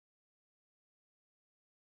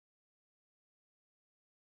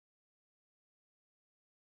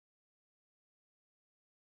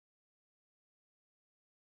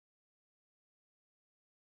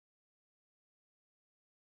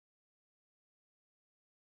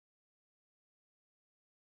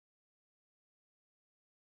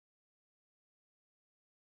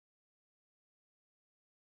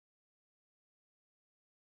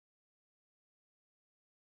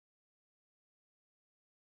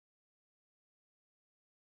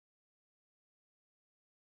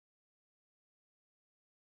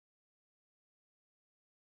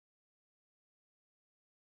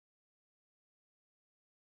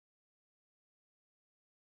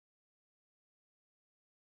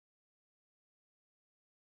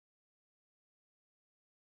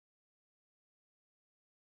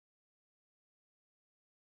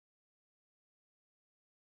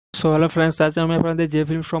So hello friends, আজ আমি আপনাদের যে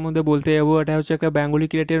ফিল্ম সম্বন্ধে বলতে যাবো এটা হচ্ছে একটা বেঙ্গলি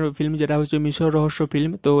ক্রিয়েটেড ফিল্ম, যেটা হচ্ছে মিশর রহস্য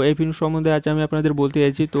ফিল্ম। তো এই ফিল্ম সম্বন্ধে আজ আমি আপনাদের বলতে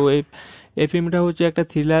চাইছি। তো এই ফিল্মটা হচ্ছে একটা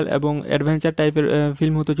থ্রিলার এবং অ্যাডভেঞ্চার টাইপের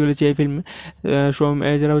ফিল্ম হতে চলেছে এই ফিল্ম,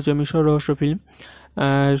 যেটা হচ্ছে মিশর রহস্য ফিল্ম।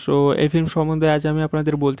 সো এই ফিল্ম সম্বন্ধে আজ আমি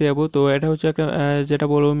আপনাদের বলতে যাবো। তো এটা হচ্ছে একটা যেটা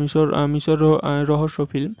বলবো রহস্য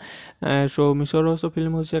ফিল্ম। সো মিশর রহস্য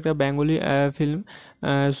ফিল্ম হচ্ছে একটা বেঙ্গলি ফিল্ম।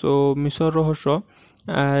 সো মিশর রহস্য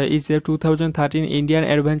is a 2013 Indian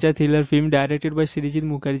adventure thriller film directed by Srijit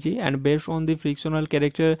Mukherjee and based on the fictional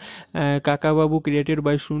character Kakababu created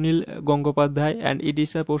by Sunil Gangopadhyay, and it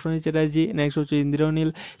is a Prosenjit Chatterjee, next হচ্ছে Indraneil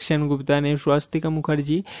Sengupta, next Swastika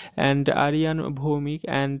Mukherjee and Aryann Bhowmik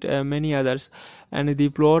and many others. And the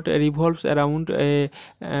plot revolves around a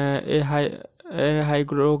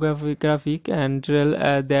hieroglyphic and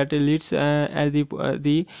that leads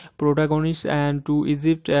the protagonist and to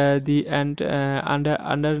Egypt,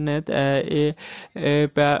 underneath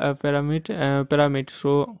pyramid.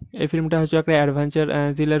 So এই ফিল্মটা হচ্ছে একটা adventure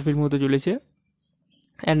thriller film হতে চলেছে।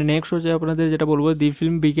 And next হচ্ছে আপনাদের যেটা বলবো, দি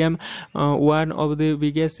film became one of the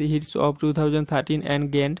biggest hits of 2013 and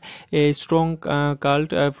গেন্ড a strong cult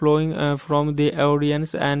flowing from the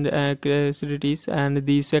audience and critics, and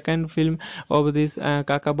the second film of this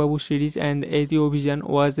Kakababu series and Yeti Obhijaan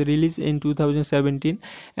was released in 2017,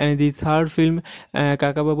 and the third film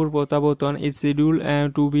Kakababur Protyaborton is scheduled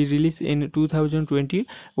to be released in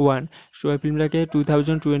 2021. So এই ফিল্মটাকে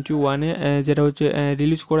 2021-এ যেটা হচ্ছে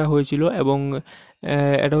release করা হয়েছিল, এবং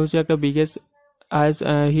এটা হচ্ছে একটা biggest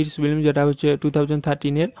hits film যেটা হচ্ছে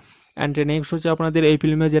 2013-এর। অ্যান্ড নেক্সট হচ্ছে আপনাদের এই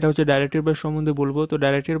ফিল্মে যেটা হচ্ছে ডাইরেক্টেড বাই সম্বন্ধে বলবো। তো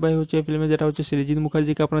ডাইরেক্টেড বাই হচ্ছে এই ফিল্মে যেটা হচ্ছে সৃজিত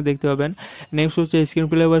মুখার্জিকে আপনারা দেখতে পাবেন। নেক্সট হচ্ছে স্ক্রিন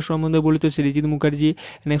প্লে বাই সম্বন্ধে বলি তো সৃজিত মুখার্জি।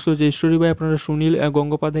 নেক্সট হচ্ছে স্টোরি বাই আপনারা সুনীল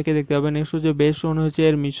গঙ্গোপাধ্যায়কে দেখতে পাবেন। নেক্সট হচ্ছে বেস্ট অন হচ্ছে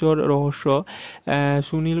এর মিশর রহস্য,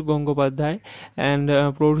 Sunil Gangopadhyay. And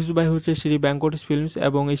produce by হচ্ছে শ্রী ভেঙ্কটেশ ফিল্মস।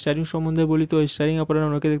 এবং স্টারিং সম্বন্ধে বলি তো স্টারিং আপনারা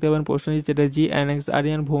অনেকে দেখতে পাবেন Prosenjit Chatterjee, next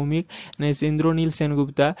Aryan Bhowmik, next Indranil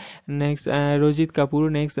Sengupta, next Rajit Kapoor,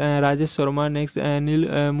 next Rajesh Sharma, next নীল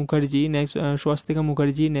মুখার্জি, নেক্সট স্বস্তিকা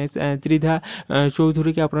মুখার্জি, নেক্সট ত্রিধা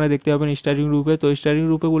চৌধুরীকে আপনারা দেখতে পাবেন স্টারিং রূপে। তো স্টারিং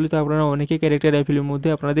রূপে বলি তো আপনারা অনেকে ক্যারেক্টার এই ফিল্মের মধ্যে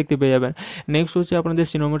আপনারা দেখতে পেয়ে যাবেন। নেক্সট হচ্ছে আপনাদের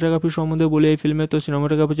সিনেমাটোগ্রাফি সম্বন্ধে বলি এই ফিল্মে। তো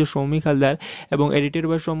সিনেমাটোগ্রাফি হচ্ছে সৌমিক হালদার, এবং এডিটেড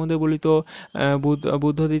বাই সম্বন্ধে বলি তো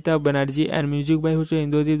বুদ্ধদিতা ব্যানার্জি, অ্যান্ড মিউজিক বাই হচ্ছে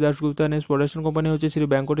Indradeep Dasgupta. Next production company হচ্ছে শ্রী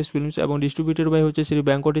ভেঙ্কটেশ ফিল্মস, এবং ডিস্ট্রিবিউটেড বাই হচ্ছে শ্রী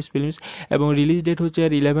ভেঙ্কটেশ ফিল্মস। এবং রিলিজ ডেট হচ্ছে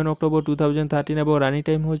এর 11 অক্টোবর 2013, এবং রানিং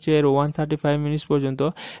টাইম হচ্ছে এর 135 মিনিটস পর্যন্ত।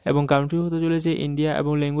 এবং কান্ট্রি হতে চলেছে ইন্ডিয়া,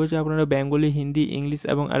 এবং ল্যাঙ্গুয়েজ আপনারা বেঙ্গলি, হিন্দি, ইংলিশ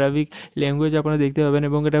এবং আরবিক ল্যাঙ্গুয়েজ আপনারা দেখতে পাবেন।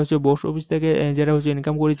 এবং এটা হচ্ছে বক্স অফিস থেকে যেটা হচ্ছে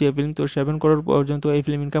ইনকাম করেছে এই ফিল্ম, তো 7 করোড় পর্যন্ত এই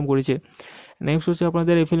ফিল্ম ইনকাম করেছে। নেক্সট হচ্ছে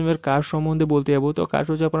আপনাদের এই ফিল্মের কাজ সম্বন্ধে বলতে যাবো। তো কাজ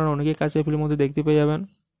হচ্ছে আপনারা অনেকেই কাজ এই ফিল্মের মধ্যে দেখতে পেয়ে যাবেন,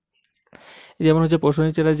 যেমন হচ্ছে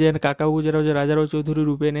প্রসেনজিৎ চ্যাটার্জি এন্ড কাকাবু যেটা হচ্ছে রাজারাও চৌধুরী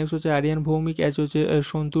রূপে। নেক্সট হচ্ছে আরিয়ান ভৌমিক এজ হচ্ছে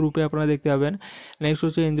সন্তু রূপে আপনারা দেখতে পাবেন। নেক্সট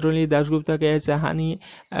হচ্ছে ইন্দ্রনীল দাশগুপ্তাকে এজ হানি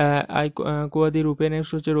আই কোয়াদি রূপে।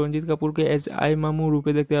 নেক্সট হচ্ছে রঞ্জিত কাপুরকে এজ আই মামু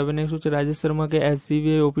রূপে দেখতে পাবেন। নেক্সট হচ্ছে Rajesh শর্মাকে age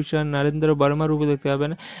CBI officer Narendra Varma রূপে দেখতে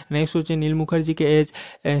পাবেন। নেক্সট হচ্ছে নীল মুখার্জিকে এজ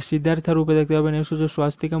সিদ্ধার্থা রূপে দেখতে পাবেন। নেক্সট হচ্ছে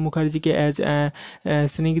স্বাস্তিকা মুখার্জিকে এজ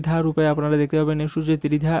স্নিগ্ধা রূপে আপনারা দেখতে পাবেন। নেক্সট হচ্ছে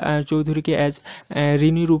ত্রিধা চৌধুরীকে এজ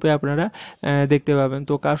রিনি রূপে আপনারা দেখতে পাবেন।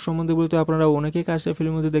 তো কাজ সম্বন্ধে বলতে আপনারা অনেকে কাজ এই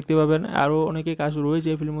ফিল্মের মধ্যে দেখতে পাবেন, আরও অনেকে কাজ রয়েছে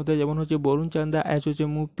এই ফিল্মের মধ্যে, যেমন হচ্ছে বরুণ চান্দা এজ হচ্ছে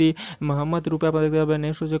মুফতি মোহাম্মদ রূপে আপনারা দেখতে পাবেন।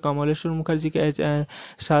 নেক্সট হচ্ছে কমলেশ্বর মুখার্জিকে এজ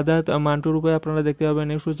সাদাত মান্টু রূপে আপনারা দেখতে পাবেন।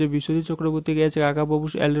 নেক্সট হচ্ছে বিশ্বজিৎ চক্রবর্তীকে এজ কাকাবাবু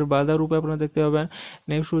এল্ডার বাদা রূপে আপনারা দেখতে পাবেন।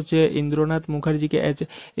 নেক্সট হচ্ছে ইন্দ্রনাথ মুখার্জিকে এজ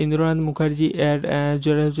ইন্দ্রনাথ মুখার্জি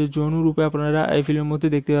যেটা হচ্ছে জনু রূপে আপনারা এই ফিল্মের মধ্যে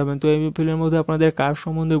দেখতে পাবেন। তো এই ফিল্মের মধ্যে আপনাদের কাজ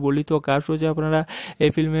সম্বন্ধে বলি তো কাজ হচ্ছে আপনারা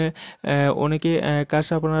এই ফিল্মে অনেকে কাজ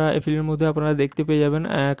আপনারা এই ফিল্মের মধ্যে আপনারা দেখতে পেয়ে যাবেন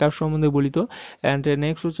কাজ সম্বন্ধে বলি তো। অ্যান্ড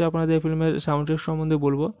নেক্সট হচ্ছে আপনাদের ফিল্মের সাউন্ড ট্র্যাক সম্বন্ধে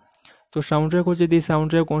বলবো। তো সাউন্ড ট্র্যাক হচ্ছে দি sound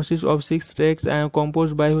track consist of 6 tracks compose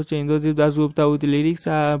by হচ্ছে Indradeep Dasgupta with lyrics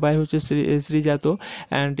by হচ্ছে Srijato,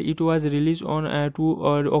 and it was release on 2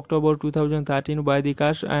 October 2013 by the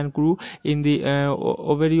caste and crew in the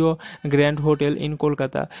ওবেরিও grand hotel in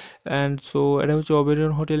Kolkata. And so এটা হচ্ছে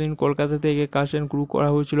ওবেরিয়ন hotel in Kolkata থেকে caste and crew করা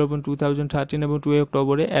হয়েছিল এবং 2013 এবং 2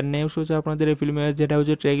 অক্টোবরে। অ্যান্ড নেক্সট হচ্ছে আপনাদের এই ফিল্মের যেটা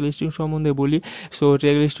হচ্ছে ট্র্যাক লিস্টিং সম্বন্ধে বলি। সো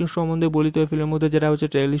ট্র্যাক লিস্টিং সম্বন্ধে বলি তো এই ফিল্মের মধ্যে যেটা হচ্ছে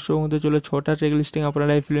ট্র্যাক লিস্টের মধ্যে চলে 6টা ট্র্যাক লিস্টিং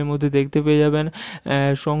আপনারা এই ফিল্মের মধ্যে দেখতে পেয়ে যাবেন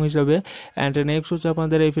সং হিসাবে। অ্যান্ড নেক্সট হচ্ছে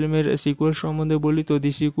আপনাদের এই ফিল্মের সিকুয়েল সম্বন্ধে বলি তো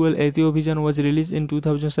দি সিকুয়েল এতি অভিযান ওয়াজ রিলিজ ইন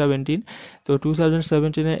 2017। তো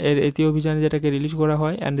 2017 এর এতি অভিযান যেটাকে রিলিজ করা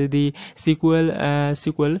হয়। অ্যান্ড দি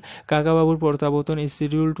সিকুয়েল কাকাবাবুর প্রত্যাবর্তন is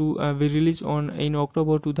schedule two B release on in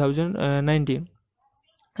October 2019।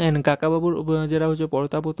 And কাকাবাবুর যেটা হচ্ছে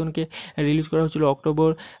প্রত্যাবর্তনকে রিলিজ করা হয়েছিল অক্টোবর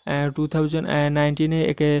 2019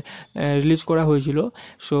 একে রিলিজ করা হয়েছিল।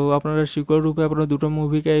 সো আপনারা সিকুয়েল রূপে আপনারা দুটো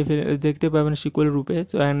মুভিকে দেখতে পাবেন সিকুয়েল রূপে।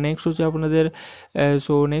 তো নেক্সট হচ্ছে আপনাদের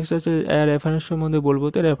নেক্সট হচ্ছে রেফারেন্স সম্বন্ধে বলবো।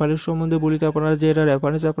 তো রেফারেন্স সম্বন্ধে বলি তো আপনারা যে এটা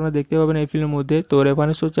রেফারেন্স আপনারা দেখতে পাবেন এই ফিল্মের মধ্যে। তো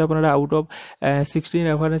রেফারেন্স হচ্ছে আপনারা আউট অফ 16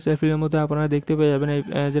 রেফারেন্স এই ফিল্মের মধ্যে আপনারা দেখতে পেয়ে যাবেন,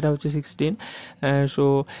 যেটা হচ্ছে 16। সো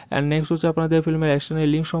নেক্সট হচ্ছে আপনাদের ফিল্মের অ্যাকশনের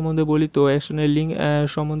লিঙ্ক সম্বন্ধে বলি। তো অ্যাকশনের লিঙ্ক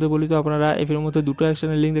সম্বন্ধে বলি তো আপনারা এই ফিল্মের মধ্যে দুটো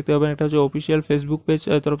অ্যাকশনের লিঙ্ক দেখতে পাবেন, একটা হচ্ছে অফিসিয়াল ফেসবুক পেজ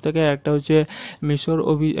তরফ থেকে, একটা হচ্ছে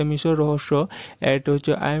মিশর রহস্য, একটা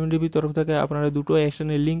হচ্ছে IMDb তরফ থেকে। আপনারা দুটো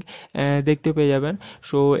অ্যাকশনের লিঙ্ক দেখতে পেয়ে যাবেন।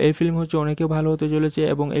 সো এই ফিল্ম হচ্ছে অনেকে ভালো হতে চলেছে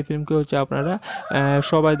এবং এই ফিল্মকে হচ্ছে আপনারা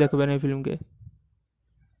সবাই দেখবেন এই ফিল্মকে।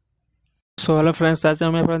 সো হ্যালো ফ্রেন্ডস, আজ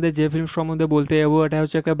আমি আপনাদের যে ফিল্ম সম্বন্ধে বলতে যাবো এটা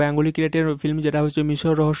হচ্ছে একটা বেঙ্গলি ক্রিয়েটেড ফিল্ম, যেটা হচ্ছে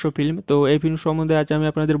মিশর রহস্য ফিল্ম। তো এই ফিল্ম সম্বন্ধে আজ আমি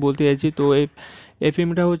আপনাদের বলতে চাইছি। তো এই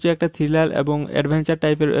ফিল্মটা হচ্ছে একটা থ্রিলার এবং অ্যাডভেঞ্চার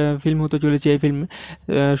টাইপের ফিল্ম হতে চলেছে এই ফিল্ম,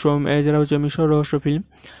 যেটা হচ্ছে মিশর রহস্য ফিল্ম।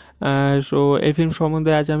 সো এই ফিল্ম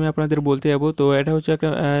সম্বন্ধে আজ আমি আপনাদের বলতে যাবো। তো এটা হচ্ছে একটা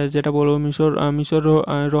যেটা বলবো মিশর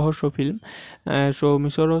রহস্য ফিল্ম। সো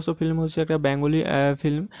মিশর রহস্য ফিল্ম হচ্ছে একটা বেঙ্গলি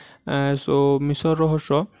ফিল্ম। সো মিশর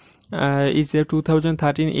রহস্য is a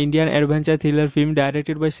 2013 Indian adventure thriller film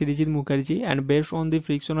directed by Srijit Mukherjee and based on the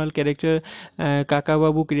fictional character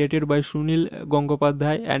Kakababu created by Sunil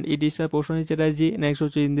Gangopadhyay, and it is a Prosenjit Chatterjee, next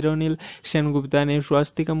হচ্ছে Indraneil Sengupta, and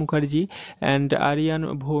Swastika Mukherjee and Aryann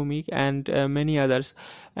Bhowmik and many others.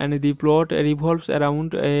 And the plot revolves around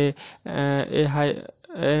a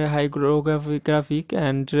hieroglyphic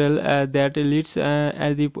and that leads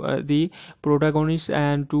the protagonist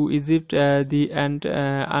and to Egypt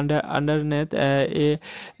underneath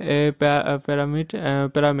a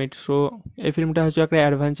pyramid. So এই ফিল্মটা হচ্ছে একটা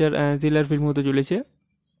adventure thriller film হতে চলেছে।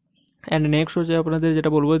 And next হচ্ছে আপনাদের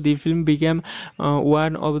যেটা বলবো, দি film became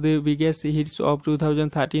one of the biggest hits of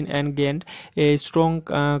 2013 and gained a strong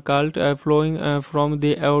cult following from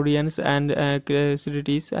the audience and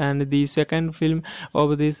critics. And the second film of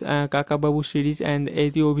this Kakababu series, and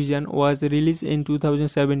Yeti Obhijaan, was released in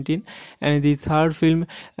 2017, and the third film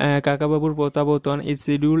Kakababur Protyaborton is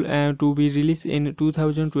scheduled to be released in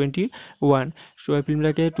 2021. So এই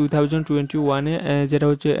ফিল্মটাকে 2021-এ যেটা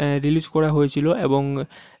হচ্ছে release করা হয়েছিল এবং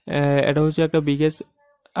এটা হচ্ছে একটা biggest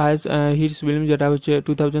hits film, যেটা হচ্ছে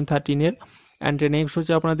 2013-এর। অ্যান্ড নেক্সট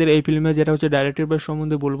হচ্ছে আপনাদের এই ফিল্মে যেটা হচ্ছে ডাইরেক্টেড বাই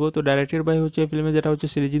সম্বন্ধে বলবো। তো ডাইরেক্টেড বাই হচ্ছে এই ফিল্মে যেটা হচ্ছে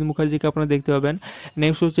সৃজিত মুখার্জিকে আপনারা দেখতে পাবেন।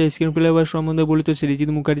 নেক্সট হচ্ছে স্ক্রিন প্লে বাই সম্বন্ধে বলি তো সৃজিত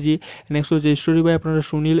মুখার্জি। নেক্সট হচ্ছে স্টোরি বাই আপনারা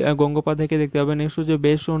সুনীল গঙ্গোপাধ্যায়কে দেখতে পাবেন। নেক্সট হচ্ছে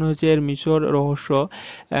বেস্ট শোন হচ্ছে এর মিশর রহস্য,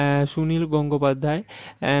 Sunil Gangopadhyay.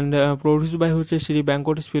 And produce by হচ্ছে শ্রী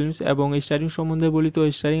ভেঙ্কটেশ ফিল্মস। এবং স্টারিং সম্বন্ধে বলি তো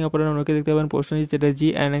স্টারিং আপনারা অনেকে দেখতে পাবেন Prosenjit Chatterjee,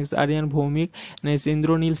 next Aryan Bhowmik, next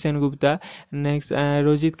Indranil Sengupta, next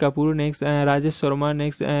Rajit Kapoor, next Rajesh Sharma,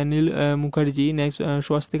 next নীল মুখার্জি, নেক্সট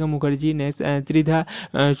স্বস্তিকা মুখার্জি, নেক্সট ত্রিধা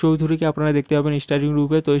চৌধুরীকে আপনারা দেখতে পাবেন স্টারিং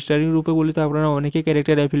রূপে। তো স্টারিং রূপে বলি তো আপনারা অনেকে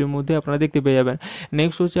ক্যারেক্টার এই ফিল্মের মধ্যে আপনারা দেখতে পেয়ে যাবেন।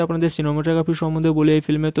 নেক্সট হচ্ছে আপনাদের সিনেমাটোগ্রাফি সম্বন্ধে বলি এই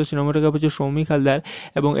ফিল্মে। তো সিনেমাটোগ্রাফি হচ্ছে সৌমিক হালদার,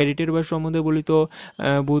 এবং এডিটেড বাই সম্বন্ধে বলি তো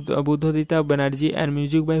বুদ্ধদিতা ব্যানার্জি, অ্যান্ড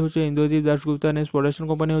মিউজিক বাই হচ্ছে Indradeep Dasgupta. Next production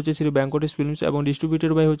company হচ্ছে শ্রী ভেঙ্কটেশ ফিল্মস, এবং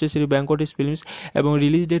ডিস্ট্রিবিউটেড বাই হচ্ছে শ্রী ভেঙ্কটেশ ফিল্মস। এবং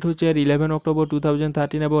রিলিজ ডেট হচ্ছে এর 11 অক্টোবর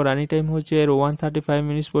 2013, এবং রানিং টাইম হচ্ছে এর 135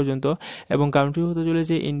 মিনিটস পর্যন্ত। এবং কান্ট্রি হতে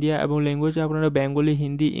চলেছে ইন্ডিয়া, এবং ল্যাঙ্গুয়েজ আপনারা বেঙ্গলি,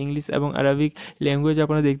 হিন্দি, ইংলিশ এবং আরবিক ল্যাঙ্গুয়েজ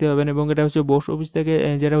আপনারা দেখতে পাবেন। এবং এটা হচ্ছে বক্স অফিস থেকে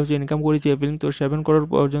যেটা হচ্ছে ইনকাম করেছে এই ফিল্ম, তো 7 করোড়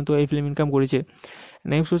পর্যন্ত এই ফিল্ম ইনকাম করেছে।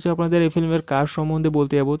 নেক্সট হচ্ছে আপনাদের এই ফিল্মের কাজ সম্বন্ধে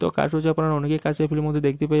বলতে যাবো। তো কাজ হচ্ছে আপনারা অনেকেই কাজ এই ফিল্মের মধ্যে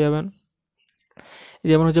দেখতে পেয়ে যাবেন,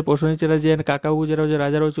 যেমন হচ্ছে প্রসেনজিৎ চ্যাটার্জি অ্যান্ড কাকাবাবু যেটা হচ্ছে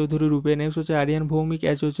রাজারাও চৌধুরী রূপে। নেক্সট হচ্ছে আরিয়ান ভৌমিক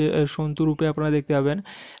অ্যাজ হচ্ছে সন্তু রূপে আপনারা দেখতে পাবেন।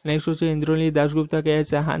 নেক্সট হচ্ছে ইন্দ্রনীল দাশগুপ্তাকে অ্যাজ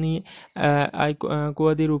হানি আই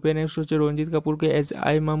কোয়াদি রূপে। নেক্সট হচ্ছে রঞ্জিত কাপুরকে অ্যাজ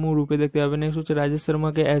আই মামু রূপে দেখতে পাবেন। নেক্সট হচ্ছে Rajesh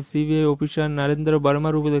শর্মাকে as CBI officer Narendra Varma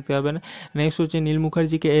রূপে দেখতে পাবেন। নেক্সট হচ্ছে নীল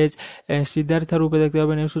মুখার্জিকে অ্যাজ সিদ্ধার্থা রূপে দেখতে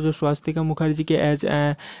পাবেন। নেক্সট হচ্ছে স্বাস্তিকা মুখার্জিকে অ্যাজ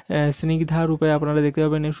স্নিগ্ধা রূপে আপনারা দেখতে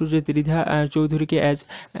পাবেন। নেক্সট হচ্ছে ত্রিধা চৌধুরীকে অ্যাজ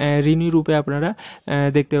রিনি রূপে আপনারা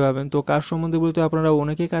দেখতে পাবেন। তো কাজ সম্বন্ধে বলতে আপনারা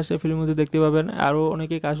অনেকে কাজ এই ফিল্মের মধ্যে দেখতে পাবেন, আরও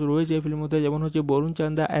অনেকে কাজ রয়েছে এই ফিল্মের মধ্যে, যেমন হচ্ছে বরুণ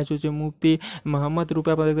চান্দা অ্যাজ হচ্ছে মুফতি মোহাম্মদ রূপে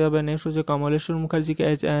আপনারা দেখতে পাবেন। নেক্সট হচ্ছে কমলেশ্বর মুখার্জিকে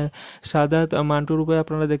অ্যাজ সাদাত মান্টু রূপে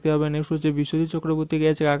আপনারা দেখতে পাবেন। নেক্সট হচ্ছে বিশ্বজিৎ চক্রবর্তীকে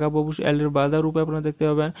অ্যাজ কাকাবাবু এলের বাদা রূপে আপনারা দেখতে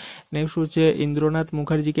পাবেন। নেক্সট হচ্ছে ইন্দ্রনাথ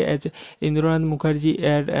মুখার্জিকে অ্যাজ ইন্দ্রনাথ মুখার্জি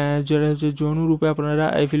যেটা হচ্ছে জনু রূপে আপনারা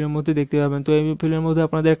এই ফিল্মের মধ্যে দেখতে পাবেন। তো এই ফিল্মের মধ্যে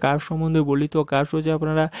আপনাদের কাজ সম্বন্ধে বলি তো কাজ হচ্ছে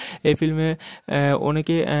আপনারা এই ফিল্মে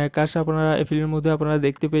অনেকে কাজ আপনারা এই ফিল্মের মধ্যে আপনারা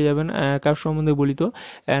দেখতে পেয়ে যাবেন কাজ সম্বন্ধে বলি তো।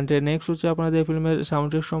 অ্যান্ড নেক্সট হচ্ছে আপনাদের ফিল্মের সাউন্ড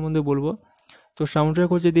ট্র্যাক সম্বন্ধে বলবো। তো সাউন্ডট্র্যাক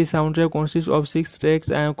হচ্ছে দি soundtrack consist of 6 tracks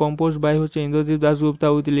compose by হচ্ছে Indradeep Dasgupta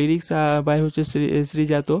with lyrics by হচ্ছে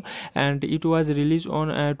Srijato, and it was release on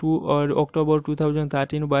 2 October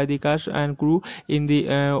 2013 by the caste and crew in the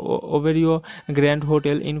ওবেরিও grand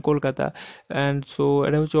hotel in Kolkata. And so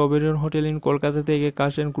এটা হচ্ছে ওবেরিয়ন হোটেল ইন কলকাতা থেকে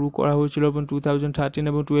caste and crew করা হয়েছিল এবং 2013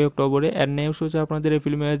 এবং 2 অক্টোবরে। অ্যান্ড নেক্সট হচ্ছে আপনাদের এই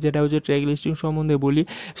ফিল্মের যেটা হচ্ছে ট্র্যাক লিস্টিং সম্বন্ধে বলি।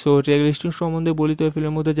 সো ট্র্যাক লিস্টিং সম্বন্ধে বলি তো এই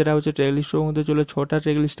ফিল্মের মধ্যে যেটা হচ্ছে ট্র্যাক লিস্ট সম্বন্ধে চলে 6টা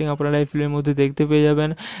ট্র্যাক লিস্টিং আপনারা এই ফিল্মের মধ্যে দেখতে পেয়ে যাবেন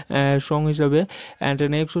সং হিসাবে। অ্যান্ড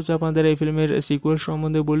নেক্সট হচ্ছে আপনাদের এই ফিল্মের সিকুয়েল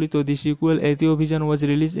সম্বন্ধে বলি তো দি সিকুয়েল এতি অভিযান ওয়াজ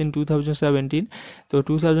রিলিজ ইন 2017। তো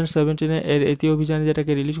 2017 এর এতি অভিযান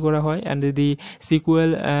যেটাকে রিলিজ করা হয়। অ্যান্ড দি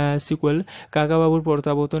সিকুয়েল কাকাবাবুর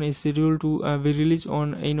প্রত্যাবর্তন is schedule two B release on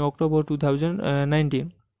in October 2019।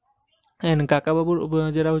 And কাকাবাবুর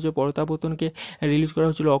যেটা হচ্ছে প্রত্যাবর্তনকে রিলিজ করা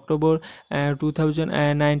হয়েছিল অক্টোবর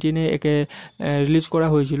 2019 একে রিলিজ করা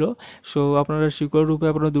হয়েছিল। সো আপনারা সিকুয়েল রূপে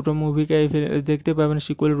আপনারা দুটো মুভিকে দেখতে পাবেন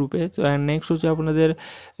সিকুয়েল রূপে। তো নেক্সট হচ্ছে আপনাদের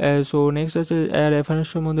নেক্সট হচ্ছে রেফারেন্স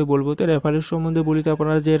সম্বন্ধে বলবো। তো রেফারেন্স সম্বন্ধে বলি তো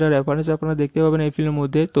আপনারা যে এটা রেফারেন্স আপনারা দেখতে পাবেন এই ফিল্মের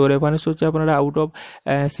মধ্যে। তো রেফারেন্স হচ্ছে আপনারা আউট অফ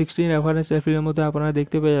 16 রেফারেন্স এই ফিল্মের মধ্যে আপনারা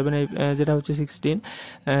দেখতে পেয়ে যাবেন যেটা হচ্ছে 16।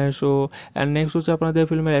 নেক্সট হচ্ছে আপনাদের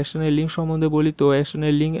ফিল্মের অ্যাকশনের লিঙ্ক সম্বন্ধে বলি। তো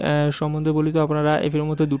অ্যাকশনের লিঙ্ক সম্বন্ধে বলি তো আপনারা এই ফিল্মের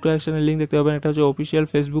মধ্যে দুটো অ্যাকশনের লিঙ্ক দেখতে পাবেন। একটা হচ্ছে অফিসিয়াল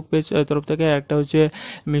ফেসবুক পেজ তরফ থেকে, একটা হচ্ছে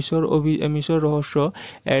মিশর রহস্য,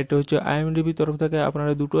 একটা হচ্ছে IMDb তরফ থেকে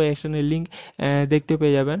আপনারা দুটো অ্যাকশনের লিঙ্ক দেখতে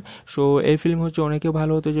পেয়ে যাবেন। সো এই ফিল্ম হচ্ছে অনেকে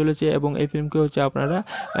ভালো হতে চলেছে এবং এই ফিল্মকে হচ্ছে আপনারা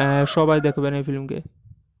সবাই দেখবেন এই ফিল্মকে।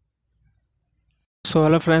 সো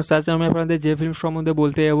হ্যালো ফ্রেন্ডস, আজ আমি আপনাদের যে ফিল্ম সম্বন্ধে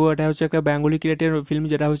বলতে যাবো এটা হচ্ছে একটা বেঙ্গলি ক্রিয়েটেড ফিল্ম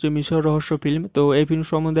যেটা হচ্ছে মিশর রহস্য ফিল্ম। তো এই ফিল্ম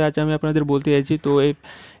সম্বন্ধে আজ আমি আপনাদের বলতে চাইছি। তো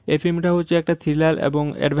এই ফিল্মটা হচ্ছে একটা থ্রিলার এবং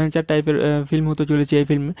অ্যাডভেঞ্চার টাইপের ফিল্ম হতে চলেছে এই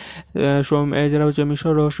ফিল্ম, যেটা হচ্ছে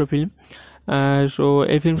মিশর রহস্য ফিল্ম। সো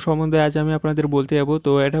এই ফিল্ম সম্বন্ধে আজ আমি আপনাদের বলতে যাবো।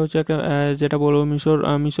 তো এটা হচ্ছে একটা যেটা বলবো মিশর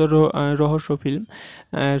রহস্য ফিল্ম।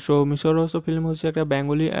 সো মিশর রহস্য ফিল্ম হচ্ছে একটা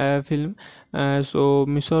বেঙ্গলি ফিল্ম। সো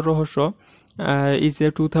মিশর রহস্য is a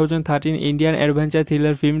 2013 Indian adventure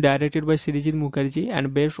thriller film directed by Srijit Mukherjee and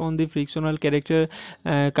based on the fictional character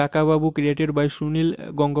Kakababu created by Sunil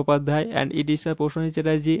Gangopadhyay, and it is a Prosenjit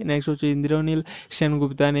Chatterjee, next হচ্ছে Indraneil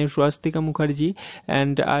Sengupta, next Swastika Mukherjee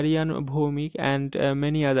and Aryann Bhowmik and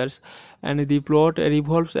many others. And the plot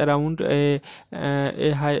revolves around a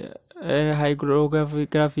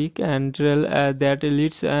hieroglyphic and that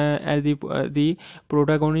leads the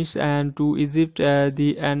protagonist and to Egypt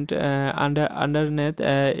underneath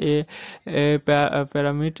a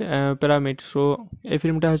pyramid. So এই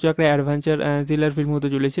ফিল্মটা হচ্ছে একটা adventure thriller film হতে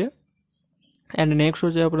চলেছে। And next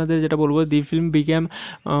হচ্ছে আপনাদের যেটা বলবো, দি film became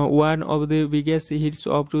one of the biggest hits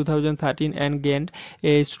of 2013 and গেন্ড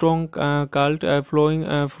a strong cult flowing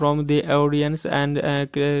from the audience and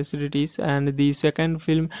critics, and the second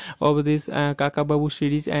film of this Kakababu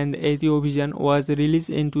series and Yeti Obhijaan was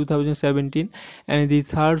released in 2017, and the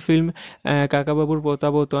third film Kakababur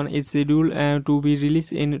Protyaborton is scheduled to be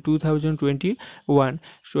released in 2021.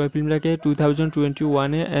 So এই ফিল্মটাকে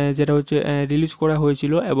 2021 যেটা হচ্ছে release করা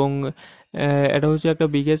হয়েছিল এবং এটা হচ্ছে একটা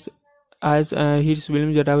biggest hits film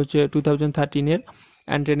যেটা হচ্ছে 2013-এর।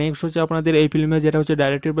 অ্যান্ড নেক্সট হচ্ছে আপনাদের এই ফিল্মে যেটা হচ্ছে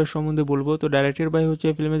ডাইরেক্টেড বাই সম্বন্ধে বলবো। তো ডাইরেক্টেড বাই হচ্ছে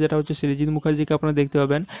এই ফিল্মে যেটা হচ্ছে সৃজিত মুখার্জিকে আপনারা দেখতে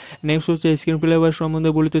পাবেন। নেক্সট হচ্ছে স্ক্রিন প্লে বাই সম্বন্ধে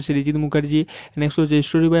বলি তো সৃজিত মুখার্জি। নেক্সট হচ্ছে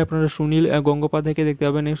স্টোরি বাই আপনারা সুনীল গঙ্গোপাধ্যায়কে দেখতে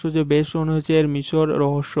পাবেন। নেক্সট হচ্ছে বেস্ট ওন হচ্ছে এর মিশর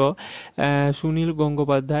রহস্য Sunil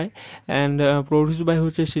Gangopadhyay. And produce by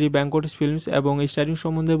হচ্ছে শ্রী ভেঙ্কটেশ ফিল্মস। এবং স্টারিং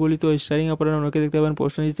সম্বন্ধে বলি তো স্টারিং আপনারা অনেকে দেখতে পাবেন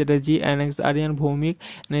Prosenjit Chatterjee, next Aryan Bhowmik,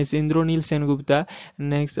 next Indranil Sengupta,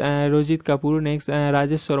 next Rajit Kapoor, next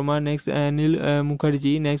Rajesh Sharma, next নীল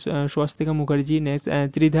মুখার্জি, নেক্সট স্বস্তিকা মুখার্জি, নেক্সট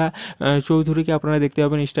ত্রিধা চৌধুরীকে আপনারা দেখতে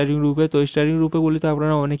পাবেন স্টারিং রূপে। তো স্টারিং রূপে বলি তো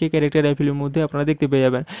আপনারা অনেকে ক্যারেক্টার এই ফিল্মের মধ্যে আপনারা দেখতে পেয়ে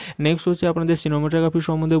যাবেন। নেক্সট হচ্ছে আপনাদের সিনেমাটোগ্রাফি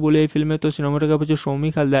সম্বন্ধে বলি এই ফিল্মে। তো সিনেমাটোগ্রাফি হচ্ছে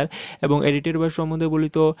সৌমিক হালদার, এবং এডিটেড বাই সম্বন্ধে বলি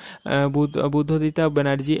তো বুদ্ধদিতা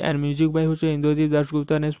ব্যানার্জি, অ্যান্ড মিউজিক বাই হচ্ছে Indradeep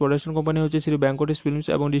Dasgupta. Next production company হচ্ছে শ্রী ভেঙ্কটেশ ফিল্মস,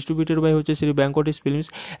 এবং ডিস্ট্রিবিউটেড বাই হচ্ছে শ্রী ভেঙ্কটেশ ফিল্মস।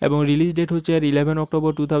 এবং রিলিজ ডেট হচ্ছে 11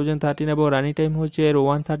 অক্টোবর 2013, এবং রানিং টাইম হচ্ছে এর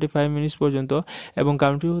 135 মিনিটস পর্যন্ত। এবং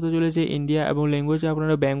কান্ট্রি হতে চলেছে ইন্ডিয়া, এবং ল্যাঙ্গুয়েজ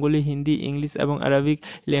আপনারা বেঙ্গলি, হিন্দি, ইংলিশ এবং আরবিক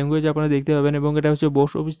ল্যাঙ্গুয়েজ আপনারা দেখতে পাবেন। এবং এটা হচ্ছে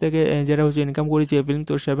বক্স অফিস থেকে যেটা হচ্ছে ইনকাম করেছে এই ফিল্ম,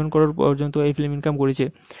 তো 7 করোড় পর্যন্ত এই ফিল্ম ইনকাম করেছে।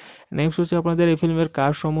 নেক্সট হচ্ছে আপনাদের এই ফিল্মের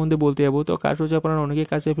কাজ সম্বন্ধে বলতে যাবো। তো কাজ হচ্ছে আপনারা অনেকেই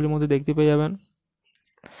কাজ এই ফিল্মের মধ্যে দেখতে পেয়ে যাবেন।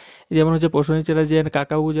 যেমন হচ্ছে প্রসেনজিৎ চ্যাটার্জি অ্যান্ড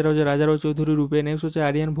কাকাবাবু যেটা হচ্ছে রাজা রাও চৌধুরী রূপে। নেক্সট হচ্ছে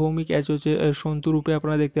আরিয়ান ভৌমিক অ্যাজ হচ্ছে সন্তু রূপে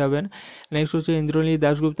আপনারা দেখতে পাবেন। নেক্সট হচ্ছে ইন্দ্রনীল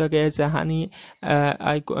দাশগুপ্তাকে অ্যাজ হানি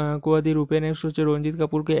আই কোয়াদি রূপে। নেক্সট হচ্ছে রঞ্জিত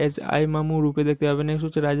কাপুরকে অ্যাজ আই মামু রূপে দেখতে পাবেন। নেক্সট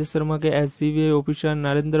হচ্ছে Rajesh শর্মাকে as CBI officer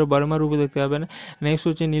Narendra Varma রূপে দেখতে পাবেন। নেক্সট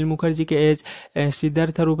হচ্ছে নীল মুখার্জিকে অ্যাজ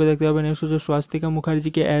সিদ্ধার্থা রূপে দেখতে পাবেন। নেক্সট হচ্ছে স্বাস্তিকা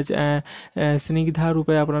মুখার্জিকে অ্যাজ স্নিগ্ধা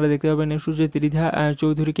রূপে আপনারা দেখতে পাবেন। নেক্সট হচ্ছে ত্রিধা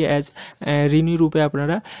চৌধুরীকে অ্যাজ রিনি রূপে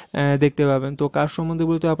আপনারা দেখতে পাবেন। তো কাজ সম্বন্ধে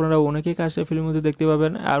বলতে আপনারা অনেকে কাজ ফিল্মের মধ্যে দেখতে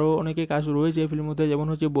পাবেন, আরও অনেকে কাজ রয়েছে এই ফিল্মের মধ্যে, যেমন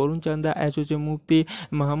হচ্ছে বরুণ চান্দা অ্যাজ হচ্ছে মুফতি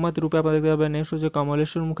মোহাম্মদ রূপে আপনারা দেখতে পাবেন। নেক্সট হচ্ছে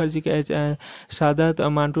কমলেশ্বর মুখার্জিকে অ্যাজ সাদাত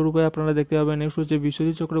মান্টু রূপে আপনারা দেখতে পাবেন। নেক্সট হচ্ছে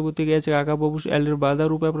বিশ্বজিৎ চক্রবর্তীকে অ্যাজ কাকাবাবু এল্ডার বাদা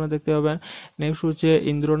রূপে আপনারা দেখতে পাবেন। নেক্সট হচ্ছে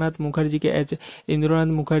ইন্দ্রনাথ মুখার্জিকে অ্যাজ ইন্দ্রনাথ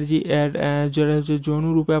মুখার্জি যেটা হচ্ছে জনু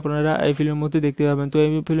রূপে আপনারা এই ফিল্মের মধ্যে দেখতে পাবেন। তো এই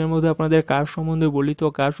ফিল্মের মধ্যে আপনাদের কাজ সম্বন্ধে বলি, তো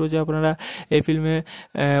কাজ হচ্ছে আপনারা এই ফিল্মে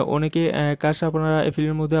অনেকে কাজ আপনারা এই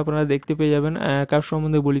ফিল্মের মধ্যে আপনারা দেখতে পেয়ে যাবেন। কাজ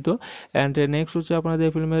সম্বন্ধে বলি তো, অ্যান্ড নেক্সট হচ্ছে আপনাদের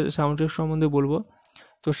এই ফিল্মের সাউন্ড ট্র্যাক সম্বন্ধে বলবো।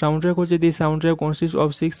 তো সাউন্ড ট্র্যাক হচ্ছে দি sound track consist of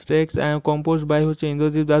 6 tracks compose by হচ্ছে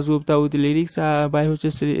Indradeep Dasgupta with lyrics by হচ্ছে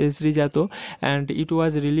Srijato, and it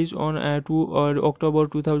was release on 2 October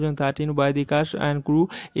 2013 by the caste and crew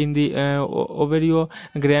in the ওবেরিও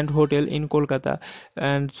grand hotel in Kolkata.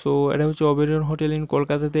 And so এটা হচ্ছে ওবেরিয়ন hotel in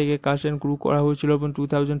Kolkata থেকে caste and crew করা হয়েছিল এবং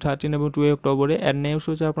 2013 এবং 2 অক্টোবরে। অ্যান্ড নেক্সট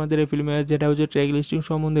হচ্ছে আপনাদের এই ফিল্মের যেটা হচ্ছে ট্র্যাক লিস্টিং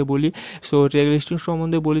সম্বন্ধে বলি। সো ট্র্যাক লিস্টিং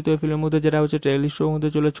সম্বন্ধে বলি, তো এই ফিল্মের মধ্যে যেটা হচ্ছে ট্র্যাক লিস্টের মধ্যে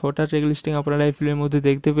চলে 6টা ট্র্যাক লিস্টিং আপনারা এই ফিল্মের মধ্যে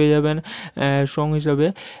দেখতে পেয়ে যাবেন সং হিসাবে।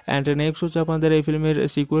 অ্যান্ড নেক্সট হচ্ছে আপনাদের এই ফিল্মের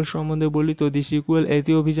সিকুয়েল সম্বন্ধে বলি, তো দি সিকুয়েল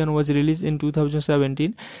এতি অভিযান ওয়াজ রিলিজ ইন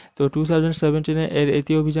 2017। তো 2017 এর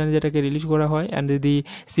এতি অভিযান যেটাকে রিলিজ করা হয়, অ্যান্ড দি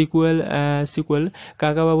সিকুয়েল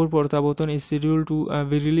কাকাবাবুর প্রত্যাবর্তন is schedule two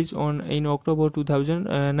B release on in October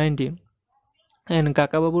 2019। And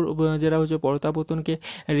কাকাবাবুর যেটা হচ্ছে প্রত্যাবর্তনকে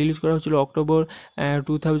রিলিজ করা হয়েছিল অক্টোবর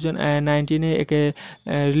 2019 একে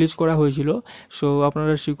রিলিজ করা হয়েছিল। সো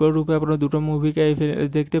আপনারা সিকুয়েল রূপে আপনারা দুটো মুভিকে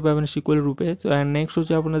দেখতে পাবেন সিকুয়েল রূপে। তো নেক্সট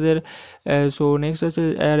হচ্ছে আপনাদের নেক্সট হচ্ছে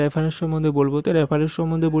রেফারেন্স সম্বন্ধে বলবো। তো রেফারেন্স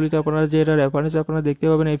সম্বন্ধে বলি, তো আপনারা যে এটা রেফারেন্স আপনারা দেখতে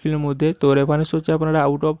পাবেন এই ফিল্মের মধ্যে, তো রেফারেন্স হচ্ছে আপনারা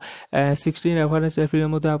আউট অফ 16 রেফারেন্স এই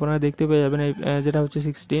ফিল্মের মধ্যে আপনারা দেখতে পেয়ে যাবেন, যেটা হচ্ছে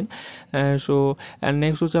 16। সো অ্যান্ড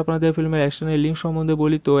নেক্সট হচ্ছে আপনাদের ফিল্মের অ্যাকশনের লিঙ্ক সম্বন্ধে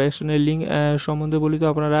বলি, তো অ্যাকশনের লিঙ্ক সম্বন্ধে বলি, তো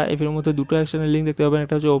আপনারা এই ফিল্মের মধ্যে দুটো অ্যাকশনের লিঙ্ক দেখতে পাবেন।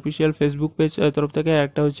 একটা হচ্ছে অফিসিয়াল ফেসবুক পেজ তরফ থেকে,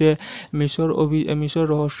 একটা হচ্ছে মিশর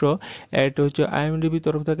রহস্য, একটা হচ্ছে IMDb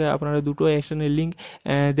তরফ থেকে আপনারা দুটো অ্যাকশনের লিঙ্ক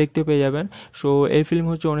দেখতে পেয়ে যাবেন। সো এই ফিল্ম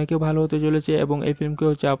হচ্ছে অনেকে ভালো হতে চলেছে এবং এই ফিল্মকে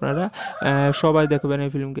হচ্ছে আপনারা সবাই দেখবেন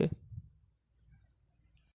এই ফিল্মকে।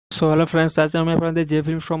 সো হ্যালো ফ্রেন্ডস, আজ আমি আপনাদের যে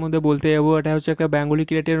ফিল্ম সম্বন্ধে বলতে যাবো এটা হচ্ছে একটা বেঙ্গলি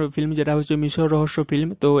ক্রিয়েটেড ফিল্ম, যেটা হচ্ছে মিশর রহস্য ফিল্ম।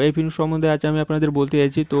 তো এই ফিল্ম সম্বন্ধে আজ আমি আপনাদের বলতে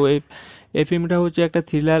চাইছি। তো এই ফিল্মটা হচ্ছে একটা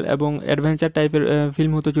থ্রিলার এবং অ্যাডভেঞ্চার টাইপের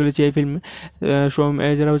ফিল্ম হতে চলেছে এই ফিল্ম,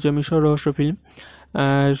 যেটা হচ্ছে মিশর রহস্য ফিল্ম।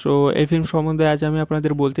 সো এই ফিল্ম সম্বন্ধে আজ আমি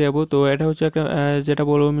আপনাদের বলতে যাবো। তো এটা হচ্ছে একটা যেটা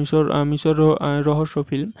বলবো মিশর রহস্য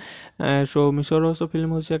ফিল্ম। সো মিশর রহস্য ফিল্ম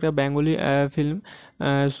হচ্ছে একটা বেঙ্গলি ফিল্ম।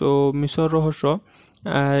 সো মিশর রহস্য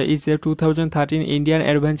is a 2013 Indian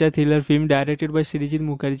adventure thriller film directed by Srijit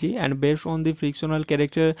Mukherjee and based on the fictional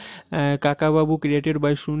character Kakababu created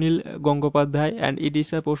by Sunil Gangopadhyay, and it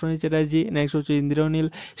is a Prosenjit Chatterjee, next হচ্ছে Indraneil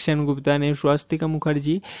Sengupta, next Swastika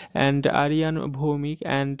Mukherjee and Aryann Bhowmik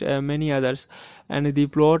and many others. And the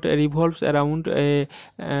plot revolves around a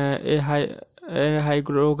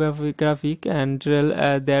hieroglyphic and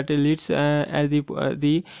that leads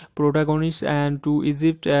the protagonist and to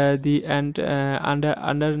Egypt and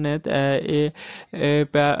underneath a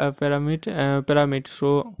pyramid. So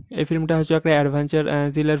এই ফিল্মটা হচ্ছে একটা adventure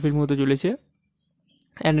thriller film হতে চলেছে।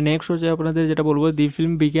 And next হচ্ছে আপনাদের যেটা বলবো, দি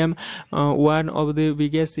film became one of the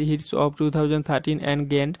biggest hits of 2013 and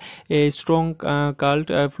গেন্ড a strong cult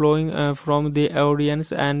flowing from the audience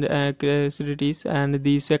and critics, and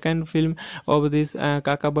the second film of this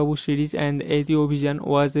Kakababu series and Yeti Obhijaan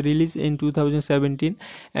was released in 2017,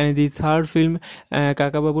 and the third film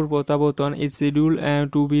Kakababur Protyaborton is scheduled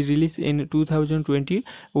to be released in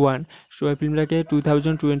 2021. So এই ফিল্মটাকে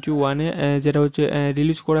 2021 যেটা হচ্ছে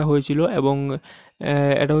release করা হয়েছিল এবং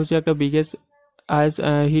এটা হচ্ছে একটা biggest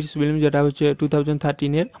hits film, যেটা হচ্ছে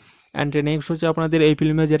 2013 অ্যান্ড নেক্সট হচ্ছে আপনাদের এই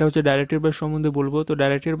ফিল্মে যেটা হচ্ছে ডাইরেক্টেড বাই সম্বন্ধে বলবো। তো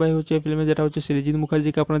ডাইরেক্টেড বাই হচ্ছে এই ফিল্মে যেটা হচ্ছে সৃজিত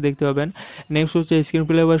মুখার্জিকে আপনারা দেখতে পাবেন। নেক্সট হচ্ছে স্ক্রিন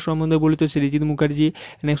প্লে বাই সম্বন্ধে বলি, তো সৃজিত মুখার্জি।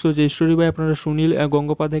 নেক্সট হচ্ছে স্টোরি বাই আপনারা সুনীল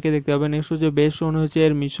গঙ্গোপাধ্যায়কে দেখতে পাবেন। নেক্সট হচ্ছে বেস্ট শোন হচ্ছে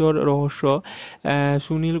এর মিশর রহস্য,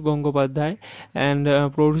 Sunil Gangopadhyay, and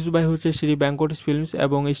produce by হচ্ছে শ্রী ভেঙ্কটেশ ফিল্মস।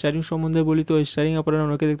 এবং স্টারিং সম্বন্ধে বলি, তো স্টারিং আপনারা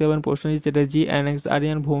অনেকে দেখতে পাবেন Prosenjit Chatterjee, next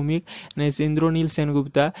Aryan Bhowmik, next Indranil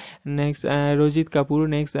Sengupta, next Rajit Kapoor,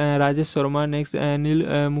 next Rajesh Sharma, next নীল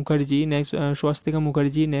মুখার্জি, মুখার্জি, নেক্সট স্বস্তিকা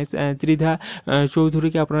মুখার্জি, নেক্সট ত্রিধা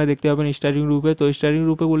চৌধুরীকে আপনারা দেখতে পাবেন স্টারিং রূপে। তো স্টারিং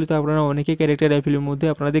রূপে বলি তো আপনারা অনেকেই ক্যারেক্টার এই ফিল্মের মধ্যে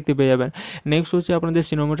আপনারা দেখতে পেয়ে যাবেন। নেক্সট হচ্ছে আপনাদের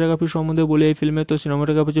সিনেমাটোগ্রাফি সম্বন্ধে বলি এই ফিল্মে, তো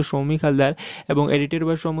সিনেমাটোগ্রাফি হচ্ছে সৌমিক হালদার, এবং এডিটেড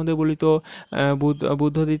বাই সম্বন্ধে বলি তো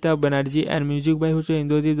বুদ্ধদিতা ব্যানার্জি, অ্যান্ড মিউজিক বাই হচ্ছে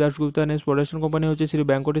Indradeep Dasgupta. Next production company হচ্ছে শ্রী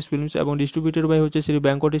ভেঙ্কটেশ ফিল্মস, এবং ডিস্ট্রিবিউটেড বাই হচ্ছে শ্রী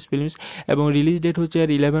ভেঙ্কটেশ ফিল্মস, এবং রিলিজ ডেট হচ্ছে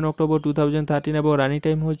 11 অক্টোবর 2013, এবং রানিং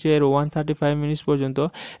টাইম হচ্ছে 135 মিনিটস পর্যন্ত,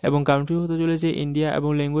 এবং কান্ট্রি হতে চলেছে ইন্ডিয়া, এবং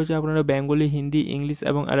ল্যাঙ্গুয়েজ আপনারা বেঙ্গলি, হিন্দি, ইংলিশ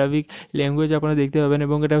এবং আরবিক ল্যাঙ্গুয়েজ আপনারা দেখতে পাবেন।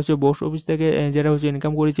 এবং এটা হচ্ছে বক্স অফিস থেকে যেটা হচ্ছে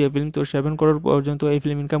ইনকাম করেছে এই ফিল্ম, তো 7 করোড় পর্যন্ত এই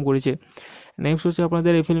ফিল্ম ইনকাম করেছে। নেক্সট হচ্ছে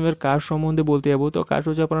আপনাদের এই ফিল্মের কাস্ট সম্বন্ধে বলতে যাবো, তো কাস্ট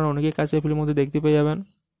হচ্ছে আপনারা অনেকেই কাছে এই ফিল্মের মধ্যে দেখতে পেয়ে যাবেন,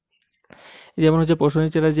 যেমন হচ্ছে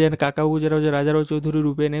প্রসেনজিৎ চ্যাটার্জি অ্যান্ড কাকাবাবু যেটা হচ্ছে রাজারাও চৌধুরী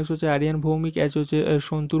রূপে। নেক্সট হচ্ছে আরিয়ান ভৌমিক অ্যাজ হচ্ছে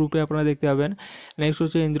সন্তু রূপে আপনারা দেখতে পাবেন। নেক্সট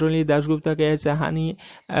হচ্ছে ইন্দ্রনীল দাশগুপ্তাকে অ্যাজ হানি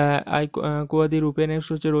আই কোয়াদি রূপে। নেক্সট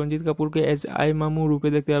হচ্ছে রঞ্জিত কাপুরকে অ্যাজ আই মামু রূপে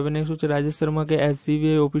দেখতে পাবেন। নেক্সট হচ্ছে Rajesh শর্মাকে as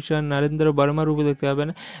CBI officer Narendra Varma রূপে দেখতে পাবেন।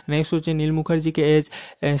 নেক্সট হচ্ছে নীল মুখার্জিকে অ্যাজ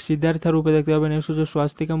সিদ্ধার্থা রূপে দেখতে পাবেন। নেক্সট হচ্ছে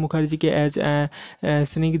স্বাস্তিকা মুখার্জিকে অ্যাজ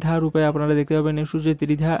স্নিগ্ধা রূপে আপনারা দেখতে পাবেন। নেক্সট হচ্ছে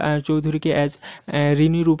ত্রিধা চৌধুরীকে অ্যাজ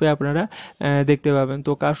রিনি রূপে আপনারা দেখতে পাবেন।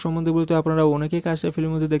 তো কার সম্বন্ধে বলতে আপনারা অনেকে কাজ এই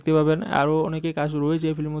ফিল্মের মধ্যে দেখতে পাবেন, আরও অনেকে কাজ রয়েছে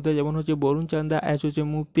এই ফিল্মের মধ্যে, যেমন হচ্ছে বরুণ চান্দা অ্যাজ হচ্ছে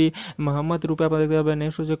মুফতি মোহাম্মদ রূপে আপনারা দেখতে পাবেন।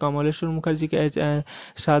 নেক্সট হচ্ছে কমলেশ্বর মুখার্জিকে অ্যাজ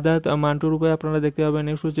সাদাত মান্টু রূপে আপনারা দেখতে পাবেন।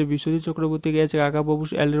 নেক্সট হচ্ছে বিশ্বজিৎ চক্রবর্তীকে অ্যাজ কাকাবাবু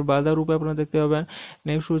এলের বাদা রূপে আপনারা দেখতে পাবেন।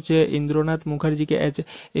 নেক্সট হচ্ছে ইন্দ্রনাথ মুখার্জিকে অ্যাজ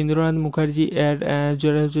ইন্দ্রনাথ মুখার্জি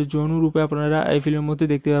যেটা হচ্ছে জনু রূপে আপনারা এই ফিল্মের মধ্যে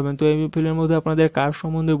দেখতে পাবেন। তো এই ফিল্মের মধ্যে আপনাদের কার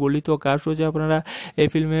সম্বন্ধে বলি, তো কার হচ্ছে আপনারা এই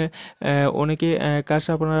ফিল্মে অনেকে কাজ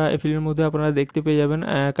আপনারা এই ফিল্মের মধ্যে আপনারা দেখতে পেয়ে যাবেন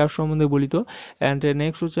কার সম্বন্ধে বলি তো। অ্যান্ড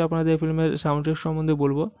নেক্সট হচ্ছে আপনাদের ফিল্মের সাউন্ড ট্র্যাক সম্বন্ধে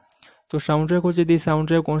বলবো। তো সাউন্ড ট্র্যাক হচ্ছে দি sound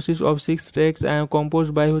track consist of 6 tracks compose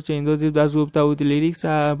by হচ্ছে Indradeep Dasgupta with lyrics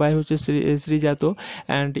by হচ্ছে Srijato,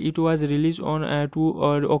 and it was release on 2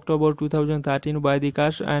 October 2013 by the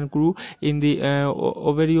caste and crew in the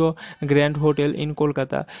ওবেরিও grand hotel in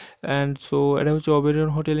Kolkata. And so এটা হচ্ছে ওবেরিয়ন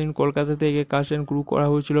hotel in Kolkata থেকে caste and crew করা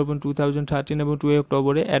হয়েছিল এবং 2013 এবং 2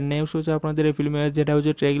 অক্টোবরে। অ্যান্ড নেক্সট হচ্ছে আপনাদের এই ফিল্মের যেটা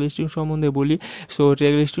হচ্ছে ট্র্যাক লিস্টিং সম্বন্ধে বলি। সো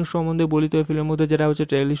ট্র্যাক লিস্টিং সম্বন্ধে বলি তো এই ফিল্মের মধ্যে যেটা হচ্ছে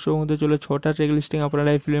ট্র্যাক লিস্ট সম্বন্ধে চলে 6টা ট্র্যাক লিস্টিং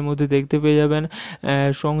আপনারা এই ফিল্মের মধ্যে দেখতে পেয়ে যাবেন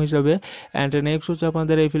সং হিসাবে। অ্যান্ড নেক্সট হচ্ছে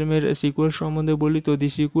আপনাদের এই ফিল্মের সিকুয়েল সম্বন্ধে বলি, তো দি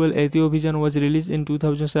সিকুয়েল এতি অভিযান ওয়াজ রিলিজ ইন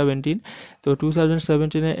 2017। তো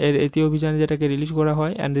 2017 এর এতি অভিযান যেটাকে রিলিজ করা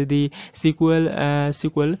হয়। অ্যান্ড দি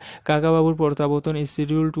সিকুয়েল কাকাবাবুর প্রত্যাবর্তন is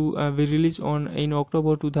schedule two B release on in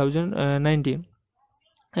October 2019।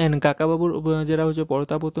 And কাকাবাবুর যেটা হচ্ছে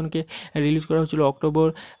প্রত্যাবর্তনকে রিলিজ করা হয়েছিল অক্টোবর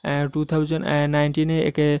 2019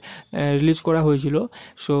 একে রিলিজ করা হয়েছিল।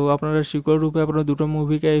 সো আপনারা সিকুয়েল রূপে আপনারা দুটো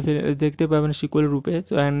মুভিকে দেখতে পাবেন সিকুয়েল রূপে।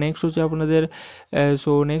 তো নেক্সট হচ্ছে আপনাদের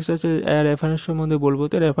নেক্সট হচ্ছে রেফারেন্স সম্বন্ধে বলবো।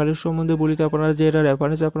 তো রেফারেন্স সম্বন্ধে বলি তো আপনারা যে এটা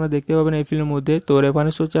রেফারেন্স আপনারা দেখতে পাবেন এই ফিল্মের মধ্যে। তো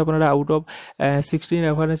রেফারেন্স হচ্ছে আপনারা আউট অফ 16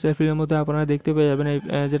 রেফারেন্স এই ফিল্মের মধ্যে আপনারা দেখতে পেয়ে যাবেন,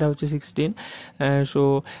 যেটা হচ্ছে 16।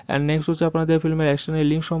 নেক্সট হচ্ছে আপনাদের ফিল্মের অ্যাকশনের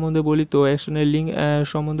লিঙ্ক সম্বন্ধে বলি। তো অ্যাকশনের লিঙ্ক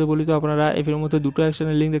সম্বন্ধে বলি তো আপনারা এই ফিল্মের মধ্যে দুটো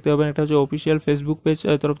অ্যাকশনের লিঙ্ক দেখতে পাবেন, একটা হচ্ছে অফিসিয়াল ফেসবুক পেজ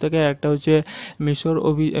তরফ থেকে, একটা হচ্ছে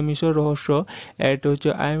মিশর রহস্য, একটা হচ্ছে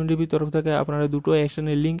IMDb তরফ থেকে আপনারা দুটো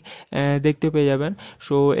অ্যাকশনের লিঙ্ক দেখতে পেয়ে যাবেন।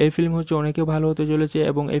 সো এই ফিল্ম হচ্ছে অনেকে ভালো হতে চলেছে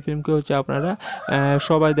এবং এই ফিল্মকে হচ্ছে আপনারা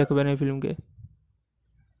সবাই দেখবেন এই ফিল্মকে।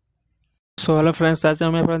 সো হ্যালো ফ্রেন্ডস, আজ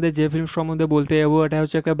আমি আপনাদের যে ফিল্ম সম্বন্ধে বলতে যাবো এটা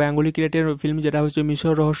হচ্ছে একটা বেঙ্গলি ক্রিয়েটেড ফিল্ম, যেটা হচ্ছে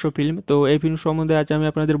মিশর রহস্য ফিল্ম। তো এই ফিল্ম সম্বন্ধে আজ আমি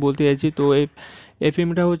আপনাদের বলতে চাইছি। তো এই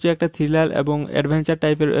ফিল্মটা হচ্ছে একটা থ্রিলার এবং অ্যাডভেঞ্চার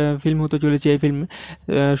টাইপের ফিল্ম হতে চলেছে এই ফিল্ম,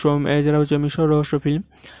 যেটা হচ্ছে মিশর রহস্য ফিল্ম।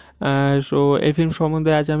 সো এই ফিল্ম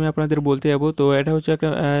সম্বন্ধে আজ আমি আপনাদের বলতে যাবো। তো এটা হচ্ছে একটা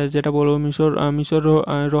যেটা বলবো মিশর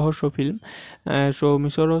রহস্য ফিল্ম। সো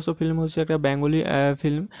মিশর রহস্য ফিল্ম হচ্ছে একটা বেঙ্গলি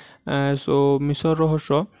ফিল্ম। সো মিশর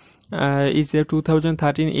রহস্য is a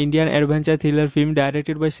 2013 Indian adventure thriller film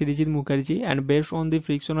directed by Srijit Mukherjee and based on the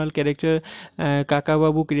fictional character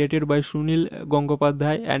Kakababu created by Sunil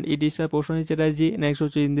Gangopadhyay, and it is a Prosenjit Chatterjee, next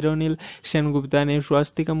হচ্ছে Indraneil Sengupta, and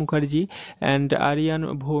Swastika Mukherjee and Aryann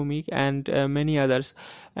Bhowmik and many others.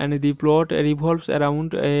 And the plot revolves around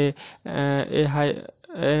a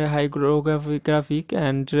hieroglyphic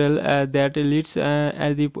and that leads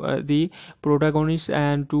the protagonist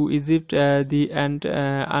and to Egypt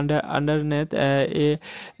underneath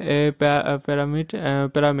a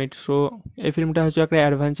pyramid. So এই ফিল্মটা হচ্ছে একটা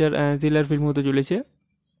adventure thriller film হতে চলেছে।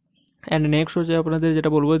 And next হচ্ছে আপনাদের যেটা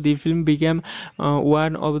বলবো, দি film became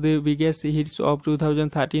one of the biggest hits of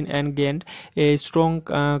 2013 and গেন্ড a strong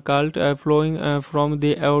cult flowing from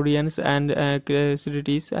the audience and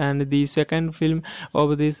critics, and the second film of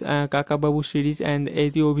this Kakababu series and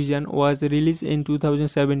Yeti Obhijaan was released in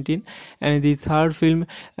 2017, and the third film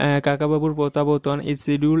Kakababur Protyaborton is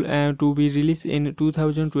scheduled to be released in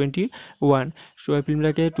 2021. So এই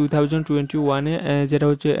ফিল্মটাকে 2021-এ যেটা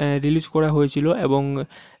হচ্ছে release করা হয়েছিল, এবং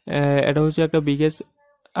এটা হচ্ছে একটা biggest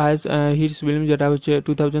hits film যেটা হচ্ছে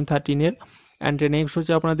 2013-এর। অ্যান্ড নেক্সট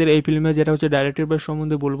হচ্ছে আপনাদের এই ফিল্মে যেটা হচ্ছে ডাইরেক্টর বাই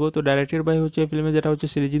সম্বন্ধে বলবো। তো ডাইরেক্টর বাই হচ্ছে এই ফিল্মে যেটা হচ্ছে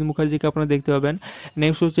সৃজিত মুখার্জিকে আপনারা দেখতে পাবেন।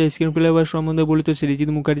 নেক্সট হচ্ছে স্ক্রিন প্লে বাই সম্বন্ধে বলি তো সৃজিত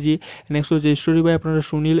মুখার্জি। নেক্সট হচ্ছে স্টোরি বাই আপনারা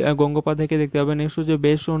সুনীল গঙ্গোপাধ্যায়কে দেখতে পাবেন। নেক্সট হচ্ছে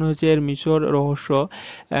বেস্ট শোন হচ্ছে এর মিশর রহস্য,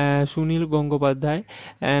 Sunil Gangopadhyay.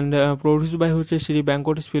 And produce by হচ্ছে শ্রী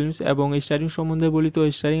ভেঙ্কটেশ ফিল্মস। এবং স্টারিং সম্বন্ধে বলি তো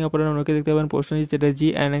স্টারিং আপনারা অনেকে দেখতে পাবেন Prosenjit Chatterjee,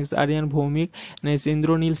 next Aryan Bhowmik, next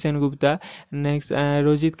Indranil Sengupta, next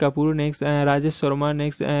Rajit Kapoor, next Rajesh Sharma,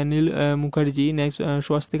 next নীল মুখার্জি, নেক্সট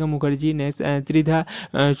স্বস্তিকা মুখার্জি, নেক্সট ত্রিধা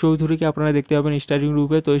চৌধুরীকে আপনারা দেখতে পাবেন স্টারিং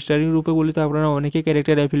রূপে। তো স্টারিং রূপে বলি তো আপনারা অনেকে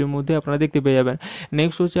ক্যারেক্টার এই ফিল্মের মধ্যে আপনারা দেখতে পেয়ে যাবেন।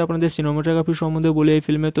 নেক্সট হচ্ছে আপনাদের সিনেমাটোগ্রাফি সম্বন্ধে বলি এই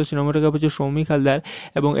ফিল্মে। তো সিনেমাটোগ্রাফি হচ্ছে সৌমিক হালদার,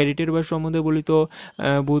 এবং এডিটেড বাই সম্বন্ধে বলি তো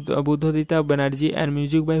বুদ্ধদিতা ব্যানার্জি, অ্যান্ড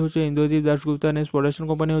মিউজিক বাই হচ্ছে Indradeep Dasgupta. Next production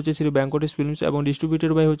company হচ্ছে শ্রী ভেঙ্কটেশ ফিল্মস, এবং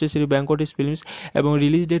ডিস্ট্রিবিউটেড বাই হচ্ছে শ্রী ভেঙ্কটেশ ফিল্মস, এবং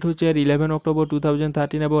রিলিজ ডেট হচ্ছে এর 11 অক্টোবর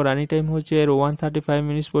 2013, এবং রানিং টাইম হচ্ছে এর 135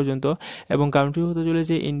 মিনিটস পর্যন্ত, এবং কান্ট্রি হতে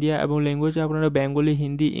চলেছে ইন্ডিয়া, এবং ল্যাঙ্গুয়েজ আপনারা বেঙ্গলি,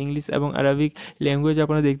 হিন্দি, ইংলিশ এবং আরবিক ল্যাঙ্গুয়েজ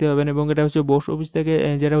আপনারা দেখতে পাবেন। এবং এটা হচ্ছে বক্স অফিস থেকে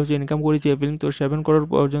যেটা হচ্ছে ইনকাম করেছে এই ফিল্ম, তো 7 করোড়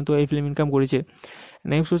পর্যন্ত এই ফিল্ম ইনকাম করেছে।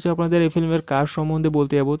 নেক্সট হচ্ছে আপনাদের এই ফিল্মের কাজ সম্বন্ধে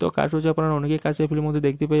বলতে যাবো। তো কাজ হচ্ছে আপনারা অনেকেই কাজ এই ফিল্মের মধ্যে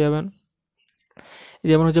দেখতে পেয়ে যাবেন,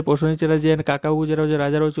 যেমন হচ্ছে প্রসেনজিৎ চ্যাটার্জি অ্যান্ড কাকাবাবু যেটা হচ্ছে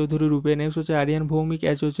রাজারাও চৌধুরী রূপে। নেক্সট হচ্ছে আরিয়ান ভৌমিক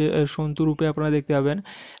অ্যাজ হচ্ছে সন্তু রূপে আপনারা দেখতে পাবেন।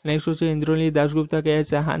 নেক্সট হচ্ছে ইন্দ্রনীল দাশগুপ্তাকে অ্যাজ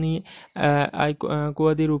হানি আই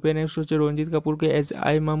কোয়াদি রূপে। নেক্সট হচ্ছে রঞ্জিত কাপুরকে অ্যাজ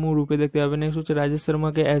আই মামু রূপে দেখতে পাবেন। নেক্সট হচ্ছে Rajesh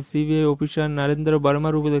শর্মাকে as CBI officer Narendra Varma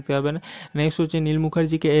রূপে দেখতে পাবেন। নেক্সট হচ্ছে নীল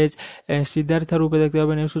মুখার্জিকে অ্যাজ সিদ্ধার্থা রূপে দেখতে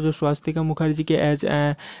পাবেন। নেক্সট হচ্ছে স্বাস্তিকা মুখার্জিকে অ্যাজ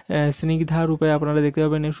স্নিগ্ধা রূপে আপনারা দেখতে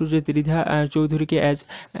পাবেন। নেক্সট হচ্ছে ত্রিধা চৌধুরীকে অ্যাজ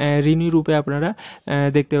রিনি রূপে আপনারা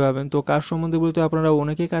দেখতে পাবেন। তো কাজ সম্বন্ধে বলতে আপনারা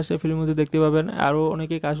অনেকে কাজ এই ফিল্মের মধ্যে দেখতে পাবেন, আরও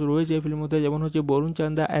অনেকে কাজ রয়েছে এই ফিল্মের মধ্যে, যেমন হচ্ছে বরুণ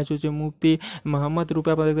চান্দা অ্যাজ হচ্ছে মুফতি মোহাম্মদ রূপে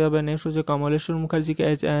আপনারা দেখতে পাবেন। নেক্সট হচ্ছে কমলেশ্বর মুখার্জিকে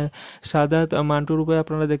অ্যাজ সাদাত মান্টু রূপে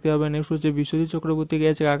আপনারা দেখতে পাবেন। নেক্সট হচ্ছে বিশ্বজিৎ চক্রবর্তীকে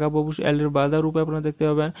অ্যাজ কাকাবাবু এলের বাদা রূপে আপনারা দেখতে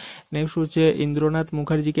পাবেন। নেক্সট হচ্ছে ইন্দ্রনাথ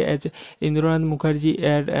মুখার্জিকে অ্যাজ ইন্দ্রনাথ মুখার্জি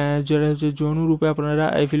যেটা হচ্ছে জনু রূপে আপনারা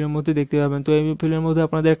এই ফিল্মের মধ্যে দেখতে পাবেন। তো এই ফিল্মের মধ্যে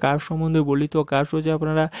আপনাদের কাজ সম্বন্ধে বলি তো কাজ হচ্ছে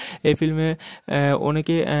আপনারা এই ফিল্মে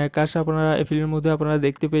অনেকে কাজ আপনারা এই ফিল্মের মধ্যে আপনারা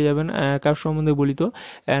দেখতে পেয়ে যাবেন কাজ সম্বন্ধে বলি তো।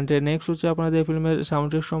 অ্যান্ড নেক্সট হচ্ছে আপনাদের এই ফিল্মের সাউন্ড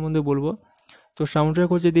ট্র্যাক সম্বন্ধে বলবো। তো সাউন্ড ট্র্যাক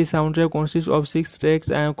হচ্ছে দি sound track consist of 6 tracks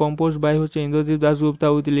compose by হচ্ছে Indradeep Dasgupta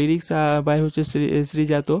with lyrics by হচ্ছে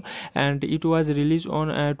Srijato, and it was release on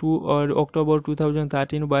 2 October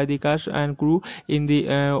 2013 by the caste and crew in the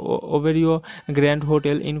ওবেরিও grand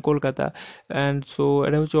hotel in Kolkata. And so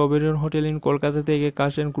এটা হচ্ছে ওবেরিয়ন hotel in Kolkata থেকে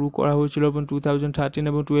caste and crew করা হয়েছিল এবং 2013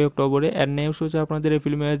 এবং 2 অক্টোবরে। অ্যান্ড নেক্সট হচ্ছে আপনাদের এই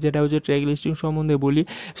ফিল্মের যেটা হচ্ছে ট্র্যাক লিস্টিং সম্বন্ধে বলি।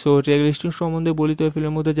 সো ট্র্যাক লিস্টিং সম্বন্ধে বলি তো এই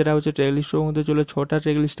ফিল্মের মধ্যে যেটা হচ্ছে ট্র্যাক লিস্ট সম্বন্ধে চলে 6টা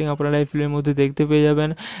ট্র্যাক লিস্টিং আপনারা এই ফিল্মের মধ্যে দেখতে পেয়ে যাবেন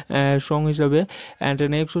সং হিসাবে। অ্যান্ড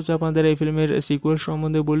নেক্সট হচ্ছে আপনাদের এই ফিল্মের সিকুয়েল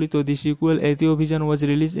সম্বন্ধে বলি তো দি সিকুয়েল এতি অভিযান ওয়াজ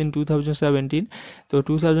রিলিজ ইন 2017। তো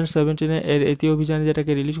 2017 এর এতি অভিযান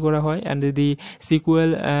যেটাকে রিলিজ করা হয়। অ্যান্ড দি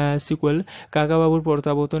সিকুয়েল কাকাবাবুর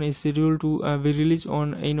প্রত্যাবর্তন is schedule two B release on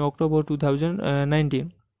in October 2019।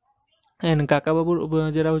 And কাকাবাবুর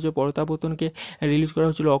যেটা হচ্ছে প্রত্যাবর্তনকে রিলিজ করা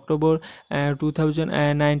হয়েছিল অক্টোবর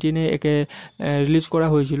 2019-এ একে রিলিজ করা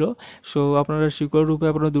হয়েছিল। সো আপনারা সিকুয়েল রূপে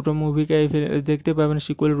আপনারা দুটো মুভিকে দেখতে পাবেন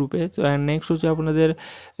সিকুয়েল রূপে। তো নেক্সট হচ্ছে আপনাদের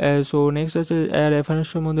নেক্সট হচ্ছে রেফারেন্স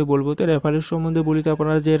সম্বন্ধে বলবো। তো রেফারেন্স সম্বন্ধে বলি তো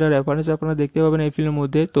আপনারা যে এটা রেফারেন্স আপনারা দেখতে পাবেন এই ফিল্মের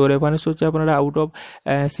মধ্যে। তো রেফারেন্স হচ্ছে আপনারা আউট অফ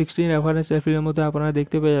 16 রেফারেন্স এই ফিল্মের মধ্যে আপনারা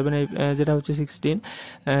দেখতে পেয়ে যাবেন যেটা হচ্ছে 16।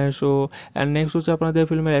 নেক্সট হচ্ছে আপনাদের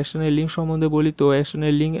ফিল্মের অ্যাকশনের লিঙ্ক সম্বন্ধে বলি। তো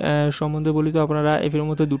অ্যাকশনের লিঙ্ক সম্বন্ধে বলি তো আপনারা এই ফিল্মের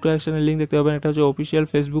মধ্যে দুটো অ্যাকশনের লিঙ্ক দেখতে পাবেন, একটা হচ্ছে অফিসিয়াল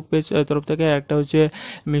ফেসবুক পেজ তরফ থেকে, একটা হচ্ছে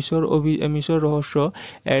মিশর রহস্য,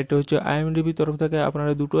 এটা হচ্ছে IMDb তরফ থেকে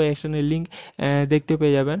আপনারা দুটো অ্যাকশনের লিঙ্ক দেখতে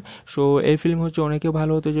পেয়ে যাবেন। সো এই ফিল্ম হচ্ছে অনেকে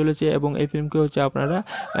ভালো হতে চলেছে এবং এই ফিল্মকে হচ্ছে আপনারা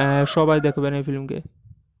সবাই দেখবেন এই ফিল্মকে।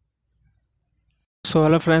 সো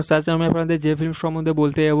হ্যালো ফ্রেন্ডস, আজ আমি আপনাদের যে ফিল্ম সম্বন্ধে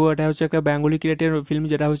বলতে যাবো এটা হচ্ছে একটা বেঙ্গলি ক্রিয়েটেড ফিল্ম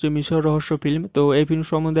যেটা হচ্ছে মিশর রহস্য ফিল্ম। তো এই ফিল্ম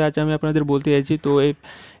সম্বন্ধে আজ আমি আপনাদের বলতে চাইছি। তো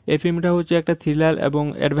এই ফিল্মটা হচ্ছে একটা থ্রিলার এবং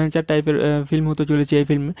অ্যাডভেঞ্চার টাইপের ফিল্ম হতে চলেছে এই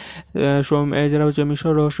ফিল্ম, যেটা হচ্ছে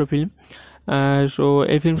মিশর রহস্য ফিল্ম। সো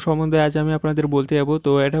এই ফিল্ম সম্বন্ধে আজ আমি আপনাদের বলতে যাবো।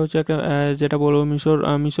 তো এটা হচ্ছে একটা যেটা বলবো মিশর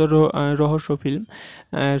রহস্য ফিল্ম।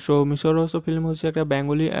 সো মিশর রহস্য ফিল্ম হচ্ছে একটা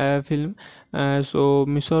বেঙ্গলি ফিল্ম। সো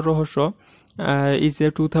মিশর রহস্য is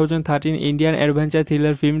a 2013 Indian adventure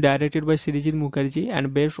thriller film directed by Srijit Mukherjee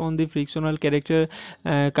and based on the fictional character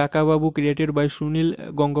Kakababu created by Sunil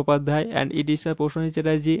Gangopadhyay, and it is a Prosenjit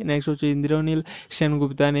Chatterjee, next হচ্ছে Indraneil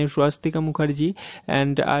Sengupta, next Swastika Mukherjee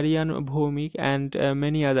and Aryann Bhowmik and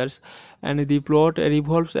many others. And the plot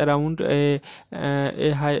revolves around a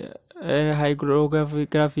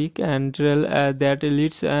hieroglyphic and that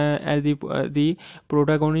leads the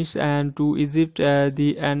protagonist and to Egypt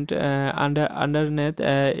underneath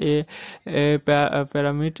a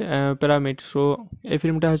pyramid. So এই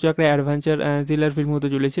ফিল্মটা হচ্ছে একটা adventure thriller film হতে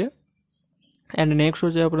চলেছে। And next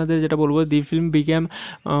হচ্ছে আপনাদের যেটা বলবো, দি film became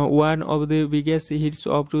one of the biggest hits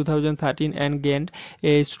of 2013 and gained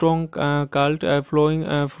a strong cult following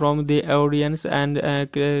from the audience and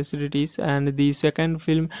critics. And the second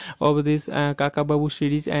film of this Kakababu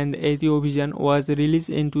series and Yeti Obhijaan was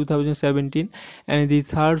released in 2017, and the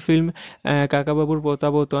third film Kakababur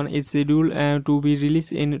Protyaborton is scheduled to be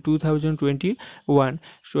released in 2021.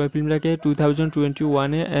 So এই ফিল্মটাকে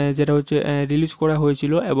 2021 যেটা হচ্ছে release করা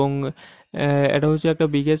হয়েছিল, এবং এটা হচ্ছে একটা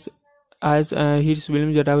biggest hits film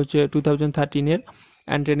যেটা হচ্ছে 2013-এর।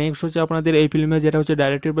 অ্যান্ড নেক্সট হচ্ছে আপনাদের এই ফিল্মে যেটা হচ্ছে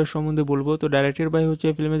ডাইরেক্টেড বাই সম্বন্ধে বলবো। তো ডাইরেক্টেড বাই হচ্ছে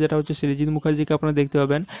এই ফিল্মে যেটা হচ্ছে সৃজিত মুখার্জিকে আপনারা দেখতে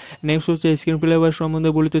পাবেন। নেক্সট হচ্ছে স্ক্রিন প্লে বাই সম্বন্ধে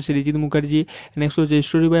বলি তো সৃজিত মুখার্জি। নেক্সট হচ্ছে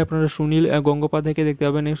স্টোরি বাই আপনারা সুনীল গঙ্গোপাধ্যায়কে দেখতে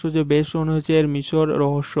পাবেন। নেক্সট হচ্ছে বেস্ট ওন হচ্ছে এর মিশর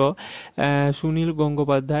রহস্য, Sunil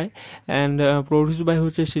Gangopadhyay. And produce by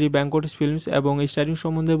হচ্ছে শ্রী ভেঙ্কটেশ ফিল্মস। এবং স্টারিং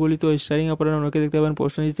সম্বন্ধে বলি তো স্টারিং আপনারা অনেকে দেখতে পাবেন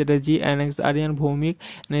Prosenjit Chatterjee, next Aryan Bhowmik,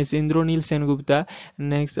 next Indranil Sengupta,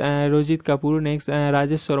 next Rajit Kapoor, next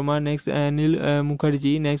Rajesh Sharma, next নীল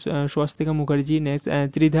মুখার্জি, নেক্সট স্বস্তিকা মুখার্জি, নেক্সট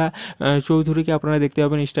ত্রিধা চৌধুরীকে আপনারা দেখতে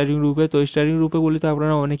পাবেন স্টারিং রূপে। তো স্টারিং রূপে বলি তো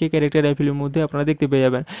আপনারা অনেকে ক্যারেক্টার এই ফিল্মের মধ্যে আপনারা দেখতে পেয়ে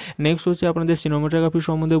যাবেন। নেক্সট হচ্ছে আপনাদের সিনেমাটোগ্রাফি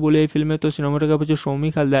সম্বন্ধে বলি এই ফিল্মে। তো সিনেমাটোগ্রাফি হচ্ছে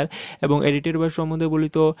সৌমিক হালদার, এবং এডিটেড বাই সম্বন্ধে বলি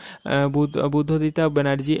তো বুদ্ধদিতা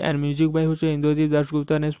ব্যানার্জি, অ্যান্ড মিউজিক বাই হচ্ছে Indradeep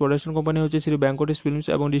Dasgupta. Next production company হচ্ছে শ্রী ভেঙ্কটেশ ফিল্মস,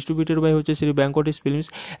 এবং ডিস্ট্রিবিউটেড বাই হচ্ছে শ্রী ভেঙ্কটেশ ফিল্মস।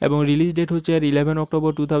 এবং রিলিজ ডেট হচ্ছে 11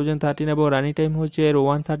 অক্টোবর 2013, এবং রানিং টাইম হচ্ছে এর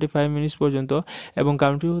 135 মিনিটস পর্যন্ত। এবং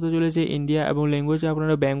কান্ট্রি হতে চলেছে ইন্ডিয়া, এবং ল্যাঙ্গুয়েজ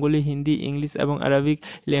আপনারা বেঙ্গলি, হিন্দি, ইংলিশ এবং আরবিক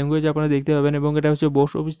ল্যাঙ্গুয়েজ আপনারা দেখতে পাবেন। এবং এটা হচ্ছে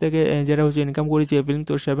বক্স অফিস থেকে যেটা হচ্ছে ইনকাম করেছে এই ফিল্ম,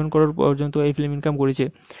 তো 7 করোড় পর্যন্ত এই ফিল্ম ইনকাম করেছে।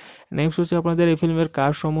 নেক্সট হচ্ছে আপনাদের এই ফিল্মের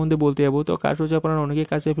কাজ সম্বন্ধে বলতে যাবো। তো কাজ হচ্ছে আপনারা অনেকেই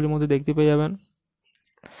কাজ এই ফিল্মের মধ্যে দেখতে পেয়ে যাবেন,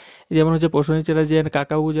 যেমন হচ্ছে প্রসেনজিৎ চ্যাটার্জি এন্ড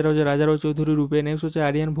কাকাবু যেটা হচ্ছে রাজারাও চৌধুরী রূপে। নেক্সট হচ্ছে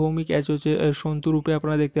আরিয়ান ভৌমিক এজ হচ্ছে সন্তু রূপে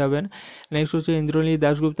আপনারা দেখতে পাবেন। নেক্সট হচ্ছে ইন্দ্রনীল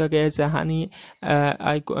দাশগুপ্তাকে এজ হানি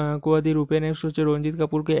আই কোয়াদি রূপে। নেক্সট হচ্ছে রঞ্জিত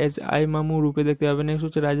কাপুরকে এজ আই মামু রূপে দেখতে পাবেন। নেক্সট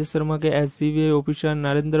হচ্ছে Rajesh শর্মাকে age CBI officer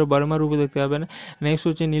Narendra Varma রূপে দেখতে পাবেন। নেক্সট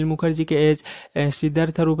হচ্ছে নীল মুখার্জিকে এজ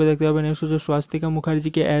সিদ্ধার্থা রূপে দেখতে পাবেন। নেক্সট হচ্ছে স্বাস্তিকা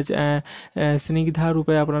মুখার্জিকে এজ স্নিগ্ধা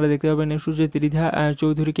রূপে আপনারা দেখতে পাবেন। নেক্সট হচ্ছে ত্রিধা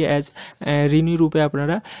চৌধুরীকে এজ রিনি রূপে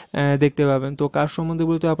আপনারা দেখতে পাবেন। তো কাজ সম্বন্ধে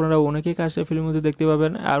বলতে আপনারা অনেকে কাজ এই ফিল্মের মধ্যে দেখতে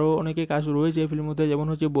পাবেন, আরও অনেকে কাজ রয়েছে এই ফিল্মের মধ্যে, যেমন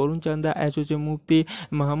হচ্ছে বরুণ চান্দা এজ হচ্ছে মুফতি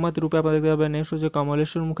মোহাম্মদ রূপে আপনারা দেখতে পাবেন। নেক্সট হচ্ছে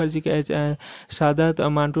কমলেশ্বর মুখার্জিকে এজ সাদাত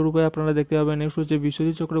মান্টু রূপে আপনারা দেখতে পাবেন। নেক্সট হচ্ছে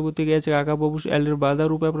বিশ্বজিৎ চক্রবর্তীকে এজ কাকাবাবু এল্ডার বাদা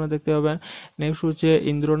রূপে আপনারা দেখতে পাবেন। নেক্সট হচ্ছে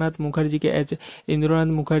ইন্দ্রনাথ মুখার্জিকে এজ ইন্দ্রনাথ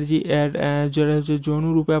মুখার্জি যেটা হচ্ছে জনু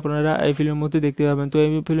রূপে আপনারা এই ফিল্মের মধ্যে দেখতে পাবেন। তো এই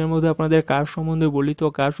ফিল্মের মধ্যে আপনাদের কাজ সম্বন্ধে বলি তো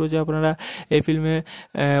কাজ হচ্ছে আপনারা এই ফিল্মে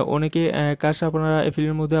অনেকে কাজ আপনারা এই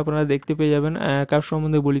ফিল্মের মধ্যে আপনারা দেখতে পেয়ে যাবেন কাজ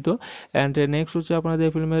সম্বন্ধে বলি তো। অ্যান্ড নেক্সট হচ্ছে আপনাদের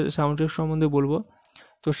এই ফিল্মের সাউন্ড ট্র্যাক সম্বন্ধে বলবো।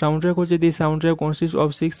 তো সাউন্ড ট্র্যাক হচ্ছে দি sound track consist of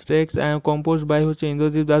 6 tracks compose by হচ্ছে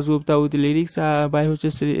Indradeep Dasgupta with lyrics by হচ্ছে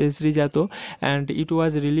Srijato, and it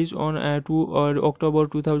was release on 2 October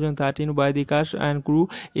 2013 by the caste and crew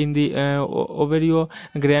in the ওবেরিও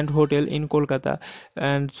grand hotel in Kolkata.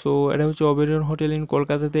 And so এটা হচ্ছে ওবেরিয়ন hotel in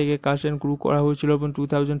Kolkata থেকে caste and crew করা হয়েছিল এবং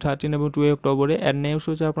 2013 এবং 2 অক্টোবরে। অ্যান্ড নেক্সট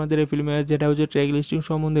হচ্ছে আপনাদের এই ফিল্মের যেটা হচ্ছে ট্র্যাক লিস্টিং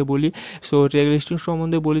সম্বন্ধে বলি। সো ট্র্যাক লিস্টিং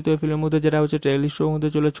সম্বন্ধে বলি তো এই ফিল্মের মধ্যে যেটা হচ্ছে ট্র্যাক লিস্টের মধ্যে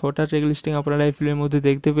চলে 6টা ট্র্যাক লিস্টিং আপনারা এই ফিল্মের মধ্যে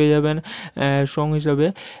দেখতে পেয়ে যাবেন সং হিসাবে।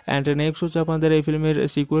 অ্যান্ড নেক্সট হচ্ছে আপনাদের এই ফিল্মের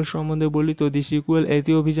সিকুয়েল সম্বন্ধে বলি তো দি সিকুয়েল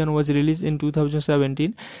এতি অভিযান ওয়াজ রিলিজ ইন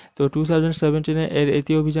 2017। তো 2017 এর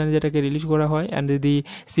এতি অভিযান যেটাকে রিলিজ করা হয়। অ্যান্ড দি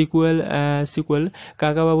সিকুয়েল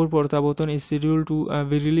কাকাবাবুর প্রত্যাবর্তন is schedule two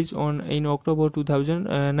B release on in October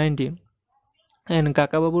 2019। And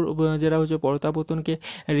কাকাবাবুর যেটা হচ্ছে প্রত্যাবর্তনকে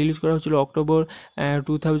রিলিজ করা হয়েছিল অক্টোবর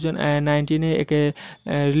 2019 একে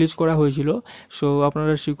রিলিজ করা হয়েছিল। সো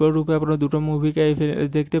আপনারা সিকুয়েল রূপে আপনারা দুটো মুভিকে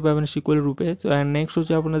দেখতে পাবেন সিকুয়েল রূপে। তো নেক্সট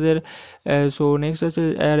হচ্ছে আপনাদের নেক্সট হচ্ছে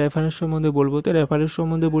রেফারেন্স সম্বন্ধে বলবো। তো রেফারেন্স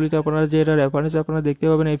সম্বন্ধে বলি তো আপনারা যে এটা রেফারেন্স আপনারা দেখতে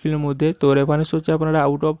পাবেন এই ফিল্মের মধ্যে। তো রেফারেন্স হচ্ছে আপনারা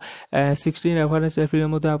আউট অফ 16 রেফারেন্স এই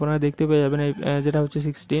ফিল্মের মধ্যে আপনারা দেখতে পেয়ে যাবেন যেটা হচ্ছে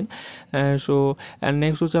 16। সো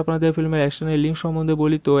নেক্সট হচ্ছে আপনাদের ফিল্মের এক্সটার্নাল লিঙ্ক সম্বন্ধে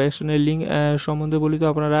বলি। তো এক্সটার্নাল লিঙ্ক সম্বন্ধে বলি তো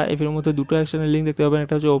আপনারা এই ফিল্মের মধ্যে দুটো অ্যাকশনের লিঙ্ক দেখতে পাবেন।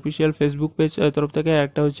 একটা হচ্ছে অফিসিয়াল ফেসবুক পেজ তরফ থেকে,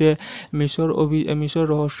 একটা হচ্ছে মিশর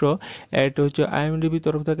রহস্য, একটা হচ্ছে IMDb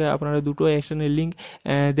তরফ থেকে। আপনারা দুটো অ্যাকশনের লিঙ্ক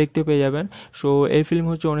দেখতে পেয়ে যাবেন। সো এই ফিল্ম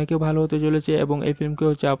হচ্ছে অনেকে ভালো হতে চলেছে এবং এই ফিল্মকে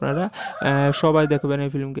হচ্ছে আপনারা সবাই দেখবেন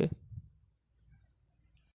এই ফিল্মকে।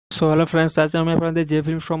 সো হ্যালো ফ্রেন্ডস, আজ আমি আপনাদের যে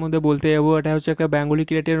ফিল্ম সম্বন্ধে বলতে যাবো এটা হচ্ছে একটা বেঙ্গলি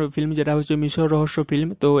ক্রিয়েটেড ফিল্ম, যেটা হচ্ছে মিশর রহস্য ফিল্ম।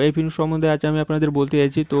 তো এই ফিল্ম সম্বন্ধে আজ আমি আপনাদের বলতে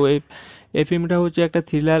চাইছি। তো এই ফিল্মটা হচ্ছে একটা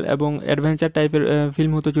থ্রিলার এবং অ্যাডভেঞ্চার টাইপের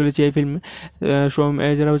ফিল্ম হতে চলেছে এই ফিল্ম,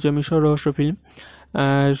 যেটা হচ্ছে মিশর রহস্য ফিল্ম।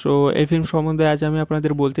 সো এই ফিল্ম সম্বন্ধে আজ আমি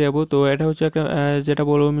আপনাদের বলতে যাবো। তো এটা হচ্ছে একটা যেটা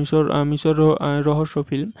বলবো মিশর রহস্য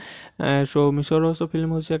ফিল্ম। সো মিশর রহস্য ফিল্ম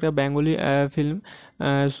হচ্ছে একটা বেঙ্গলি ফিল্ম।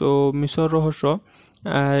 সো মিশর রহস্য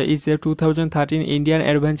is a 2013 Indian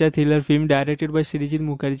adventure thriller film directed by Srijit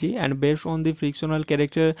Mukherjee and based on the fictional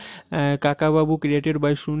character Kakababu created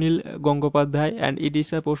by Sunil Gangopadhyay, and it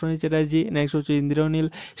is a Prosenjit Chatterjee, next হচ্ছে Indraneil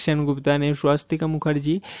Sengupta, and Swastika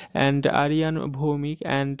Mukherjee and Aryann Bhowmik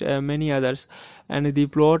and many others. And the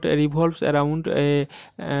plot revolves around a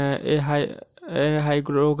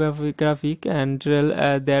hieroglyphic and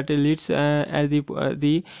that leads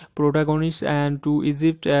the protagonist and to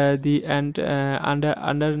Egypt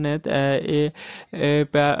underneath a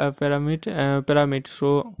pyramid. So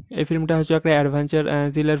এই ফিল্মটা হচ্ছে একটা adventure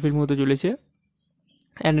thriller film হতে চলেছে।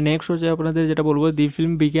 And next হচ্ছে আপনাদের যেটা বলবো, দি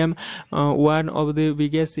film became one of the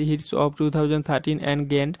biggest hits of 2013 and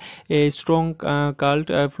গেন্ড a strong cult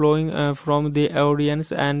flowing from the audience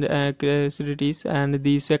and critics. And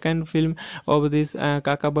the second film of this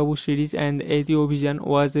Kakababu series, and Yeti Obhijaan,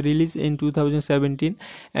 was released in 2017,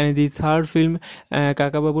 and the third film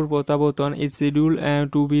Kakababur Protyaborton is scheduled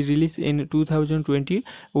to be released in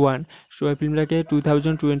 2021. So এই ফিল্মটাকে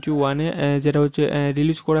 2021-এ যেটা হচ্ছে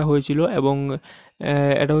release করা হয়েছিল, এবং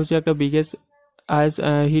এটা হচ্ছে একটা biggest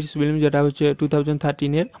hits film যেটা হচ্ছে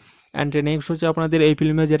 2013-এর। অ্যান্ড নেক্সট হচ্ছে আপনাদের এই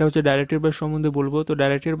ফিল্মে যেটা হচ্ছে ডাইরেক্টেড বাই সম্বন্ধে বলবো। তো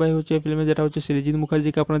ডাইরেক্টেড বাই হচ্ছে এই ফিল্মে যেটা হচ্ছে সৃজিত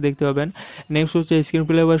মুখার্জিকে আপনারা দেখতে পাবেন। নেক্সট হচ্ছে স্ক্রিন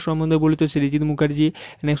প্লে বাই সম্বন্ধে বলি তো সৃজিত মুখার্জি।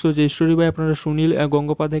 নেক্সট হচ্ছে স্টোরি বাই আপনারা সুনীল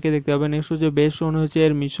গঙ্গোপাধ্যায়কে দেখতে পাবেন। নেক্সট হচ্ছে বেস্ট শোন হচ্ছে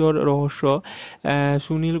এর মিশর রহস্য,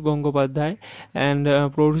 Sunil Gangopadhyay. And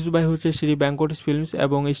produce by হচ্ছে শ্রী ভেঙ্কটেশ ফিল্মস।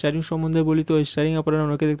 এবং স্টারিং সম্বন্ধে বলি তো স্টারিং আপনারা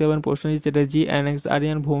অনেকে দেখতে পাবেন Prosenjit Chatterjee, next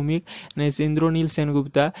Aryan Bhowmik, next Indranil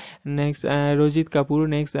Sengupta, next Rajit Kapoor,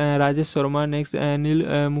 next Rajesh Sharma, next নীল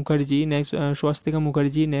মুখার্জি, নেক্সট স্বস্তিকা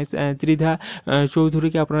মুখার্জি, নেক্সট ত্রিধা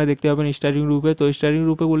চৌধুরীকে আপনারা দেখতে পাবেন স্টারিং রূপে। তো স্টারিং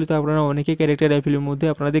রূপে বলি তো আপনারা অনেকে ক্যারেক্টার এই ফিল্মের মধ্যে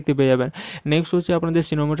আপনারা দেখতে পেয়ে যাবেন। নেক্সট হচ্ছে আপনাদের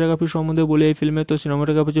সিনেমাটোগ্রাফি সম্বন্ধে বলি এই ফিল্মে। তো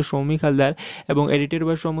সিনেমাটোগ্রাফি হচ্ছে সৌমিক হালদার, এবং এডিটেড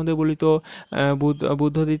বাই সম্বন্ধে বলি তো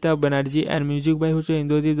বুদ্ধদিতা ব্যানার্জি, অ্যান্ড মিউজিক বাই হচ্ছে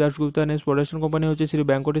Indradeep Dasgupta. Next production company হচ্ছে শ্রী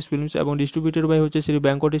ভেঙ্কটেশ ফিল্মস, এবং ডিস্ট্রিবিউটেড বাই হচ্ছে শ্রী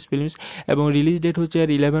ভেঙ্কটেশ ফিল্মস। এবং রিলিজ ডেট হচ্ছে এর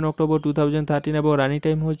 11 অক্টোবর 2013, এবং রানিং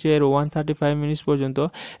টাইম হচ্ছে এর 135 মিনিটস পর্যন্ত।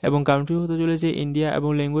 এবং কান্ট্রি হতে চলেছে ইন্ডিয়া,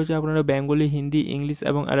 এবং ল্যাঙ্গুয়েজ আপনারা বেঙ্গলি, হিন্দি, ইংলিশ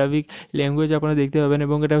এবং আরবিক ল্যাঙ্গুয়েজ আপনারা দেখতে পাবেন।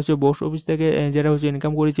 এবং এটা হচ্ছে বক্স অফিস থেকে যেটা হচ্ছে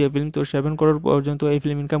ইনকাম করেছে এই ফিল্ম, তো 7 করোড় পর্যন্ত এই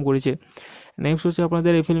ফিল্ম ইনকাম করেছে। নেক্সট হচ্ছে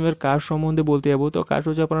আপনাদের এই ফিল্মের কাস্ট সম্বন্ধে বলতে যাবো। তো কাস্ট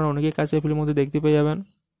হচ্ছে আপনারা অনেকেই কাজ এই ফিল্মের মধ্যে দেখতে পেয়ে যাবেন,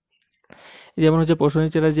 যেমন হচ্ছে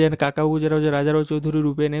প্রসেনজিৎ চ্যাটার্জি এন্ড কাকাবু যেটা হচ্ছে রাজারাও চৌধুরী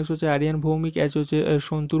রূপে। নেক্সট হচ্ছে আরিয়ান ভৌমিক এজ হচ্ছে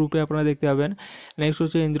সন্তু রূপে আপনারা দেখতে পাবেন। নেক্সট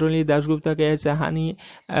হচ্ছে ইন্দ্রনীল দাশগুপ্তাকে এজ হানি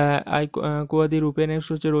আই কোয়াদি রূপে। নেক্সট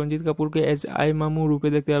হচ্ছে রঞ্জিত কাপুরকে এজ আই মামু রূপে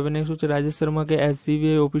দেখতে পাবেন। নেক্সট হচ্ছে Rajesh শর্মাকে age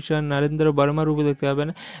CBI officer Narendra Varma রূপে দেখতে পাবেন।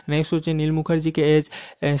 নেক্সট হচ্ছে নীল মুখার্জিকে এজ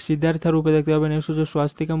সিদ্ধার্থা রূপে দেখতে পাবেন। নেক্সট হচ্ছে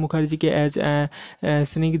স্বাস্তিকা মুখার্জিকে এজ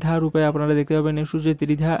স্নিগ্ধা রূপে আপনারা দেখতে পাবেন। নেক্সট হচ্ছে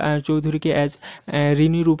ত্রিধা চৌধুরীকে এজ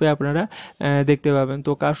রিনি রূপে আপনারা দেখতে পাবেন।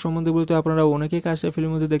 তো কার সম্বন্ধে বলতে আপনারা অনেকে কাজ এই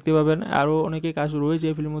ফিল্মের মধ্যে দেখতে পাবেন, আরও অনেকে কাজ রয়েছে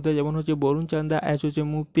এই ফিল্মের মধ্যে, যেমন হচ্ছে বরুণ চান্দা এজ হচ্ছে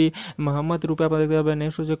মুফতি মোহাম্মদ রূপে আপনারা দেখতে পাবেন।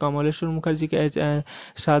 নেক্সট হচ্ছে কমলেশ্বর মুখার্জিকে এজ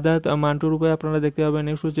সাদাত মান্টু রূপে আপনারা দেখতে পাবেন।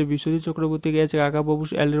 নেক্সট হচ্ছে বিশ্বজিৎ চক্রবর্তীকে এজ কাকাবাবু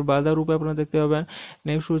এলের বাদা রূপে আপনারা দেখতে পাবেন।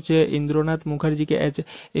 নেক্সট হচ্ছে ইন্দ্রনাথ মুখার্জিকে এজ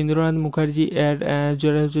ইন্দ্রনাথ মুখার্জি এর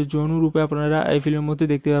যেটা হচ্ছে জনু রূপে আপনারা এই ফিল্মের মধ্যে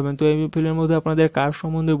দেখতে পাবেন। তো এই ফিল্মের মধ্যে আপনাদের কার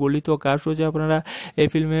সম্বন্ধে বলি তো কার হচ্ছে আপনারা এই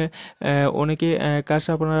ফিল্মে অনেকে কাজ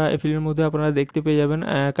আপনারা এই ফিল্মের মধ্যে আপনারা দেখতে পেয়ে যাবেন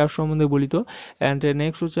কার সম্বন্ধে বলি তো। অ্যান্ড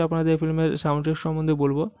নেক্সট হচ্ছে আপনাদের ফিল্মের সাউন্ড ট্র্যাক সম্বন্ধে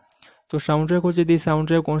বলবো। তো সাউন্ড ট্র্যাক হচ্ছে দি sound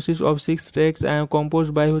track consist of 6 tracks compose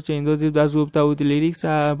by হচ্ছে Indradeep Dasgupta with lyrics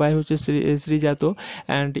by হচ্ছে Srijato,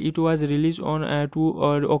 and it was release on 2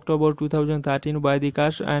 October 2013 by the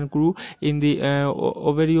caste and crew in the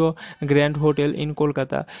ওবেরিও grand hotel in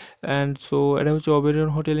Kolkata. And so এটা হচ্ছে ওবেরিয়ন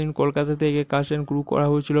hotel in Kolkata থেকে caste and crew করা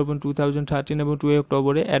হয়েছিল এবং 2013 এবং 2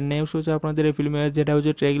 অক্টোবরে। অ্যান্ড নেক্সট হচ্ছে আপনাদের এই ফিল্মের যেটা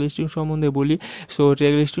হচ্ছে ট্র্যাক লিস্টিং সম্বন্ধে বলি। সো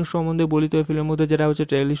ট্র্যাক লিস্টিং সম্বন্ধে বলি তো এই ফিল্মের মধ্যে যেটা হচ্ছে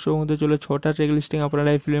ট্র্যাক লিস্টের মধ্যে চলে 6টা ট্র্যাক লিস্টিং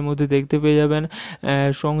আপনারা এই ফিল্মের মধ্যে দেখতে পেয়ে যাবেন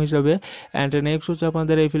সং হিসাবে। অ্যান্ড নেক্সট হচ্ছে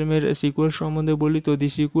আপনাদের এই ফিল্মের সিকুয়েল সম্বন্ধে বলি, তো দি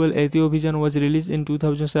সিকুয়েল এতি অভিযান ওয়াজ রিলিজ ইন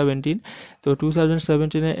 2017। তো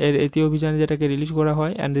 2017 এর এতি অভিযান যেটাকে রিলিজ করা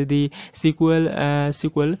হয়। অ্যান্ড দি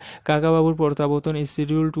সিকুয়েল কাকাবাবুর প্রত্যাবর্তন is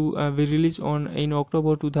schedule two B release on in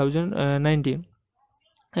October 2019।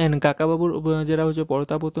 And কাকাবাবুর যেটা হচ্ছে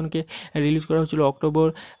প্রত্যাবর্তনকে রিলিজ করা হয়েছিল অক্টোবর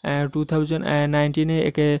 2019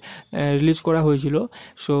 একে রিলিজ করা হয়েছিল।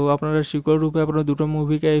 সো আপনারা সিকুয়েল রূপে আপনারা দুটো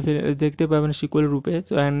মুভিকে দেখতে পাবেন সিকুয়েল রূপে।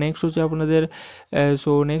 তো নেক্সট হচ্ছে আপনাদের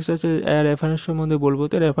নেক্সট হচ্ছে রেফারেন্স সম্বন্ধে বলবো।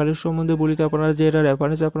 তো রেফারেন্স সম্বন্ধে বলি, তো আপনারা যে এটা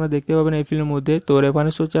রেফারেন্স আপনারা দেখতে পাবেন এই ফিল্মের মধ্যে। তো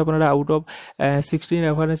রেফারেন্স হচ্ছে আপনারা আউট অফ 16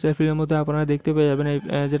 রেফারেন্স এই ফিল্মের মধ্যে আপনারা দেখতে পেয়ে যাবেন,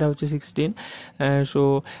 যেটা হচ্ছে 16।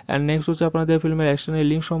 নেক্সট হচ্ছে আপনাদের ফিল্মের অ্যাকশনের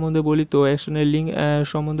লিঙ্ক সম্বন্ধে বলি। তো অ্যাকশনের লিঙ্ক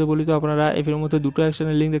সম্বন্ধে বলি, তো আপনারা এই ফিল্মের মধ্যে দুটো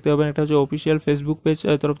অ্যাকশনের লিঙ্ক দেখতে পাবেন। একটা হচ্ছে অফিসিয়াল ফেসবুক পেজ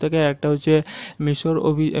তরফ থেকে, একটা হচ্ছে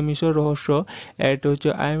মিশর রহস্য, একটা হচ্ছে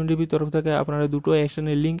IMDb তরফ থেকে। আপনারা দুটো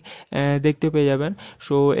অ্যাকশনের লিঙ্ক দেখতে পেয়ে যাবেন।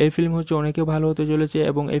 সো এই ফিল্ম হচ্ছে অনেকে ভালো হতে চলেছে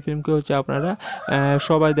এবং এই ফিল্মকে হচ্ছে আপনারা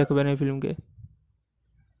সবাই দেখবেন এই ফিল্মকে।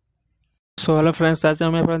 সো হ্যালো ফ্রেন্ডস, আজ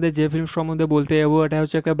আমি আপনাদের যে ফিল্ম সম্বন্ধে বলতে যাবো এটা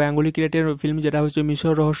হচ্ছে একটা বেঙ্গলি ক্রিয়েটেড ফিল্ম, যেটা হচ্ছে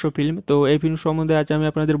মিশর রহস্য ফিল্ম। তো এই ফিল্ম সম্বন্ধে আজ আমি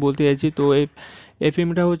আপনাদের বলতে চাইছি। তো এই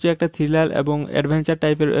ফিল্মটা হচ্ছে একটা থ্রিলার এবং অ্যাডভেঞ্চার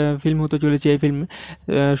টাইপের ফিল্ম হতে চলেছে এই ফিল্ম,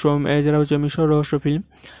 যেটা হচ্ছে মিশর রহস্য ফিল্ম।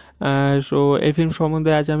 সো এই ফিল্ম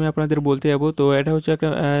সম্বন্ধে আজ আমি আপনাদের বলতে যাবো। তো এটা হচ্ছে একটা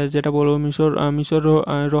যেটা বলবো মিশর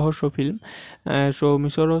রহস্য ফিল্ম।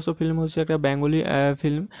 মিশর রহস্য ফিল্ম হচ্ছে একটা বেঙ্গলি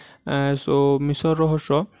ফিল্ম। মিশর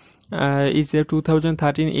রহস্য is a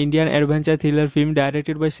 2013 Indian adventure thriller film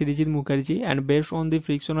directed by Srijit Mukherjee and based on the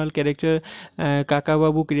fictional character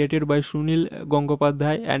Kakababu created by Sunil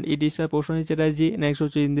Gangopadhyay, and it is a Prosenjit Chatterjee, next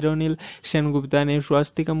হচ্ছে Indraneil Sengupta, next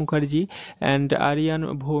Swastika Mukherjee and Aryann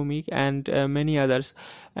Bhowmik and many others.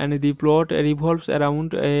 And the plot revolves around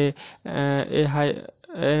a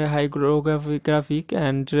hieroglyphic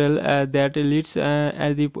and that leads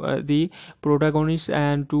the protagonist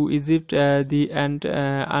and to Egypt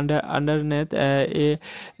underneath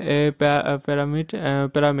a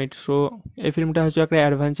pyramid. So এই ফিল্মটা হচ্ছে একটা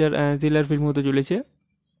adventure thriller film হতে চলেছে।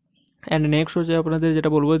 And next হচ্ছে আপনাদের যেটা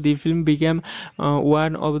বলবো, দি film became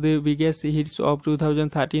one of the biggest hits of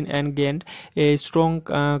 2013 and গেন্ড a strong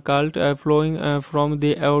cult flowing from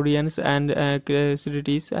the audience and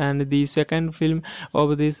critics, and the second film of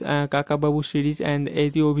this Kakababu series and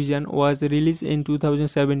Yeti Obhijaan was released in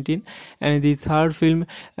 2017, and the third film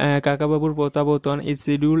Kakababur Protyaborton is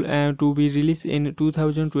scheduled to be released in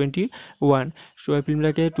 2021. So এই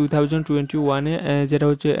ফিল্মটাকে 2021-এ যেটা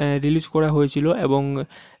হচ্ছে release করা হয়েছিল এবং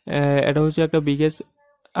এটা হচ্ছে একটা biggest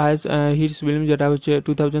hits film, যেটা হচ্ছে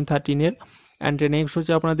 2013-এর। অ্যান্ড নেক্সট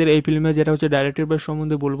হচ্ছে আপনাদের এই ফিল্মে যেটা হচ্ছে ডাইরেক্টেড বাই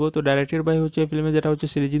সম্বন্ধে বলবো। তো ডাইরেক্টেড বাই হচ্ছে এই ফিল্মে যেটা হচ্ছে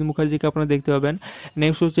সৃজিত মুখার্জিকে আপনারা দেখতে পাবেন।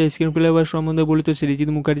 নেক্সট হচ্ছে স্ক্রিনপ্লে বাই সম্বন্ধে বলি, তো সৃজিত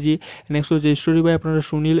মুখার্জি। নেক্সট হচ্ছে স্টোরি বাই আপনারা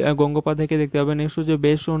সুনীল গঙ্গোপাধ্যায়কে দেখতে পাবেন। নেক্সট হচ্ছে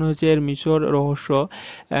বেস্ট শোন হচ্ছে এর মিশর রহস্য,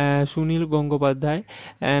 Sunil Gangopadhyay.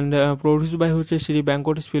 And produce by হচ্ছে শ্রী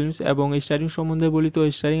ভেঙ্কটেশ ফিল্মস। এবং স্টারিং সম্বন্ধে বলি, তো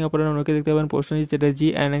স্টারিং আপনারা অনেকে দেখতে পাবেন Prosenjit Chatterjee,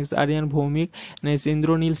 next Aryan Bhowmik, next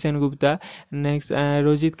Indranil Sengupta, next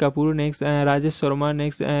Rajit Kapoor, next Rajesh Sharma,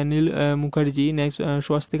 next নীল মুখার্জি, নেক্সট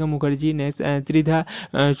স্বস্তিকা মুখার্জি, নেক্সট ত্রিধা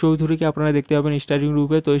চৌধুরীকে আপনারা দেখতে পাবেন স্টারিং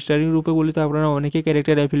রূপে। তো স্টারিং রূপে বলি, তো আপনারা অনেকে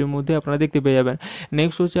ক্যারেক্টার এই ফিল্মের মধ্যে আপনারা দেখতে পেয়ে যাবেন।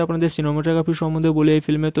 নেক্সট হচ্ছে আপনাদের সিনেমাটোগ্রাফি সম্বন্ধে বলি এই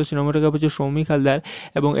ফিল্মে। তো সিনেমাটোগ্রাফি হচ্ছে সৌমিক হালদার,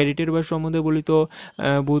 এবং এডিটেড বাই সম্বন্ধে বলি তো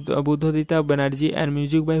বুদ্ধদিতা ব্যানার্জি, অ্যান্ড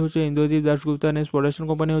মিউজিক বাই হচ্ছে Indradeep Dasgupta. Next production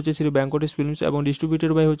company হচ্ছে শ্রী ভেঙ্কটেশ ফিল্মস, এবং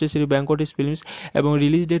ডিস্ট্রিবিউটেড বাই হচ্ছে শ্রী ভেঙ্কটেশ ফিল্মস। এবং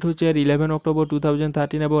রিলিজ ডেট হচ্ছে এর 11 অক্টোবর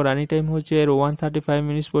 2013, এবং রানিং টাইম হচ্ছে এর 135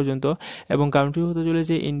 মিনিটস পর্যন্ত। এবং কান্ট্রি হতে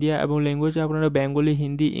চলেছে ইন্ডিয়া, এবং ল্যাঙ্গুয়েজ আপনারা বেঙ্গলি,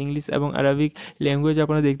 হিন্দি, ইংলিশ এবং আরবিক ল্যাঙ্গুয়েজ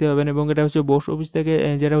আপনারা দেখতে পাবেন। এবং এটা হচ্ছে বক্স অফিস থেকে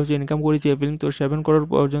যেটা হচ্ছে ইনকাম করেছে এই ফিল্ম, তো 7 করোড়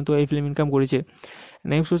পর্যন্ত এই ফিল্ম ইনকাম করেছে।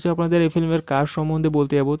 নেক্সট হচ্ছে আপনাদের এই ফিল্মের কাজ সম্বন্ধে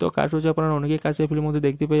বলতে যাবো। তো কাজ হচ্ছে আপনারা অনেকেই কাজ এই ফিল্মের মধ্যে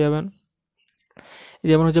দেখতে পেয়ে যাবেন,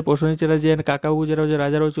 যেমন হচ্ছে প্রসেনজিৎ চ্যাটার্জি অ্যান্ড কাকাবাবু যেটা হচ্ছে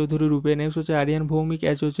রাজারাও চৌধুরী রূপে। নেক্সট হচ্ছে আরিয়ান ভৌমিক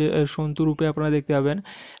অ্যাজ হচ্ছে সন্তু রূপে আপনারা দেখতে পাবেন।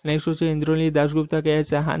 নেক্সট হচ্ছে ইন্দ্রনীল দাশগুপ্তাকে অ্যাজ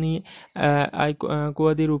হানি আই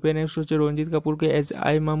কোয়াদি রূপে। নেক্সট হচ্ছে রঞ্জিত কাপুরকে অ্যাজ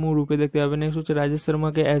আই মামু রূপে দেখতে পাবেন। নেক্সট হচ্ছে Rajesh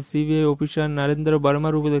শর্মাকে as CBI officer Narendra Varma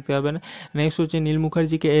রূপে দেখতে পাবেন। নেক্সট হচ্ছে নীল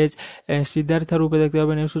মুখার্জিকে অ্যাজ সিদ্ধার্থা রূপে দেখতে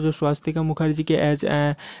পাবেন। নেক্সট হচ্ছে স্বাস্তিকা মুখার্জিকে অ্যাজ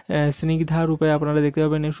স্নিগ্ধা রূপে আপনারা দেখতে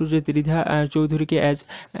পাবেন। নেক্সট হচ্ছে ত্রিধা চৌধুরীকে অ্যাজ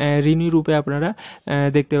রিনি রূপে আপনারা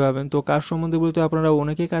দেখতে পাবেন। তো কার সম্বন্ধে বলতে আপনারা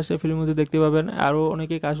অনেকে কাজ এই ফিল্মের মধ্যে দেখতে পাবেন। আরও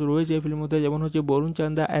অনেকে কাজ রয়েছে এই ফিল্মের মধ্যে, যেমন হচ্ছে বরুণ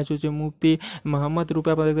চান্দা অ্যাজ হচ্ছে মুফতি মোহাম্মদ রূপে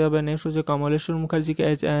আপনারা দেখতে পাবেন। নেক্সট হচ্ছে কমলেশ্বর মুখার্জিকে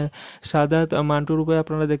অ্যাজ সাদাত মান্টু রূপে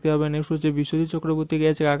আপনারা দেখতে পাবেন। নেক্সট হচ্ছে বিশ্বজিৎ চক্রবর্তীকে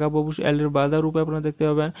অ্যাজ কাকাবাবু এলের বাদা রূপে আপনারা দেখতে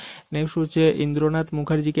পাবেন। নেক্সট হচ্ছে ইন্দ্রনাথ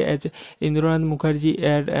মুখার্জিকে অ্যাজ ইন্দ্রনাথ মুখার্জি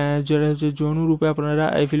যেটা হচ্ছে জনু রূপে আপনারা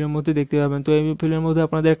এই ফিল্মের মধ্যে দেখতে পাবেন। তো এই ফিল্মের মধ্যে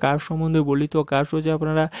আপনাদের কার সম্বন্ধে বলি, তো কার হচ্ছে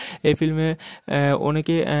আপনারা এই ফিল্মে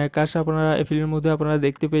অনেকে কাজ আপনারা এই ফিল্মের মধ্যে আপনারা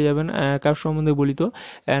দেখতে পেয়ে যাবেন। কার সম্বন্ধে বলি তো,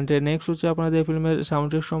 অ্যান্ড নেক্সট হচ্ছে আপনাদের এই ফিল্মের সাউন্ড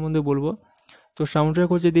ট্র্যাক সম্বন্ধে বলবো। তো সাউন্ড ট্র্যাক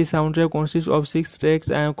হচ্ছে দি sound track consist of 6 tracks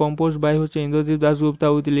compose by হচ্ছে Indradeep Dasgupta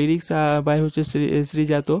with lyrics by হচ্ছে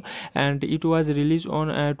Srijato, and it was release on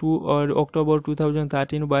 2 October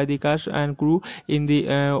 2013 by the caste and crew in the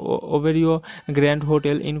ওবেরিও grand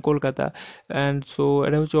hotel in Kolkata. And so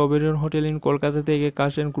এটা হচ্ছে ওবেরিয়ন hotel in Kolkata থেকে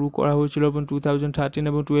caste and crew করা হয়েছিল এবং 2013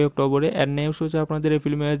 এবং 2 অক্টোবরে। অ্যান্ড নেক্সট হচ্ছে আপনাদের এই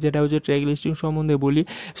ফিল্মের যেটা হচ্ছে ট্র্যাক লিস্টিং সম্বন্ধে বলি।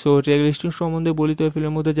 সো ট্র্যাক লিস্টিং সম্বন্ধে বলি তো এই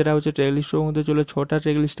ফিল্মের মধ্যে যেটা হচ্ছে ট্র্যাক লিস্ট সম্বন্ধে চলে 6টা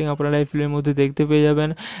ট্র্যাক লিস্টিং আপনারা এই ফিল্মের মধ্যে দেখতে পেয়ে যাবেন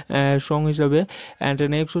সং হিসাবে। অ্যান্ড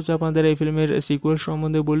নেক্সট হচ্ছে আপনাদের এই ফিল্মের সিকুয়েল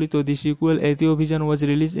সম্বন্ধে বলি তো দি সিকুয়েল এতি অভিযান ওয়াজ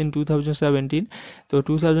রিলিজ ইন 2017। তো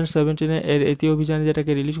 2017 এর এতি অভিযান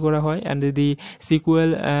যেটাকে রিলিজ করা হয়, অ্যান্ড দি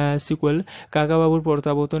সিকুয়েল কাকাবাবুর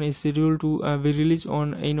প্রত্যাবর্তন is schedule two B release on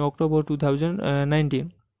in October 2019।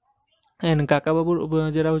 And কাকাবাবুর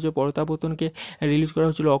যেটা হচ্ছে প্রত্যাবর্তনকে রিলিজ করা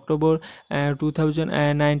হয়েছিল অক্টোবর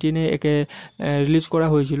 2019 একে রিলিজ করা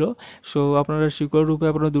হয়েছিল। সো আপনারা সিকুয়েল রূপে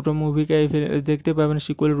আপনারা দুটো মুভিকে দেখতে পাবেন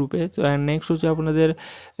সিকুয়েল রূপে। তো নেক্সট হচ্ছে আপনাদের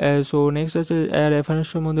নেক্সট হচ্ছে রেফারেন্স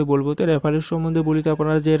সম্বন্ধে বলবো। তো রেফারেন্স সম্বন্ধে বলি তো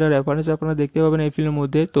আপনারা যে এটা রেফারেন্স আপনারা দেখতে পাবেন এই ফিল্মের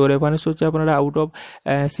মধ্যে। তো রেফারেন্স হচ্ছে আপনারা আউট অফ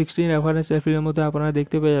 16 রেফারেন্স এই ফিল্মের মধ্যে আপনারা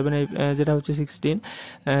দেখতে পেয়ে যাবেন, যেটা হচ্ছে 16।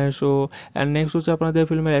 নেক্সট হচ্ছে আপনাদের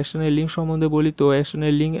ফিল্মের অ্যাকশনের লিঙ্ক সম্বন্ধে বলি। তো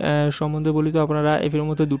অ্যাকশনের লিঙ্ক সম্বন্ধে বলি তো আপনারা এই ফিল্মের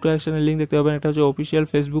মধ্যে দুটো অ্যাকশনের লিঙ্ক দেখতে পাবেন। একটা হচ্ছে অফিসিয়াল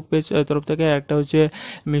ফেসবুক পেজ তরফ থেকে, একটা হচ্ছে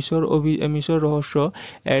মিশর রহস্য,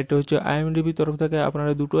 এটা হচ্ছে IMDb তরফ থেকে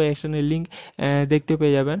আপনারা দুটো অ্যাকশনের লিঙ্ক দেখতে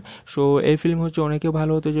পেয়ে যাবেন। সো এই ফিল্ম হচ্ছে অনেকে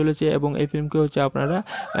ভালো হতে চলেছে এবং এই ফিল্মকে হচ্ছে আপনারা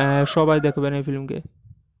সবাই দেখবেন এই ফিল্মকে।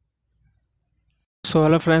 সো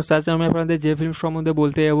হ্যালো ফ্রেন্ডস, আজ আমি আপনাদের যে ফিল্ম সম্বন্ধে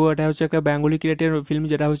বলতে যাবো এটা হচ্ছে একটা বেঙ্গলি ক্রিয়েটেড ফিল্ম,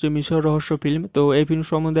 যেটা হচ্ছে মিশর রহস্য ফিল্ম। তো এই ফিল্ম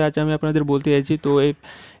সম্বন্ধে আজ আমি আপনাদের বলতে চাইছি। তো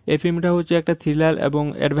এই ফিল্মটা হচ্ছে একটা থ্রিলার এবং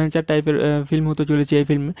অ্যাডভেঞ্চার টাইপের ফিল্ম হতে চলেছে এই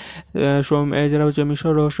ফিল্ম, যেটা হচ্ছে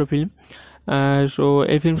মিশর রহস্য ফিল্ম। সো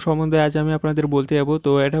এই ফিল্ম সম্বন্ধে আজ আমি আপনাদের বলতে যাবো।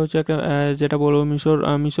 তো এটা হচ্ছে একটা যেটা বলবো মিশর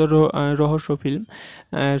রহস্য ফিল্ম।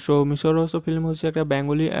 সো মিশর রহস্য ফিল্ম হচ্ছে একটা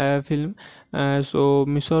বেঙ্গলি ফিল্ম। সো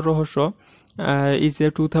মিশর রহস্য is a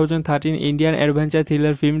 2013 Indian adventure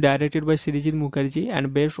thriller film directed by Srijit Mukherjee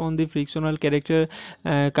and based on the fictional character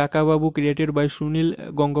Kakababu created by Sunil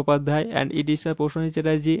Gangopadhyay, and it is a Prosenjit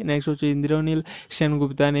Chatterjee, next হচ্ছে Indraneil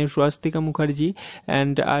Sengupta, next Swastika Mukherjee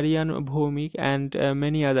and Aryann Bhowmik and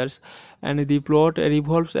many others. And the plot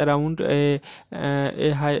revolves around a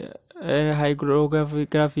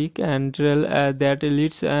hieroglyphic and that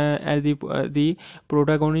leads the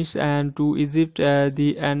protagonist and to Egypt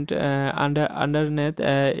underneath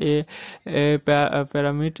a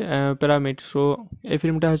pyramid. So এই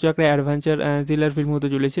ফিল্মটা হচ্ছে একটা adventure thriller film হতে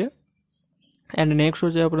চলেছে। And next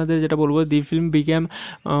হচ্ছে আপনাদের যেটা বলবো, দি film became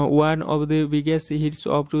one of the biggest hits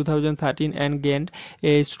of 2013 and গেন্ড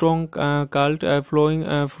a strong cult flowing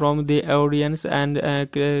from the audience and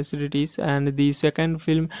critics, and the second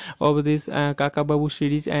film of this Kakababu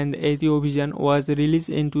series and Yeti Obhijaan was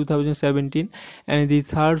released in 2017, and the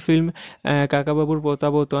third film Kakababur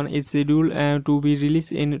Protyaborton is scheduled to be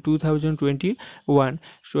released in 2021.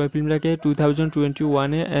 So এই ফিল্মটাকে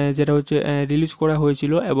 2021 যেটা হচ্ছে release করা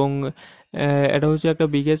হয়েছিল এবং এটা হচ্ছে একটা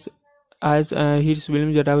biggest hits film,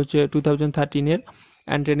 যেটা হচ্ছে 2013-এর।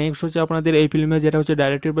 অ্যান্ড নেক্সট হচ্ছে আপনাদের এই ফিল্মে যেটা হচ্ছে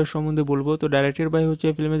ডাইরেক্টেড বাই সম্বন্ধে বলবো। তো ডাইরেক্টেড বাই হচ্ছে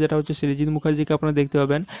এই ফিল্মে যেটা হচ্ছে সৃজিত মুখার্জিকে আপনারা দেখতে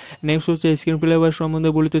পাবেন। নেক্সট হচ্ছে স্ক্রিন প্লে বাই সম্বন্ধে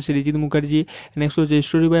বলি তো সৃজিত মুখার্জি। নেক্সট হচ্ছে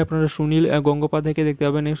স্টোরি বাই আপনারা সুনীল গঙ্গোপাধ্যায়কে দেখতে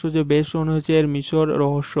পাবেন। নেক্সট হচ্ছে বেস্ট ওন হচ্ছে এর মিশর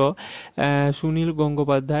রহস্য Sunil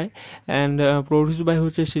Gangopadhyay, and produce by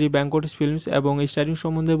হচ্ছে শ্রী ভেঙ্কটেশ ফিল্মস। এবং স্টারিং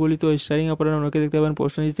সম্বন্ধে বলি তো স্টারিং আপনারা অনেকে দেখতে পাবেন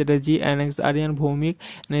Prosenjit Chatterjee, next Aryan Bhowmik,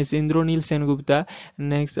 next Indranil Sengupta,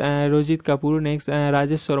 next Rajit Kapoor, next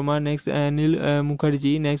Rajesh Sharma, next নীল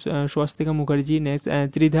মুখার্জি, নেক্সট স্বস্তিকা মুখার্জি, নেক্সট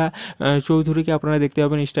ত্রিধা চৌধুরীকে আপনারা দেখতে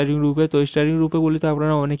পাবেন স্টারিং রূপে। তো স্টারিং রূপে বলি তো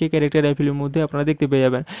আপনারা অনেকে ক্যারেক্টার এই ফিল্মের মধ্যে আপনারা দেখতে পেয়ে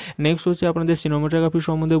যাবেন। নেক্সট হচ্ছে আপনাদের সিনেমাটোগ্রাফি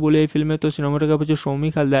সম্বন্ধে বলি এই ফিল্মে। তো সিনেমাটোগ্রাফি হচ্ছে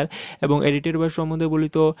সৌমিক হালদার, এবং এডিটেড বাই সম্বন্ধে বলি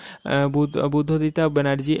তো বুদ্ধদিতা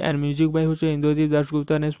ব্যানার্জি, অ্যান্ড মিউজিক বাই হচ্ছে Indradeep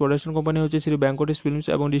Dasgupta. Next production company হচ্ছে শ্রী ভেঙ্কটেশ ফিল্মস,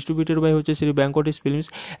 এবং ডিস্ট্রিবিউটেড বাই হচ্ছে শ্রী ভেঙ্কটেশ ফিল্মস,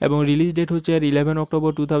 এবং রিলিজ ডেট হচ্ছে 11 October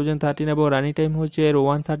 2013, এবং রানিং টাইম হচ্ছে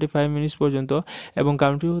 135 মিনিটস পর্যন্ত, এবং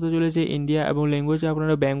কান্ট্রি হতে চলেছে ইন্ডিয়া, এবং ল্যাঙ্গুয়েজ হচ্ছে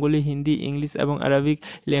আপনারা বেঙ্গলি, হিন্দি, ইংলিশ এবং আরবিক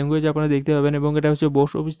ল্যাঙ্গুয়েজ আপনারা দেখতে পাবেন, এবং এটা হচ্ছে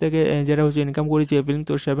বক্স অফিস থেকে যেটা হচ্ছে ইনকাম করেছে এই ফিল্ম,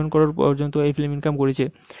 তো 7 করোড় পর্যন্ত এই ফিল্ম ইনকাম করেছে।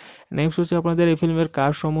 নেক্সট হচ্ছে আপনাদের এই ফিল্মের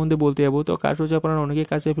কাজ সম্বন্ধে বলতে যাবো। তো কাজ হচ্ছে আপনারা অনেকেই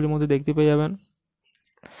কাজ এই ফিল্মের মধ্যে দেখতে পেয়ে যাবেন,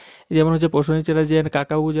 যেমন হচ্ছে প্রসেনজিৎ চ্যাটার্জি এন্ড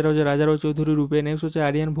কাকাবাবু যেটা হচ্ছে রাজারাও চৌধুরী রূপে। নেক্সট হচ্ছে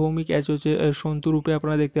আরিয়ান ভৌমিক অ্যাজ হচ্ছে সন্তু রূপে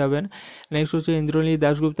আপনারা দেখতে পাবেন। নেক্সট হচ্ছে ইন্দ্রনীল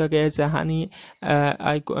দাশগুপ্তাকে অ্যাজ হানি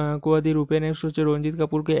আই কোয়াদি রূপে। নেক্সট হচ্ছে রঞ্জিত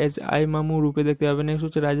কাপুরকে অ্যাজ আই মামু রূপে দেখতে পাবেন। নেক্সট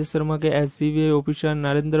হচ্ছে Rajesh শর্মাকে as CBI officer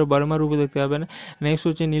Narendra Varma রূপে দেখতে পাবেন। নেক্সট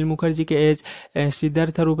হচ্ছে নীল মুখার্জিকে অ্যাজ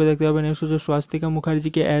সিদ্ধার্থা রূপে দেখতে পাবেন। নেক্সট হচ্ছে স্বাস্তিকা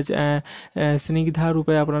মুখার্জিকে অ্যাজ স্নিগ্ধা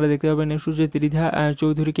রূপে আপনারা দেখতে পাবেন। নেক্সট হচ্ছে ত্রিধা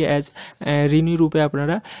চৌধুরীকে অ্যাজ রিনি রূপে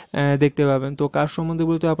আপনারা দেখতে পাবেন। তো কাজ সম্বন্ধে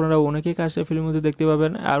বলতে আপনারা অনেকে কাজ এই ফিল্মের মধ্যে দেখতে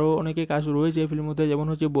পাবেন, আরও অনেকে কাজ রয়েছে এই ফিল্মের মধ্যে, যেমন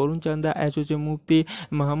হচ্ছে বরুণ চান্দা অ্যাজ হচ্ছে মুফতি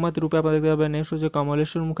মোহাম্মদ রূপে আপনারা দেখতে পাবেন। নেক্সট হচ্ছে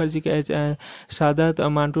কমলেশ্বর মুখার্জিকে অ্যাজ সাদাত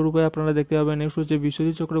মান্টু রূপে আপনারা দেখতে পাবেন। নেক্সট হচ্ছে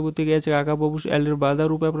বিশ্বজিৎ চক্রবর্তীকে অ্যাজ কাকাবাবু এল্ডার বাদা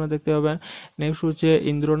রূপে আপনারা দেখতে পাবেন। নেক্সট হচ্ছে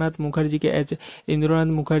ইন্দ্রনাথ মুখার্জিকে অ্যাজ ইন্দ্রনাথ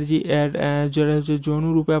মুখার্জি যেটা হচ্ছে জনু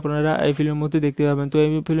রূপে আপনারা এই ফিল্মের মধ্যে দেখতে পাবেন। তো এই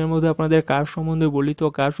ফিল্মের মধ্যে আপনাদের কাজ সম্বন্ধে বলি, তো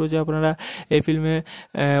কাজ হচ্ছে আপনারা এই ফিল্মে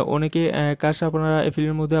অনেকে কাজ আপনারা এই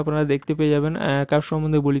ফিল্মের মধ্যে আপনারা দেখতে পেয়ে যাবেন। কাজ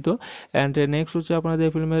সম্বন্ধে বলি তো, অ্যান্ড নেক্সট হচ্ছে আপনাদের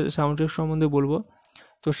ফিল্মের সাউন্ড ট্র্যাক সম্বন্ধে বলবো।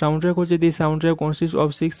 তো সাউন্ড ট্র্যাক হচ্ছে দি sound track consist of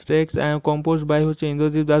 6 tracks compose by হচ্ছে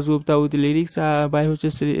Indradeep Dasgupta with lyrics by হচ্ছে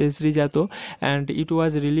Srijato, and it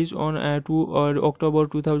was release on 2 October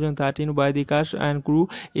 2013 by the caste and crew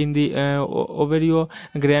in the ওবেরিও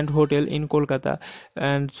grand hotel in Kolkata.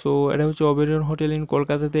 And so এটা হচ্ছে ওবেরিয়ন hotel in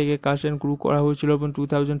Kolkata থেকে caste and crew করা হয়েছিল এবং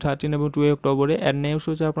 2013 এবং 2 অক্টোবরে। অ্যান্ড নেক্সট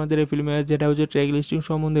হচ্ছে আপনাদের এই ফিল্মের যেটা হচ্ছে ট্র্যাক লিস্টিং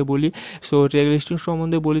সম্বন্ধে বলি। সো ট্র্যাক লিস্টিং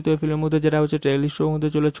সম্বন্ধে বলি, তো এই ফিল্মের মধ্যে যেটা হচ্ছে ট্র্যাক লিস্টের মধ্যে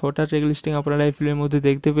চলে 6টা ট্র্যাক লিস্টিং আপনারা এই ফিল্মের মধ্যে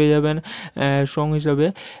দেখতে পেয়ে যাবেন সং হিসাবে।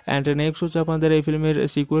 অ্যান্ড নেক্সট হচ্ছে আপনাদের এই ফিল্মের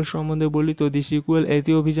সিকুয়েল সম্বন্ধে বলি, তো দি সিকুয়েল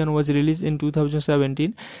এতি অভিযান ওয়াজ রিলিজ ইন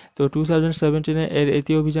 2017। তো 2017 এর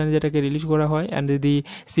এতি অভিযান যেটাকে রিলিজ করা হয়, অ্যান্ড দি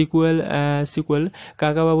সিকুয়েল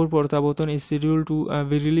কাকাবাবুর প্রত্যাবর্তন is schedule two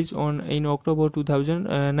B release on in October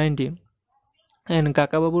 2019। And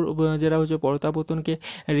কাকাবাবুর যেটা হচ্ছে প্রত্যাবর্তনকে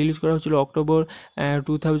রিলিজ করা হয়েছিল অক্টোবর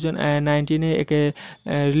 2019 একে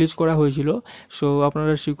রিলিজ করা হয়েছিল। সো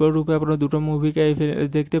আপনারা সিকুয়েল রূপে আপনারা দুটো মুভিকে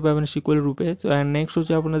দেখতে পাবেন সিকুয়েল রূপে। তো নেক্সট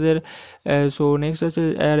হচ্ছে আপনাদের নেক্সট হচ্ছে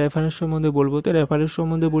রেফারেন্স সম্বন্ধে বলবো। তো রেফারেন্স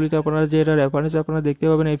সম্বন্ধে বলি, তো আপনারা যে এটা রেফারেন্স আপনারা দেখতে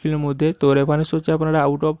পাবেন এই ফিল্মের মধ্যে, তো রেফারেন্স হচ্ছে আপনারা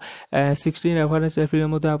আউট অফ 16 রেফারেন্স এই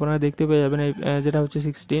ফিল্মের মধ্যে আপনারা দেখতে পেয়ে যাবেন, যেটা হচ্ছে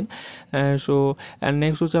 16। সো অ্যান্ড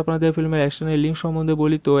নেক্সট হচ্ছে আপনাদের ফিল্মের অ্যাকশনের লিঙ্ক সম্বন্ধে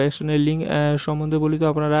বলি, তো অ্যাকশনের লিঙ্ক সম্বন্ধে বলি, তো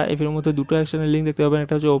আপনারা এই ফিল্মের মধ্যে দুটো অ্যাকশনের লিঙ্ক দেখতে পাবেন।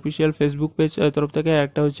 একটা হচ্ছে অফিসিয়াল ফেসবুক পেজ তরফ থেকে,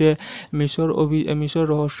 একটা হচ্ছে মিশর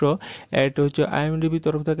রহস্য, একটা হচ্ছে IMDb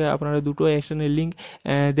তরফ থেকে আপনারা দুটো অ্যাকশনের লিঙ্ক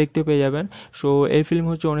দেখতে পেয়ে যাবেন। সো এই ফিল্ম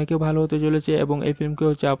হচ্ছে অনেকে ভালো হতে চলেছে এবং এই ফিল্মকে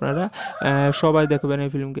হচ্ছে আপনারা সবাই দেখবেন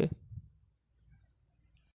এই ফিল্মকে।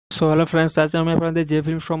 সো হ্যালো ফ্রেন্ডস, আজ আমি আপনাদের যে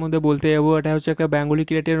ফিল্ম সম্বন্ধে বলতে যাবো এটা হচ্ছে একটা বেঙ্গলি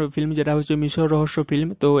ক্রিয়েটেড ফিল্ম, যেটা হচ্ছে মিশর রহস্য ফিল্ম।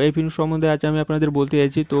 তো এই ফিল্ম সম্বন্ধে আজ আমি আপনাদের বলতে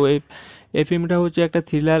চাইছি। তো এই ফিল্মটা হচ্ছে একটা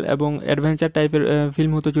থ্রিলার এবং অ্যাডভেঞ্চার টাইপের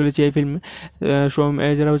ফিল্ম হতে চলেছে এই ফিল্ম,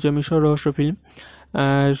 যেটা হচ্ছে মিশর রহস্য ফিল্ম।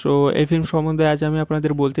 সো এই ফিল্ম সম্বন্ধে আজ আমি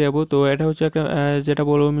আপনাদের বলতে যাবো। তো এটা হচ্ছে একটা যেটা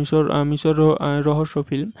বলবো মিশর রহস্য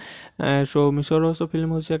ফিল্ম। সো মিশর রহস্য ফিল্ম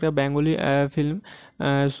হচ্ছে একটা বেঙ্গলি ফিল্ম।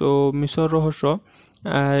 সো মিশর রহস্য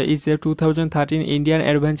is a 2013 Indian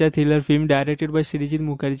adventure thriller film directed by Srijit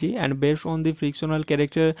Mukherjee and based on the fictional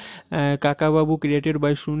character Kakababu created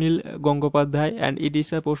by Sunil Gangopadhyay, and it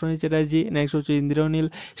is a Prosenjit Chatterjee, next হচ্ছে Indraneil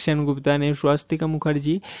Sengupta, and Swastika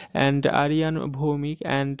Mukherjee and Aryann Bhowmik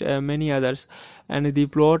and many others, and the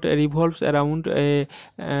plot revolves around a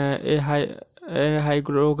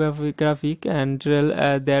hieroglyphic and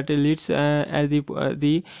that leads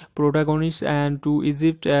the protagonist and to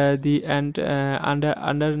Egypt and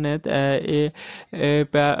underneath a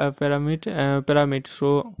pyramid. So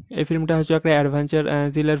এই ফিল্মটা হচ্ছে একটা adventure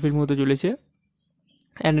thriller film হতে চলেছে।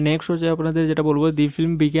 And next হচ্ছে আপনাদের যেটা বলবো, দি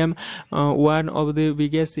film became one of the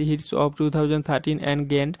biggest hits of 2013 and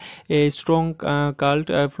গেন্ড a strong cult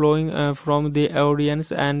flowing from the audience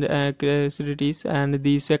and critics, and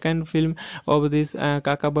the second film of this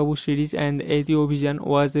Kakababu series and Yeti Obhijaan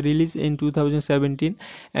was released in 2017,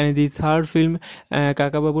 and the third film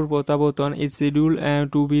Kakababur Protyaborton is scheduled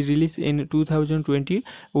to be released in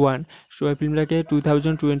 2021. So এই ফিল্মটাকে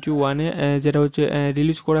 2021 যেটা হচ্ছে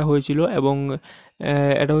release করা হয়েছিল, এবং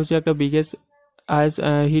এটা হচ্ছে একটা biggest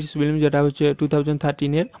hits film যেটা হচ্ছে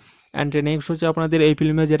 2013 এর। অ্যান্ড নেক্সট হচ্ছে আপনাদের এই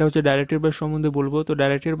ফিল্মে যেটা হচ্ছে ডাইরেক্টেড বাই সম্বন্ধে বলবো। তো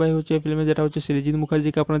ডাইরেক্টেড বাই হচ্ছে এই ফিল্মে যেটা হচ্ছে সৃজিত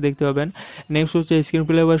মুখার্জিকে আপনারা দেখতে পাবেন। নেক্সট হচ্ছে স্ক্রিন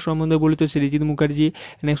প্লে বাই সম্বন্ধে বলি তো সৃজিত মুখার্জি।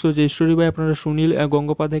 নেক্সট হচ্ছে স্টোরি বাই আপনারা সুনীল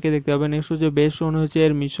গঙ্গোপাধ্যায়কে দেখতে পাবেন। নেক্সট হচ্ছে বেস্ট শোন হচ্ছে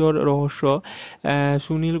এর মিশর রহস্য,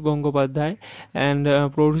 Sunil Gangopadhyay. And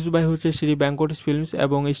produce by হচ্ছে শ্রী ভেঙ্কটেশ ফিল্মস।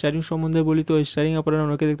 এবং স্টারিং সম্বন্ধে বলি তো স্টারিং আপনারা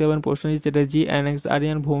অনেকে দেখতে পাবেন Prosenjit Chatterjee, next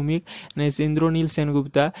Aryan Bhowmik, next Indranil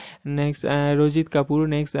Sengupta, next Rajit Kapoor,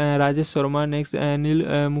 next Rajesh Sharma, next নীল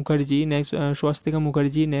মুখার্জি, নেক্সট স্বস্তিকা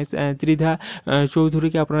মুখার্জি, নেক্সট ত্রিধা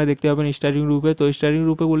চৌধুরীকে আপনারা দেখতে পাবেন স্টারিং রূপে। তো স্টারিং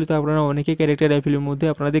রূপে বলি তো আপনারা অনেকে ক্যারেক্টার এই ফিল্মের মধ্যে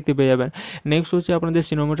আপনারা দেখতে পেয়ে যাবেন। নেক্সট হচ্ছে আপনাদের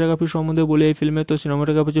সিনেমাটোগ্রাফি সম্বন্ধে বলি এই ফিল্মে তো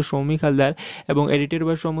সিনেমাটোগ্রাফি হচ্ছে সৌমিক হালদার। এবং এডিটেড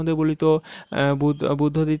বাই সম্বন্ধে বলি তো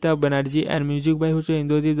বুদ্ধদিতা ব্যানার্জি। অ্যান্ড মিউজিক বাই হচ্ছে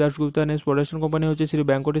Indradeep Dasgupta. Next production company হচ্ছে শ্রী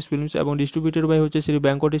ভেঙ্কটেশ ফিল্মস এবং ডিস্ট্রিবিউটেড বাই হচ্ছে শ্রী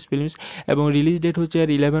ভেঙ্কটেশ ফিল্মস। এবং রিলিজ ডেট হচ্ছে এর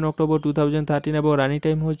 11 অক্টোবর 2013 এবং রানিং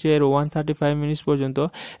টাইম হচ্ছে এর 135 মিনিটস পর্যন্ত।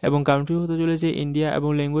 এবং কান্ট্রি হতে চলেছে ইন্ডিয়া। এবং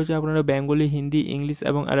ল্যাঙ্গুয়েজ আপনারা বেঙ্গলি, হিন্দি, ইংলিশ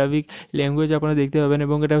এবং আরবিক ল্যাঙ্গুয়েজ আপনারা দেখতে পাবেন।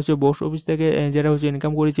 এবং এটা হচ্ছে বক্স অফিস থেকে যেটা হচ্ছে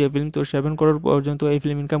ইনকাম করেছে এই ফিল্ম, তো 7 করোড় পর্যন্ত এই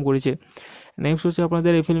ফিল্ম ইনকাম করেছে। নেক্সট হচ্ছে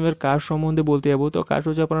আপনাদের এই ফিল্মের কাস্ট সম্বন্ধে বলতে যাবো। তো কাস্ট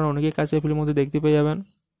হচ্ছে আপনারা অনেকেই কাজ এই ফিল্মের মধ্যে দেখতে পেয়ে যাবেন,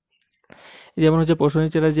 যেমন হচ্ছে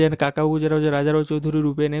প্রসেনজিৎ চ্যাটার্জি এন্ড কাকাবাবু যেটা হচ্ছে রাজারাও চৌধুরী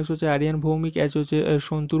রূপে। নেক্সট হচ্ছে আরিয়ান ভৌমিক অ্যাজ হচ্ছে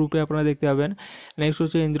সন্তু রূপে আপনারা দেখতে পাবেন। নেক্সট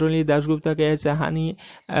হচ্ছে ইন্দ্রনীল দাশগুপ্তাকে অ্যাজ হানি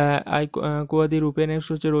আই কোয়াদি রূপে। নেক্সট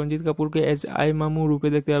হচ্ছে রঞ্জিত কাপুরকে অ্যাজ আই মামু রূপে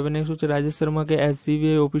দেখতে পাবেন। নেক্সট হচ্ছে Rajesh শর্মাকে as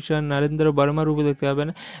CBI officer Narendra Varma রূপে দেখতে পাবেন।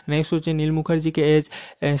 নেক্সট হচ্ছে নীল মুখার্জিকে অ্যাজ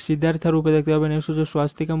সিদ্ধার্থা রূপে দেখতে পাবেন। নেক্সট হচ্ছে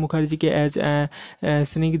স্বাস্তিকা মুখার্জিকে অ্যাজ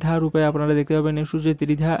স্নিগ্ধা রূপে আপনারা দেখতে পাবেন। নেক্সট হচ্ছে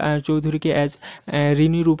ত্রিধা চৌধুরীকে অ্যাজ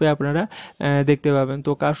রিনি রূপে আপনারা দেখতে পাবেন।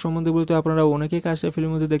 তো কার সম্বন্ধে বলতে আপনারা অনেকে কাজ এই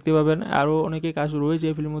ফিল্মের মধ্যে দেখতে পাবেন, আরও অনেকে কাজ রয়েছে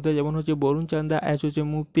এই ফিল্মের মধ্যে, যেমন হচ্ছে বরুণ চান্দা অ্যাজ হচ্ছে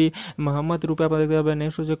মুফতি মোহাম্মদ রূপে আপনারা দেখতে পাবেন।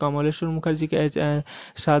 নেক্সট হচ্ছে কমলেশ্বর মুখার্জিকে অ্যাজ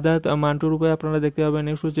সাদাত মান্টু রূপে আপনারা দেখতে পাবেন।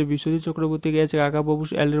 নেক্সট হচ্ছে বিশ্বজিৎ চক্রবর্তীকে অ্যাজ কাকাবাবু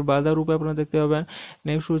এলের বাদা রূপে আপনারা দেখতে পাবেন।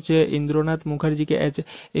 নেক্সট হচ্ছে ইন্দ্রনাথ মুখার্জিকে অ্যাজ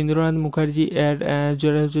ইন্দ্রনাথ মুখার্জি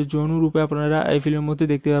যেটা হচ্ছে জনু রূপে আপনারা এই ফিল্মের মধ্যে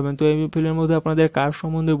দেখতে পাবেন। তো এই ফিল্মের মধ্যে আপনাদের কার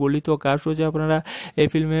সম্বন্ধে বলি তো কার হচ্ছে আপনারা এই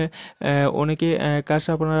ফিল্মে অনেকে কাজ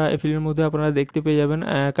আপনারা এই ফিল্মের মধ্যে আপনারা দেখতে পেয়ে যাবেন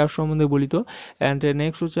কার সম্বন্ধে বলি তো। অ্যান্ড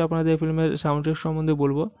নেক্সট হচ্ছে আপনাদের ফিল্মের সাউন্ড ট্র্যাক সম্বন্ধে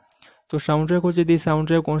বলবো। তো সাউন্ড ট্র্যাক হচ্ছে দি sound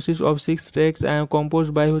track consist of 6 tracks compose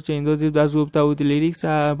by হচ্ছে Indradeep Dasgupta with lyrics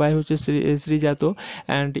by হচ্ছে Srijato.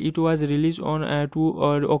 And it was release on 2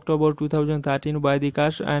 October 2013 by the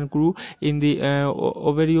caste and crew in the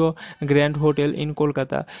ওবেরিও grand hotel in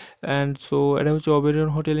Kolkata. And so এটা হচ্ছে ওবেরিয়ন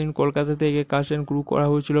hotel in Kolkata থেকে caste and crew করা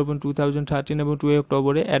হয়েছিল এবং 2013 এবং 2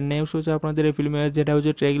 অক্টোবরে। অ্যান্ড নেক্সট হচ্ছে আপনাদের এই ফিল্মের যেটা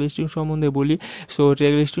হচ্ছে ট্র্যাক লিস্টিং সম্বন্ধে বলি। সো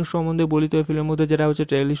ট্র্যাক লিস্টিং সম্বন্ধে বলি তো এই ফিল্মের মধ্যে যেটা হচ্ছে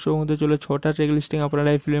ট্র্যাক লিস্ট সম্বন্ধে চলে 6টা ট্র্যাক লিস্টিং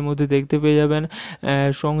আপনারা এই ফিল্মের মধ্যে দেখতে পেয়ে যাবেন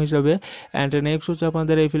সং হিসাবে। অ্যান্ড নেক্সট হচ্ছে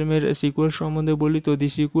আপনাদের এই ফিল্মের সিকুয়েল সম্বন্ধে বলি তো দি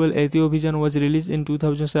সিকুয়েল এতি অভিযান ওয়াজ রিলিজ ইন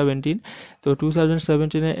 2017। তো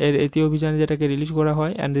 2017 এর এতি অভিযান যেটাকে রিলিজ করা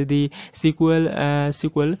হয়। অ্যান্ড দি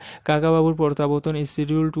সিকুয়েল কাকাবাবুর প্রত্যাবর্তন is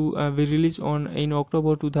schedule two B release on in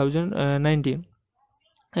October 2019।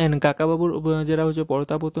 And কাকাবাবুর যেটা হচ্ছে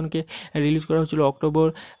প্রত্যাবর্তনকে রিলিজ করা হয়েছিল অক্টোবর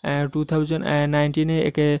 2019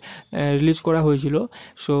 একে রিলিজ করা হয়েছিল।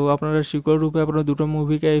 সো আপনারা সিকুয়েল রূপে আপনারা দুটো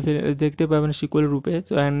মুভিকে দেখতে পাবেন সিকুয়েল রূপে।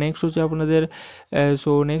 তো নেক্সট হচ্ছে আপনাদের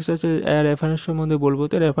নেক্সট হচ্ছে রেফারেন্স সম্বন্ধে বলবো।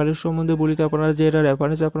 তো রেফারেন্স সম্বন্ধে বলি তো আপনারা যে এটা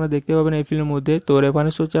রেফারেন্স আপনারা দেখতে পাবেন এই ফিল্মের মধ্যে। তো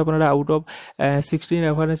রেফারেন্স হচ্ছে আপনারা আউট অফ 16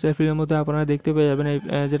 রেফারেন্স এই ফিল্মের মধ্যে আপনারা দেখতে পেয়ে যাবেন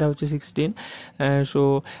যেটা হচ্ছে 16।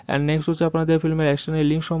 নেক্সট হচ্ছে আপনাদের ফিল্মের অ্যাকশনের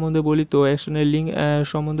লিঙ্ক সম্বন্ধে বলি তো অ্যাকশনের লিঙ্ক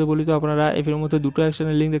সম্বন্ধে বলি তো আপনারা এই ফিল্মের মধ্যে দুটো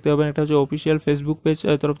অ্যাকশনের লিঙ্ক দেখতে পাবেন। একটা হচ্ছে অফিসিয়াল ফেসবুক পেজ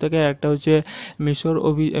তরফ থেকে, একটা হচ্ছে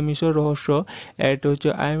মিশর রহস্য, একটা হচ্ছে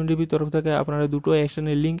IMDb তরফ থেকে আপনারা দুটো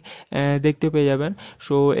অ্যাকশনের লিঙ্ক দেখতে পেয়ে যাবেন।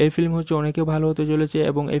 সো এই ফিল্ম হচ্ছে অনেকে ভালো হতে চলেছে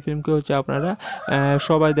এবং এই ফিল্মকে হচ্ছে আপনারা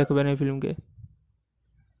সবাই দেখবেন এই ফিল্মকে।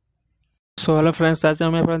 সো হ্যালো ফ্রেন্ডস, আজ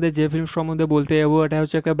আমি আপনাদের যে ফিল্ম সম্বন্ধে বলতে যাবো এটা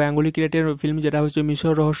হচ্ছে একটা বেঙ্গলি ক্রিয়েটেড ফিল্ম যেটা হচ্ছে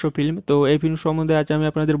মিশর রহস্য ফিল্ম। তো এই ফিল্ম সম্বন্ধে আজ আমি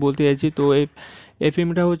আপনাদের বলতে চাইছি। তো এই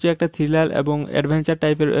ফিল্মটা হচ্ছে একটা থ্রিলার এবং অ্যাডভেঞ্চার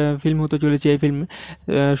টাইপের ফিল্ম হতে চলেছে এই ফিল্ম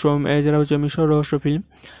যেটা হচ্ছে মিশর রহস্য ফিল্ম।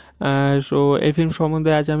 সো এই ফিল্ম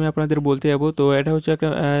সম্বন্ধে আজ আমি আপনাদের বলতে যাবো। তো এটা হচ্ছে একটা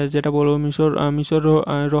যেটা বলবো মিশর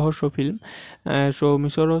রহস্য ফিল্ম। সো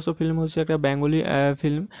মিশর রহস্য ফিল্ম হচ্ছে একটা বেঙ্গলি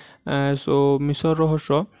ফিল্ম। সো মিশর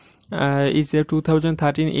রহস্য is a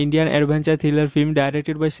 2013 Indian adventure thriller film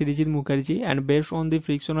directed by Srijit Mukherjee and based on the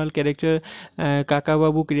fictional character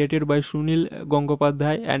Kakababu created by Sunil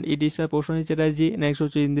Gangopadhyay, and it is a Prosenjit Chatterjee, next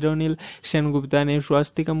হচ্ছে Indraneil Sengupta, next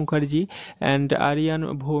Swastika Mukherjee and Aryann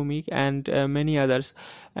Bhowmik and many others.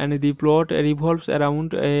 And the plot revolves around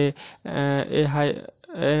a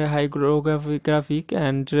hieroglyphic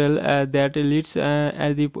and trail that leads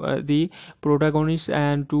the protagonist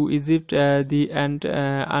and to Egypt and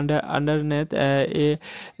underneath a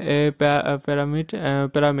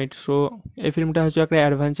pyramid. So এই ফিল্মটা হচ্ছে একটা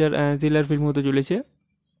adventure thriller film হতে চলেছে।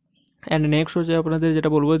 And next হচ্ছে আপনাদের যেটা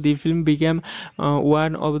বলবো, দি film became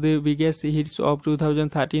one of the biggest hits of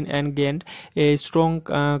 2013 and গেন্ড a strong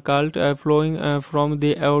cult flowing from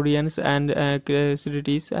the audience and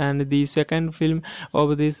critics, and the second film of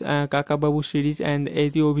this Kakababu series and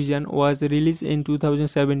Yeti Obhijaan was released in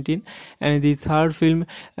 2017, and the third film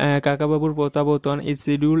Kakababur Protyaborton is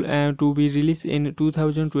scheduled to be released in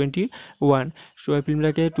 2021. So এই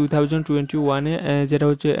ফিল্মটাকে 2021-এ যেটা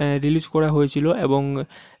হচ্ছে release করা হয়েছিল, এবং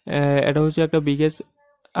এটা হচ্ছে একটা biggest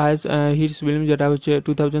hits film যেটা হচ্ছে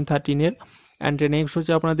 2013-এর। অ্যান্ড নেক্সট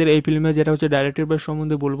হচ্ছে আপনাদের এই ফিল্মে যেটা হচ্ছে ডাইরেক্টর বাই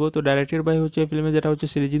সম্বন্ধে বলবো। তো ডাইরেক্টর বাই হচ্ছে এই ফিল্মে যেটা হচ্ছে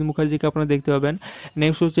সৃজিত মুখার্জিকে আপনারা দেখতে পাবেন।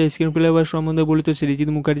 নেক্সট হচ্ছে স্ক্রিন প্লে বাই সম্বন্ধে বলি তো সৃজিত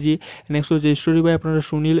মুখার্জি। নেক্সট হচ্ছে স্টোরি বাই আপনারা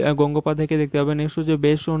সুনীল গঙ্গোপাধ্যায়কে দেখতে পাবেন। নেক্সট হচ্ছে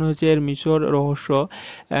বেস্ট শোন হচ্ছে এর মিশর রহস্য,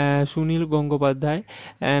 Sunil Gangopadhyay.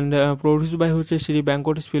 And produce by হচ্ছে শ্রী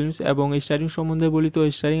ভেঙ্কটেশ ফিল্মস। এবং স্টারিং সম্বন্ধে বলি তো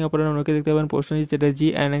স্টারিং আপনারা অনেকে দেখতে পাবেন Prosenjit Chatterjee,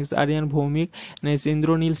 next Aryan Bhowmik, next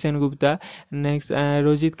Indranil Sengupta, next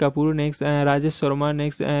Rajit Kapoor, next Rajesh Sharma,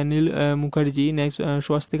 next নীল মুখার্জি, নেক্সট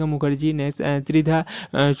স্বস্তিকা মুখার্জি, নেক্সট ত্রিধা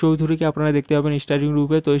চৌধুরীকে আপনারা দেখতে পাবেন স্টারিং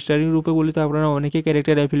রূপে। তো স্টারিং রূপে বলি তো আপনারা অনেকে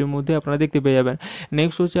ক্যারেক্টার এই ফিল্মের মধ্যে আপনারা দেখতে পেয়ে যাবেন।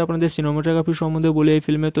 নেক্সট হচ্ছে আপনাদের সিনেমাটোগ্রাফি সম্বন্ধে বলি এই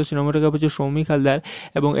ফিল্মে। তো সিনেমাটোগ্রাফি হচ্ছে সৌমিক হালদার,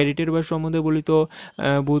 এবং এডিটেড বাই সম্বন্ধে বলি তো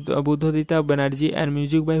বুদ্ধদিতা ব্যানার্জি, অ্যান্ড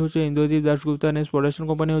মিউজিক বাই হচ্ছে Indradeep Dasgupta. Next production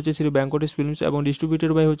company হচ্ছে শ্রী ভেঙ্কটেশ ফিল্মস, এবং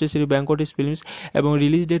ডিস্ট্রিবিউটেড বাই হচ্ছে শ্রী ভেঙ্কটেশ ফিল্মস, এবং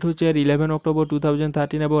রিলিজ ডেট হচ্ছে এর 11 অক্টোবর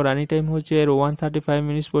 2013, এবং রানিং টাইম হচ্ছে এর 135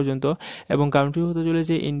 মিনিটস পর্যন্ত, এবং কান্ট্রি হতে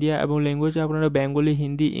চলেছে ইন্ডিয়া, এবং ল্যাঙ্গুয়েজ আপনারা বেঙ্গলি,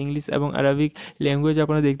 হিন্দি, ইংলিশ এবং আরবিক ল্যাঙ্গুয়েজ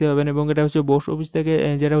আপনারা দেখতে পাবেন। এবং এটা হচ্ছে বক্স অফিস থেকে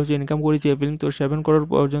যেটা হচ্ছে ইনকাম করেছে এই ফিল্ম, তো 7 করোড়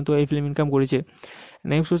পর্যন্ত এই ফিল্ম ইনকাম করেছে।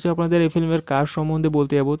 নেক্সট হচ্ছে আপনাদের এই ফিল্মের কাজ সম্বন্ধে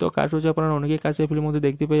বলতে যাবো। তো কাজ হচ্ছে আপনারা অনেকেই কাজ এই ফিল্মের মধ্যে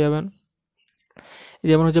দেখতে পেয়ে যাবেন,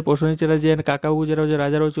 যেমন হচ্ছে প্রসেনজিৎ চ্যাটার্জি অ্যান্ড কাকাবাবু যেটা হচ্ছে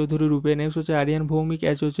রাজারাও চৌধুরী রূপে। নেক্সট হচ্ছে আরিয়ান ভৌমিক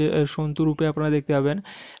অ্যাজ হচ্ছে সন্তু রূপে আপনারা দেখতে পাবেন।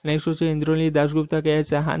 নেক্সট হচ্ছে ইন্দ্রনীল দাশগুপ্তাকে অ্যাজ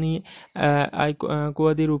হানি আই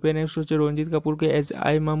কোয়াদি রূপে। নেক্সট হচ্ছে রঞ্জিত কাপুরকে অ্যাজ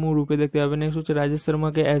আই মামু রূপে দেখতে পাবেন। নেক্সট হচ্ছে Rajesh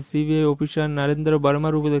শর্মাকে as CBI officer Narendra Varma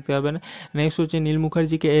রূপে দেখতে পাবেন। নেক্সট হচ্ছে নীল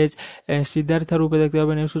মুখার্জিকে অ্যাজ সিদ্ধার্থা রূপে দেখতে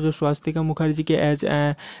পাবেন। নেক্সট হচ্ছে স্বাস্তিকা মুখার্জিকে অ্যাজ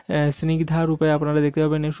স্নিগ্ধা রূপে আপনারা দেখতে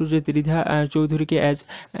পাবেন। নেক্সট হচ্ছে ত্রিধা চৌধুরীকে অ্যাজ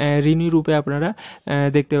রিনি রূপে আপনারা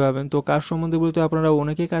দেখতে পাবেন। তো কাজ সম্বন্ধে বলতে আপনারা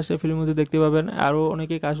অনেকে কাজ এই ফিল্মের মধ্যে দেখতে পাবেন, আরও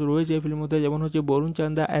অনেকে কাজ রয়েছে এই ফিল্মের মধ্যে, যেমন হচ্ছে বরুণ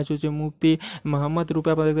চান্দা অ্যাজ হচ্ছে মুফতি মোহাম্মদ রূপে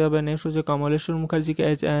আপনারা দেখতে পাবেন। নেক্সট হচ্ছে কমলেশ্বর মুখার্জিকে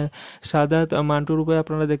অ্যাজ সাদাত মান্টু রূপে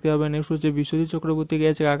আপনারা দেখতে পাবেন। নেক্সট হচ্ছে বিশ্বজিৎ চক্রবর্তীকে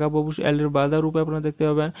অ্যাজ কাকাবাবু এলের বাদা রূপে আপনারা দেখতে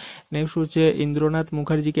পাবেন। নেক্সট হচ্ছে ইন্দ্রনাথ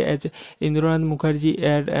মুখার্জিকে অ্যাজ ইন্দ্রনাথ মুখার্জি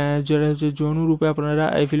যেটা হচ্ছে জনু রূপে আপনারা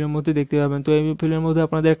এই ফিল্মের মধ্যে দেখতে পাবেন। তো এই ফিল্মের মধ্যে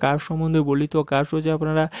আপনাদের কাজ সম্বন্ধে বলি তো কাজ হচ্ছে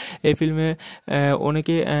আপনারা এই ফিল্মে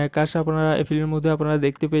অনেকে কাজ আপনারা এই ফিল্মের মধ্যে আপনারা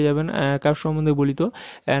দেখতে পেয়ে যাবেন কাজ সম্বন্ধে বলি তো।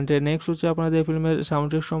 অ্যান্ড নেক্সট হচ্ছে আপনাদের ফিল্মের সাউন্ড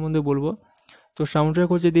ট্র্যাক সম্বন্ধে বলবো। তো সাউন্ড ট্র্যাক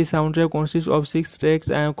হচ্ছে দি sound track consist of 6 tracks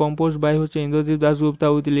compose by হচ্ছে Indradeep Dasgupta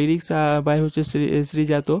with lyrics by হচ্ছে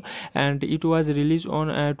Srijato, and it was release on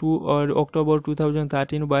 2 October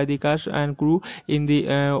 2013 by the caste and crew in the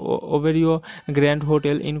ওবেরিও grand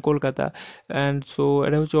hotel in Kolkata. And so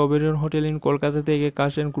এটা হচ্ছে ওবেরিয়ন hotel in Kolkata থেকে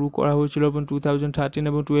caste and crew করা হয়েছিল এবং 2013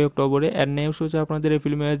 এবং 2 অক্টোবরে। অ্যান্ড নেক্সট হচ্ছে আপনাদের এই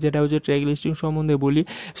ফিল্মের যেটা হচ্ছে ট্র্যাক লিস্টিং সম্বন্ধে বলি।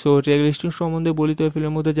 সো ট্র্যাক লিস্টিং সম্বন্ধে বলি তো এই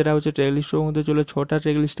ফিল্মের মধ্যে যেটা হচ্ছে ট্র্যাক লিস্ট সম্বন্ধে চলে 6টা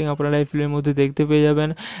ট্র্যাক লিস্টিং আপনারা এই ফিল্মের মধ্যে দেখতে পেয়ে যাবেন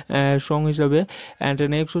সং হিসাবে। অ্যান্ড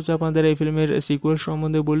নেক্সট হচ্ছে আপনাদের এই ফিল্মের সিকুয়েল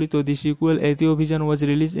সম্বন্ধে বলি তো দি সিকুয়েল এতি অভিযান ওয়াজ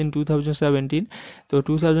রিলিজ ইন 2017। তো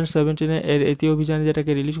 2017 এর এতি অভিযান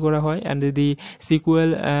যেটাকে রিলিজ করা হয়। অ্যান্ড দি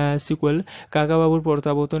সিকুয়েল কাকাবাবুর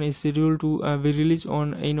প্রত্যাবর্তন is schedule two B release on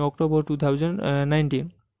in October 2019।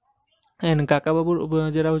 And কাকাবাবুর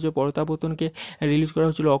যেটা হচ্ছে প্রত্যাবর্তনকে রিলিজ করা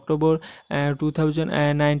হয়েছিল অক্টোবর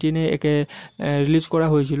 2019-এ একে রিলিজ করা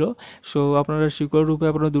হয়েছিল। সো আপনারা সিকুয়েল রূপে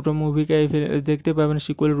আপনারা দুটো মুভিকে দেখতে পাবেন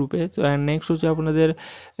সিকুয়েল রূপে। তো নেক্সট হচ্ছে আপনাদের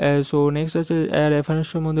নেক্সট হচ্ছে রেফারেন্স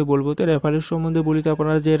সম্বন্ধে বলবো। তো রেফারেন্স সম্বন্ধে বলি তো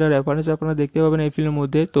আপনারা যে এটা রেফারেন্স আপনারা দেখতে পাবেন এই ফিল্মের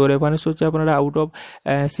মধ্যে। তো রেফারেন্স হচ্ছে আপনারা আউট অফ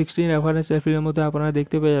 16 রেফারেন্স এই ফিল্মের মধ্যে আপনারা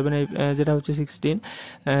দেখতে পেয়ে যাবেন যেটা হচ্ছে 16।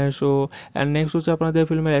 নেক্সট হচ্ছে আপনাদের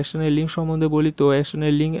ফিল্মের অ্যাকশনের লিঙ্ক সম্বন্ধে বলি। তো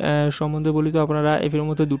অ্যাকশনের লিঙ্ক সম্বন্ধে বলি তো আপনারা এই ফিল্মের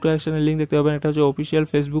মধ্যে দুটো অ্যাকশনের লিঙ্ক দেখতে পাবেন, একটা হচ্ছে অফিসিয়াল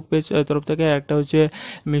ফেসবুক পেজ তরফ থেকে, একটা হচ্ছে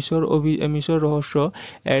মিশর রহস্য,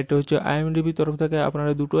 এটা হচ্ছে IMDb তরফ থেকে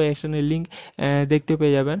আপনারা দুটো অ্যাকশনের লিঙ্ক দেখতে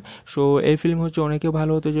পেয়ে যাবেন। সো এই ফিল্ম হচ্ছে অনেকে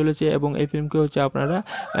ভালো হতে চলেছে এবং এই ফিল্মকে হচ্ছে আপনারা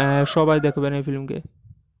সবাই দেখবেন এই ফিল্মকে।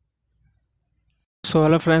 সো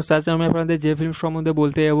হ্যালো ফ্রেন্ডস, আজ আমি আপনাদের যে ফিল্ম সম্বন্ধে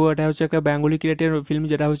বলতে যাবো এটা হচ্ছে একটা বেঙ্গলি ক্রিয়েটেড ফিল্ম,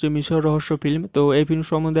 যেটা হচ্ছে মিশর রহস্য ফিল্ম। তো এই ফিল্ম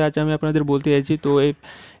সম্বন্ধে আজ আমি আপনাদের বলতে চাইছি। তো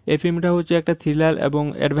এই ফিল্মটা হচ্ছে একটা থ্রিলার এবং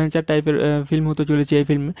অ্যাডভেঞ্চার টাইপের ফিল্ম হতে চলেছে এই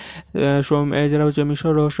ফিল্ম, যেটা হচ্ছে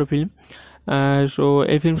মিশর রহস্য ফিল্ম। সো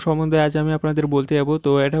এই ফিল্ম সম্বন্ধে আজ আমি আপনাদের বলতে যাবো।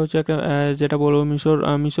 তো এটা হচ্ছে একটা যেটা বলবো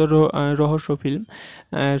রহস্য ফিল্ম।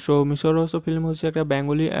 সো মিশর রহস্য ফিল্ম হচ্ছে একটা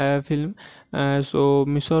বেঙ্গলি ফিল্ম। সো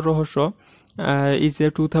মিশর রহস্য is a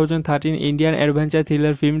 2013 Indian adventure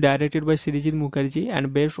thriller film directed by Srijit Mukherjee and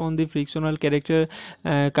based on the fictional character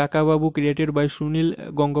Kakababu created by Sunil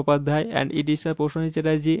Gangopadhyay, and it is a Prosenjit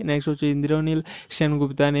Chatterjee, next হচ্ছে Indraneil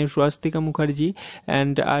Sengupta, next Swastika Mukherjee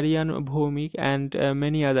and Aryann Bhowmik and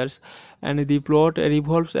many others. And the plot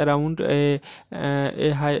revolves around a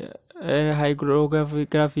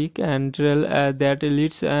hieroglyphic and that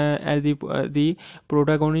leads the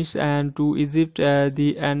protagonist and to Egypt,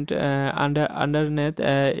 underneath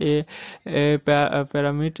a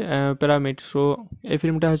pyramid. So এই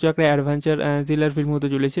ফিল্মটা হচ্ছে একটা adventure thriller film হতে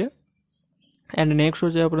চলেছে। And next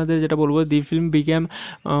হচ্ছে আপনাদের যেটা বলবো, দি film became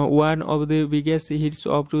one of the biggest hits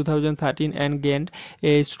of 2013 and গেন্ড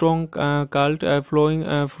a strong cult flowing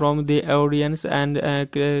from the audience and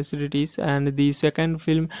critics, and the second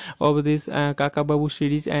film of this Kakababu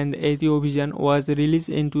series and Yeti Obhijaan was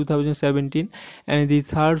released in 2017, and the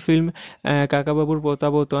third film Kakababur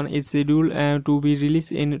Protyaborton is scheduled to be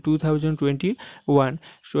released in 2021.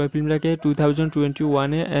 So এই ফিল্মটাকে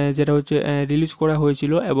 2021 যেটা হচ্ছে release করা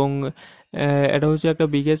হয়েছিল, এবং এটা হচ্ছে একটা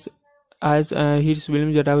biggest hits film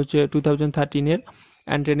যেটা হচ্ছে 2013-এর।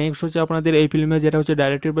 অ্যান্ড নেক্সট হচ্ছে আপনাদের এই ফিল্মে যেটা হচ্ছে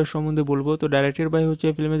ডাইরেক্টেড বাই সম্বন্ধে বলবো। তো ডাইরেক্টেড বাই হচ্ছে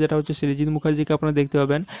এই ফিল্মে যেটা হচ্ছে সৃজিত মুখার্জিকে আপনারা দেখতে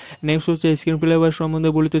পাবেন। নেক্সট হচ্ছে স্ক্রিন প্লে বাই সম্বন্ধে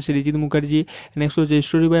বলি তো সৃজিত মুখার্জি। নেক্সট হচ্ছে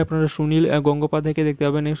স্টোরি বাই আপনারা সুনীল গঙ্গোপাধ্যায়কে দেখতে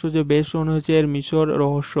পাবেন। নেক্সট হচ্ছে বেস্ট ওন হচ্ছে এর মিশর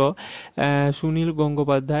রহস্য, Sunil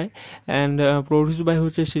Gangopadhyay. And produce by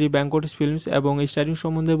হচ্ছে শ্রী ভেঙ্কটেশ ফিল্মস। এবং স্টারিং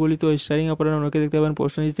সম্বন্ধে বলি তো স্টারিং আপনারা অনেকে দেখতে পাবেন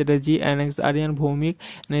Prosenjit Chatterjee, next Aryan Bhowmik,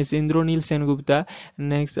 next Indranil Sengupta,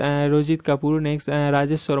 next Rajit Kapoor, next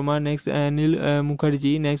Rajesh Sharma, next নীল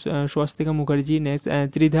মুখার্জি, নেক্সট স্বস্তিকা মুখার্জি, নেক্সট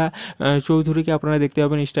ত্রিধা চৌধুরীকে আপনারা দেখতে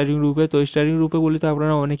পাবেন স্টারিং রূপে। তো স্টারিং রূপে বলি তো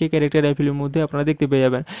আপনারা অনেকে ক্যারেক্টার এই ফিল্মের মধ্যে আপনারা দেখতে পেয়ে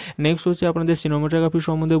যাবেন। নেক্সট হচ্ছে আপনাদের সিনেমাটোগ্রাফি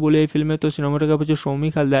সম্বন্ধে বলি এই ফিল্মে। তো সিনেমাটোগ্রাফি হচ্ছে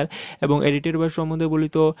সৌমিক হালদার, এবং এডিটেড বাই সম্বন্ধে বলি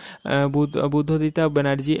তো বুদ্ধদিতা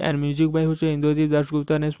ব্যানার্জি, অ্যান্ড মিউজিক বাই হচ্ছে Indradeep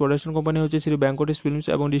Dasgupta. Next production company হচ্ছে শ্রী ভেঙ্কটেশ ফিল্মস,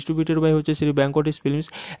 এবং ডিস্ট্রিবিউটেড বাই হচ্ছে শ্রী ভেঙ্কটেশ ফিল্মস।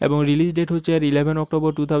 এবং রিলিজ ডেট হচ্ছে এর 11 অক্টোবর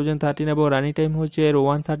 2013, এবং রানিং টাইম হচ্ছে এর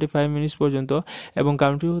 135 মিনিটস পর্যন্ত। এবং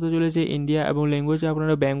কান্ট্রি হতে চলেছে ইন্ডিয়া, এবং ল্যাঙ্গুয়েজ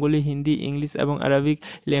আপনারা বেঙ্গলি, হিন্দি, ইংলিশ এবং আরবিক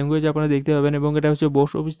ল্যাঙ্গুয়েজ আপনারা দেখতে পাবেন। এবং এটা হচ্ছে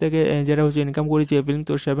বক্স অফিস থেকে যেটা হচ্ছে ইনকাম করেছে এই ফিল্ম,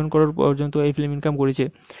 তো 7 করোড় পর্যন্ত এই ফিল্ম ইনকাম করেছে।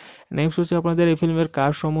 নেক্সট হচ্ছে আপনাদের এই ফিল্মের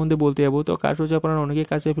কাজ সম্বন্ধে বলতে যাবো। তো কাজ হচ্ছে আপনারা অনেকেই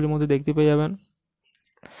কাজ এই ফিল্মের মধ্যে দেখতে পেয়ে যাবেন,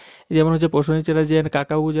 যেমন হচ্ছে প্রসেনজিৎ চ্যাটার্জি এন্ড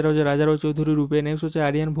কাকাবু যেটা হচ্ছে রাজারাও চৌধুরী রূপে। নেক্সট হচ্ছে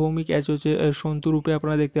আরিয়ান ভৌমিক এজ হচ্ছে সন্তু রূপে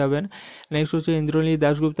আপনারা দেখতে পাবেন। নেক্সট হচ্ছে ইন্দ্রনীল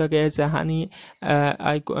দাশগুপ্তাকে এজ হানি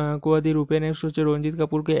আই কোয়াদি রূপে। নেক্সট হচ্ছে রঞ্জিত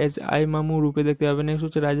কাপুরকে এজ আই মামু রূপে দেখতে পাবেন। নেক্সট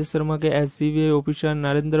হচ্ছে Rajesh শর্মাকে age CBI officer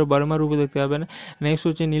Narendra Varma রূপে দেখতে পাবেন। নেক্সট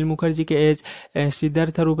হচ্ছে নীল মুখার্জিকে এজ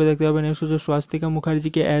সিদ্ধার্থা রূপে দেখতে পাবেন। নেক্সট হচ্ছে স্বাস্তিকা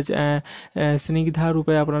মুখার্জিকে এজ স্নিগ্ধা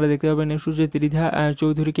রূপে আপনারা দেখতে পাবেন। নেক্সট হচ্ছে ত্রিধা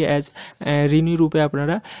চৌধুরীকে এজ রিনি রূপে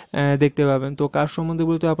আপনারা দেখতে পাবেন। তো কাজ সম্বন্ধে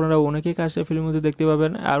বলতে আপনারা অনেকে কাজ এই ফিল্মের মধ্যে দেখতে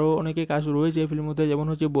পাবেন, আরও অনেকে কাজ রয়েছে এই ফিল্মের মধ্যে, যেমন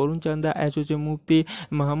হচ্ছে বরুণ চান্দা এজ হচ্ছে মুফতি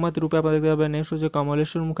মোহাম্মদ রূপে আপনারা দেখতে পাবেন। নেক্সট হচ্ছে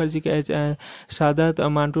কমলেশ্বর মুখার্জিকে এজ সাদাত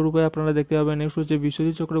মান্টু রূপে আপনারা দেখতে পাবেন। নেক্সট হচ্ছে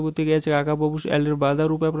বিশ্বজিৎ চক্রবর্তীকে এজ কাকাবাবু এল্ডার বাদা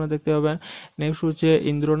রূপে আপনারা দেখতে পাবেন। নেক্সট হচ্ছে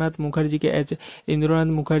ইন্দ্রনাথ মুখার্জিকে এজ ইন্দ্রনাথ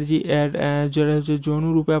মুখার্জি যেটা হচ্ছে জনু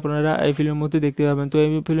রূপে আপনারা এই ফিল্মের মধ্যে দেখতে পাবেন। তো এই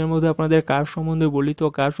ফিল্মের মধ্যে আপনাদের কাজ সম্বন্ধে বলি তো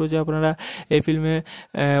কাজ হচ্ছে আপনারা এই ফিল্মে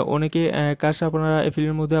অনেকে কাজ আপনারা এই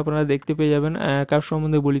ফিল্মের মধ্যে আপনারা দেখতে পেয়ে যাবেন কাজ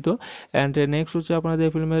সম্বন্ধে বলি তো। অ্যান্ড নেক্সট হচ্ছে আপনাদের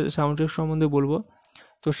ফিল্মের সাউন্ড ট্র্যাক সম্বন্ধে বলবো।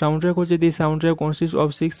 তো সাউন্ড ট্র্যাক হচ্ছে দি sound track consist of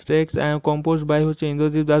 6 tracks compose by হচ্ছে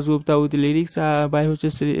Indradeep Dasgupta with lyrics by হচ্ছে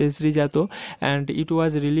Srijato, and it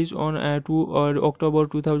was release on 2 October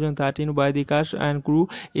 2013 by the caste and crew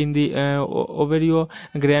in the ওবেরিও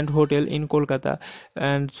grand hotel in Kolkata.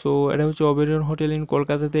 And so এটা হচ্ছে ওবেরিয়ন hotel in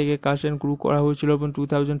Kolkata থেকে caste and crew করা হয়েছিল এবং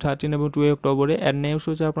 2013 এবং 2 অক্টোবরে। অ্যান্ড নেক্সট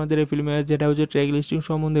হচ্ছে আপনাদের এই ফিল্মে যেটা হচ্ছে ট্র্যাক লিস্টিং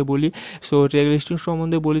সম্বন্ধে বলি। সো ট্র্যাক লিস্টিং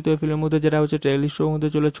সম্বন্ধে বলি তো এই ফিল্মের মধ্যে যেটা হচ্ছে ট্র্যাক লিস্টের মধ্যে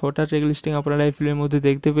চলে 6টা ট্র্যাক লিস্টিং আপনারা এই ফিল্মের মধ্যে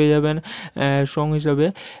দেখতে পেয়ে যাবেন সং হিসাবে।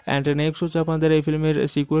 অ্যান্ড নেক্সট হচ্ছে আপনাদের এই ফিল্মের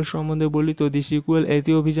সিকুয়েল সম্বন্ধে বলি তো দি সিকুয়েল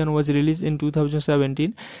এতি অভিযান ওয়াজ রিলিজ ইন 2017।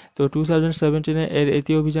 তো 2017 এর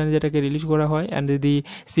এতি অভিযান যেটাকে রিলিজ করা হয়। অ্যান্ড দি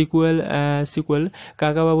সিকুয়েল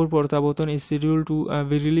কাকাবাবুর প্রত্যাবর্তন is schedule two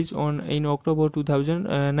B release on in October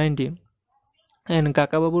 2019। And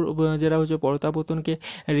কাকাবাবুর যেটা হচ্ছে প্রত্যাবর্তনকে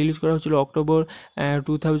রিলিজ করা হয়েছিল অক্টোবর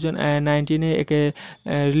 2019 একে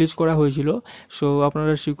রিলিজ করা হয়েছিল। সো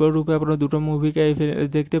আপনারা সিকুয়েল রূপে আপনারা দুটো মুভিকে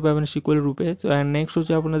দেখতে পাবেন সিকুয়েল রূপে। তো নেক্সট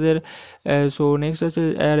হচ্ছে আপনাদের নেক্সট হচ্ছে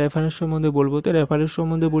রেফারেন্স সম্বন্ধে বলবো। তো রেফারেন্স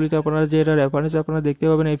সম্বন্ধে বলি তো আপনারা যে এটা রেফারেন্স আপনারা দেখতে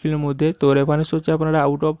পাবেন এই ফিল্মের মধ্যে। তো রেফারেন্স হচ্ছে আপনারা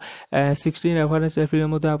আউট অফ 16 রেফারেন্স এই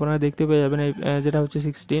ফিল্মের মধ্যে আপনারা দেখতে পেয়ে যাবেন, যেটা হচ্ছে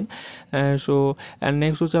 16। সো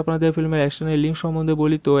নেক্সট হচ্ছে আপনাদের ফিল্মের অ্যাকশনের লিঙ্ক সম্বন্ধে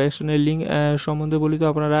বলি। তো অ্যাকশনের লিঙ্ক সম্বন্ধে বলি তো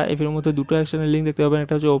আপনারা এই ফিল্মের মধ্যে দুটো অ্যাকশনের লিঙ্ক দেখতে পাবেন,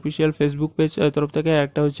 একটা হচ্ছে অফিসিয়াল ফেসবুক পেজ তরফ থেকে,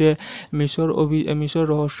 একটা হচ্ছে মিশর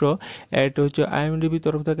রহস্য, একটা হচ্ছে IMDb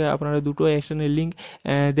তরফ থেকে। আপনারা দুটো অ্যাকশনের লিঙ্ক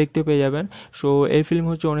দেখতে পেয়ে যাবেন। সো এই ফিল্ম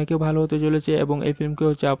হচ্ছে অনেকে ভালো হতে চলেছে এবং এই ফিল্মকে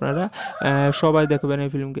হচ্ছে আপনারা সবাই দেখবেন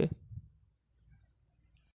এই ফিল্মকে।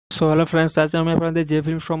 সো হ্যালো ফ্রেন্ডস, আজ আমি আপনাদের যে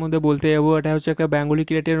ফিল্ম সম্বন্ধে বলতে যাবো এটা হচ্ছে একটা বেঙ্গলি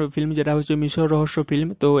ক্রিয়েটেড ফিল্ম, যেটা হচ্ছে মিশর রহস্য ফিল্ম।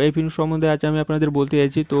 তো এই ফিল্ম সম্বন্ধে আজ আমি আপনাদের বলতে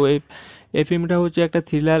চাইছি। তো এই ফিল্মটা হচ্ছে একটা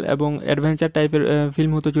থ্রিলার এবং অ্যাডভেঞ্চার টাইপের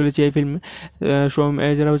ফিল্ম হতে চলেছে এই ফিল্ম,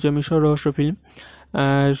 যেটা হচ্ছে মিশর রহস্য ফিল্ম।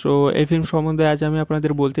 সো এই ফিল্ম সম্বন্ধে আজ আমি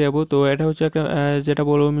আপনাদের বলতে যাবো। তো এটা হচ্ছে একটা যেটা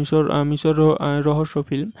বলবো মিশর রহস্য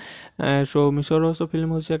ফিল্ম। সো মিশর রহস্য ফিল্ম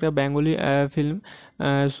হচ্ছে একটা বেঙ্গলি ফিল্ম।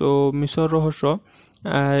 সো মিশর রহস্য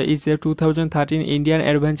is a 2013 Indian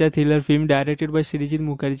adventure thriller film directed by Srijit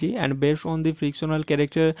Mukherjee and based on the fictional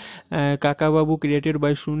character Kakababu created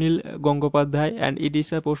by Sunil Gangopadhyay, and it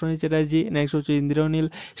is a Prosenjit Chatterjee, next হচ্ছে Indraneil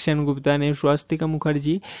Sengupta, and Swastika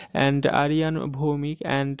Mukherjee and Aryann Bhowmik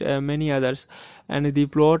and many others. And the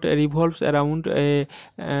plot revolves around a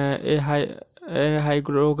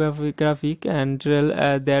hieroglyphic and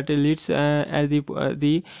that leads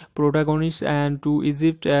the protagonist and to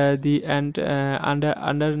Egypt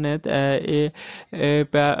underneath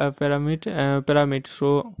pyramid. So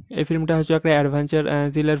এই ফিল্মটা হচ্ছে একটা adventure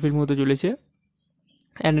thriller film হতে চলেছে।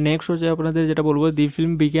 And next হচ্ছে আপনাদের যেটা বলবো, দি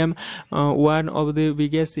film became one of the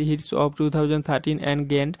biggest hits of 2013 and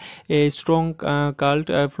গেন্ড a strong cult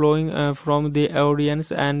flowing from the audience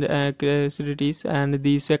and critics, and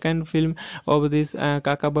the second film of this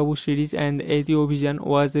Kakababu series and Yeti Obhijaan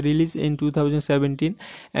was released in 2017,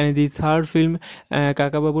 and the third film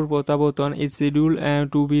Kakababur Protyaborton is scheduled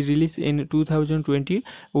to be released in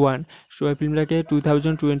 2021. So এই ফিল্মটাকে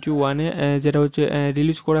 2021-এ যেটা হচ্ছে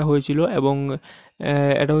release করা হয়েছিল এবং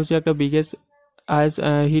এটা হচ্ছে একটা biggest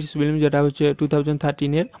hits film, যেটা হচ্ছে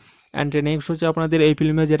 2013-এর। অ্যান্ড নেক্সট হচ্ছে আপনাদের এই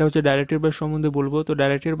ফিল্মে যেটা হচ্ছে ডাইরেক্টেড বাই সম্বন্ধে বলবো। তো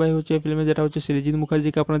ডাইরেক্টেড বাই হচ্ছে এই ফিল্মে যেটা হচ্ছে সৃজিত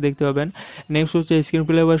মুখার্জিকে আপনারা দেখতে পাবেন। নেক্সট হচ্ছে স্ক্রিন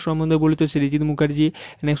প্লে বাই সম্বন্ধে বলি তো সৃজিত মুখার্জি।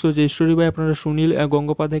 নেক্সট হচ্ছে স্টোরি বাই আপনারা সুনীল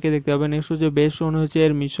গঙ্গোপাধ্যায়কে দেখতে পাবেন। নেক্সট হচ্ছে বেস্ট শোন হচ্ছে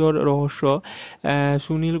এর মিশর রহস্য,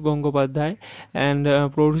 Sunil Gangopadhyay. And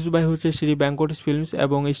produce by হচ্ছে শ্রী ভেঙ্কটেশ ফিল্মস।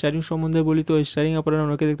 এবং স্টারিং সম্বন্ধে বলি তো স্টারিং আপনারা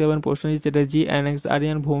অনেকে দেখতে পাবেন Prosenjit Chatterjee, next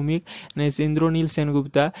Aryan Bhowmik, next Indranil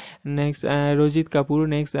Sengupta, next Rajit Kapoor,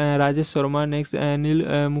 next Rajesh Sharma, next নীল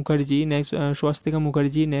মুখার্জি, নেক্সট স্বস্তিকা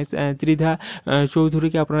মুখার্জি, নেক্সট ত্রিধা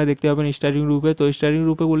চৌধুরীকে আপনারা দেখতে পাবেন স্টারিং রূপে। তো স্টারিং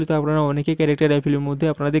রূপে বলি তো আপনারা অনেকেই ক্যারেক্টার এই ফিল্মের মধ্যে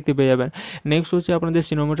আপনারা দেখতে পেয়ে যাবেন। নেক্সট হচ্ছে আপনাদের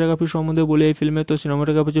সিনেমাটোগ্রাফি সম্বন্ধে বলি এই ফিল্মে। তো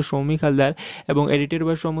সিনেমাটোগ্রাফি হচ্ছে সৌমিক হালদার, এবং এডিটেড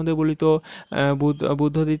বাই সম্বন্ধে বলি তো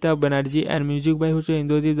বুদ্ধদিতা ব্যানার্জি, অ্যান্ড মিউজিক বাই হচ্ছে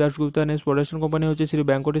Indradeep Dasgupta. Next production company হচ্ছে শ্রী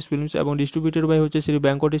ভেঙ্কটেশ ফিল্মস, এবং ডিস্ট্রিবিউটেড বাই হচ্ছে শ্রী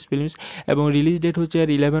ভেঙ্কটেশ ফিল্মস। এবং রিলিজ ডেট হচ্ছে এর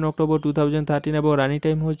 11 অক্টোবর 2013, এবং রানিং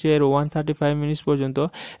টাইম হচ্ছে এর 135 মিনিটস পর্যন্ত।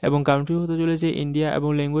 এবং কান্ট্রি হতে চলেছে ইন্ডিয়া, এবং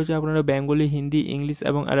ল্যাঙ্গুয়েজ আপনারা বেঙ্গলি, হিন্দি, ইংলিশ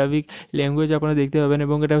এবং আরবিক ল্যাঙ্গুয়েজ আপনারা দেখতে পাবেন।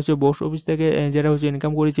 এবং এটা হচ্ছে বক্স অফিস থেকে যেটা হচ্ছে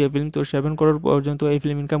ইনকাম করেছে এই ফিল্ম, তো 7 করোড় পর্যন্ত এই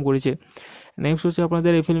ফিল্ম ইনকাম করেছে। নেক্সট হচ্ছে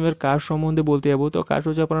আপনাদের এই ফিল্মের কাজ সম্বন্ধে বলতে যাবো। তো কাজ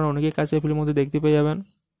হচ্ছে আপনারা অনেকেই কাজ এই ফিল্মের মধ্যে দেখতে পেয়ে যাবেন,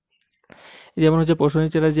 যেমন হচ্ছে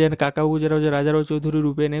প্রসেনজিৎ চ্যাটার্জি এন্ড কাকাবাবু যেটা হচ্ছে রাজারাও চৌধুরী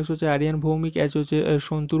রূপে। নেক্সট হচ্ছে আরিয়ান ভৌমিক এজ হচ্ছে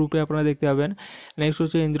সন্তু রূপে আপনারা দেখতে পাবেন। নেক্সট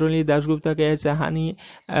হচ্ছে ইন্দ্রনীল দাশগুপ্তাকে এজ হানি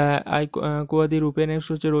আই কোয়াদি রূপে। নেক্সট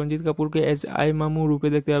হচ্ছে রঞ্জিত কাপুরকে এজ আই মামু রূপে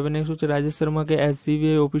দেখতে পাবেন। নেক্সট হচ্ছে Rajesh শর্মাকে age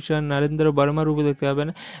CBI officer Narendra Varma রূপে দেখতে পাবেন।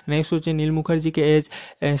 নেক্সট হচ্ছে নীল মুখার্জিকে এজ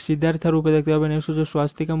সিদ্ধার্থা রূপে দেখতে পাবেন। নেক্সট হচ্ছে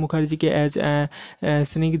স্বাস্তিকা মুখার্জিকে এজ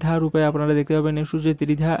স্নিগ্ধা রূপে আপনারা দেখতে পাবেন। নেক্সট হচ্ছে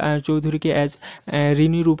ত্রিধা চৌধুরীকে এজ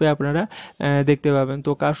রিনি রূপে আপনারা দেখতে পাবেন।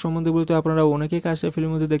 তো কাজ সম্বন্ধে বলতে আপনারা অনেকে কাজ এই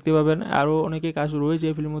ফিল্মের মধ্যে দেখতে পাবেন, আরও অনেকে কাজ রয়েছে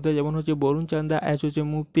এই ফিল্মের মধ্যে, যেমন হচ্ছে বরুণ চান্দা এজ হচ্ছে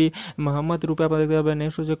মুফতি মোহাম্মদ রূপে আপনারা দেখতে পাবেন।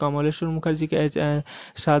 নেক্সট হচ্ছে কমলেশ্বর মুখার্জিকে এজ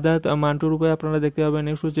সাদাত মান্টু রূপে আপনারা দেখতে পাবেন।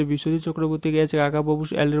 নেক্সট হচ্ছে বিশ্বজিৎ চক্রবর্তীকে এজ কাকাবাবু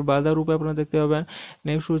এলের বাদা রূপে আপনারা দেখতে পাবেন।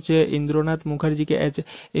 নেক্সট হচ্ছে ইন্দ্রনাথ মুখার্জিকে এজ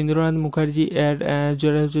ইন্দ্রনাথ মুখার্জি এর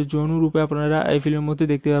যেটা হচ্ছে জনু রূপে আপনারা এই ফিল্মের মধ্যে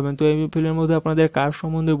দেখতে পাবেন। তো এই ফিল্মের মধ্যে আপনাদের কাজ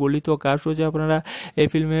সম্বন্ধে বলি তো কাজ হচ্ছে আপনারা এই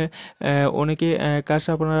ফিল্মে অনেকে কাজ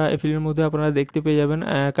আপনারা এই ফিল্মের মধ্যে আপনারা দেখতে পেয়ে যাবেন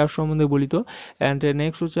কাজ সম্বন্ধে বলি তো। অ্যান্ড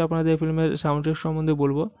নেক্সট হচ্ছে আপনাদের এই ফিল্মের সাউন্ড ট্র্যাক সম্বন্ধে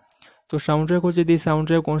বলবো। তো সাউন্ডট্র্যাক হচ্ছে দি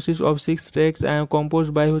soundtrack consist of 6 tracks compose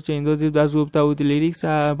by হচ্ছে Indradeep Dasgupta with lyrics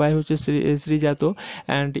by হচ্ছে Srijato,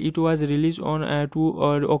 and it was release on 2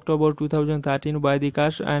 October 2013 by the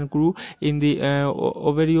caste and crew in the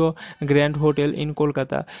ওবেরিও grand hotel in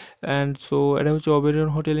Kolkata. And so এটা হচ্ছে ওবেরিয়ন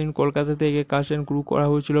হোটেল ইন কলকাতা থেকে caste and crew করা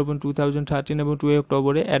হয়েছিল এবং 2013 এবং 2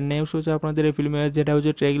 অক্টোবরে। অ্যান্ড নেক্সট হচ্ছে আপনাদের এই ফিল্মে যেটা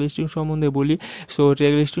হচ্ছে ট্র্যাক লিস্টিং সম্বন্ধে বলি। সো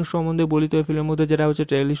ট্র্যাক লিস্টিং সম্বন্ধে বলি তো এই ফিল্মের মধ্যে যেটা হচ্ছে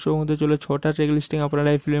ট্র্যাক লিস্টের মধ্যে চলে 6টা ট্র্যাক লিস্টিং আপনারা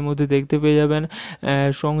এই ফিল্মের মধ্যে দেখতে পেয়ে যাবেন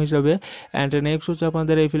সং হিসাবে। অ্যান্ড নেক্সট হচ্ছে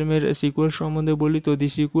আপনাদের এই ফিল্মের সিকুয়েল সম্বন্ধে বলি তো দি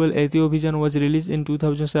সিকুয়েল এতি অভিযান ওয়াজ রিলিজ ইন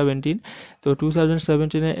 2017। তো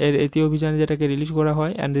 2017 এর এতি অভিযান যেটাকে রিলিজ করা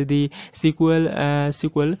হয়। অ্যান্ড দি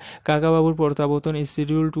সিকুয়েল কাকাবাবুর প্রত্যাবর্তন is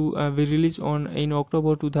schedule two B release on in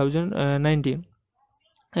October 2019।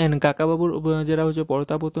 And কাকাবাবুর যেটা হচ্ছে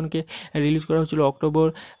প্রত্যাবর্তনকে রিলিজ করা হয়েছিল অক্টোবর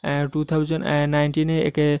 2019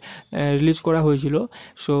 একে রিলিজ করা হয়েছিল।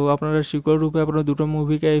 সো আপনারা সিকুয়েল রূপে আপনারা দুটো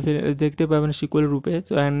মুভিকে দেখতে পাবেন সিকুয়েল রূপে।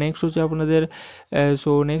 তো নেক্সট হচ্ছে আপনাদের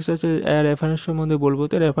নেক্সট হচ্ছে রেফারেন্স সম্বন্ধে বলবো।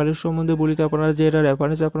 তো রেফারেন্স সম্বন্ধে বলি তো আপনারা যে এটা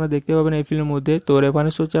রেফারেন্স আপনারা দেখতে পাবেন এই ফিল্মের মধ্যে। তো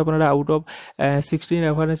রেফারেন্স হচ্ছে আপনারা আউট অফ 16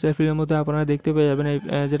 রেফারেন্স এই ফিল্মের মধ্যে আপনারা দেখতে পেয়ে যাবেন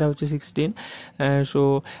যেটা হচ্ছে 16।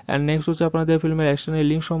 নেক্সট হচ্ছে আপনাদের ফিল্মের অ্যাকশনের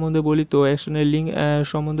লিঙ্ক সম্বন্ধে বলি। তো অ্যাকশনের লিঙ্ক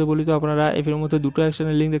সম্বন্ধে বলি তো আপনারা এই ফিল্মের মধ্যে দুটো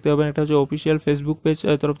অ্যাকশনের লিঙ্ক দেখতে পাবেন। একটা হচ্ছে অফিসিয়াল ফেসবুক পেজ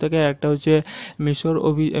তরফ থেকে, একটা হচ্ছে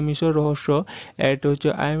মিশর রহস্য, একটা হচ্ছে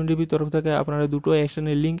IMDb তরফ থেকে আপনারা দুটো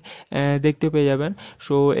অ্যাকশনের লিঙ্ক দেখতে পেয়ে যাবেন।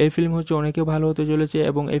 সো এই ফিল্ম হচ্ছে অনেকে ভালো হতে চলেছে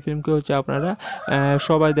এবং এই ফিল্মকে হচ্ছে আপনারা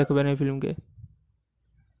সবাই দেখবেন এই ফিল্মকে।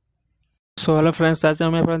 সো হ্যালো ফ্রেন্ডস, আজ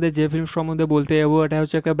আমি আপনাদের যে ফিল্ম সম্বন্ধে বলতে যাবো এটা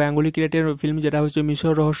হচ্ছে একটা বেঙ্গলি ক্রিয়েটেড ফিল্ম যেটা হচ্ছে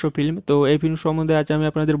মিশর রহস্য ফিল্ম। তো এই ফিল্ম সম্বন্ধে আজ আমি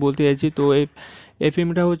আপনাদের বলতে চাইছি। তো এই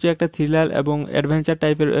ফিল্মটা হচ্ছে একটা থ্রিলার এবং অ্যাডভেঞ্চার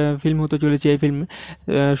টাইপের ফিল্ম হতে চলেছে এই ফিল্ম,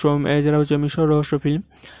 যেটা হচ্ছে মিশর রহস্য ফিল্ম।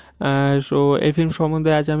 সো এই ফিল্ম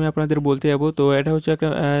সম্বন্ধে আজ আমি আপনাদের বলতে যাবো। তো এটা হচ্ছে একটা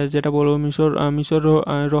যেটা বলবো মিশর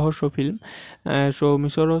রহস্য ফিল্ম। সো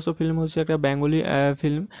মিশর রহস্য ফিল্ম হচ্ছে একটা বেঙ্গলি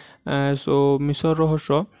ফিল্ম। সো মিশর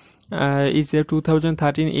রহস্য is a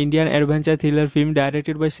 2013 Indian adventure thriller film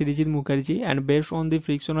directed by Srijit Mukherjee and based on the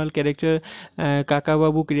fictional character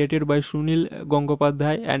Kakababu created by Sunil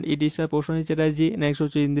Gangopadhyay, and it is a Prosenjit Chatterjee, next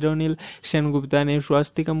হচ্ছে Indraneil Sengupta, next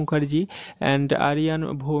Swastika Mukherjee and Aryann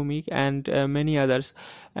Bhowmik and many others.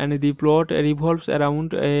 And the plot revolves around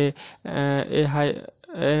a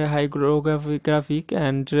hieroglyphic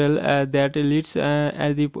and that leads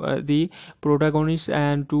the protagonist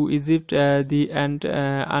and to Egypt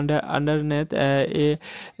underneath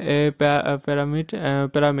a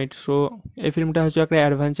pyramid. So এই ফিল্মটা হচ্ছে একটা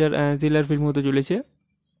adventure thriller film হতে চলেছে।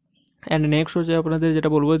 And next হচ্ছে আপনাদের যেটা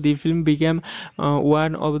বলবো, দি film became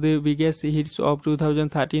one of the biggest hits of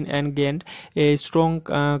 2013 and গেন্ড a strong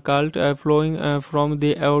cult flowing from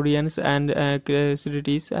the audience and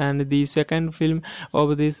critics, and the second film of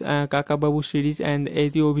this Kakababu series and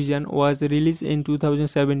Yeti Obhijaan was released in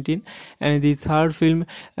 2017, and the third film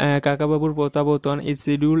Kakababur Protyaborton is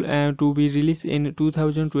scheduled to be released in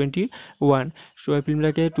 2021. So এই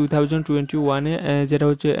ফিল্মটাকে 2021-এ যেটা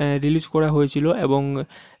হচ্ছে release করা হয়েছিল এবং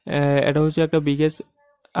এটা হচ্ছে একটা biggest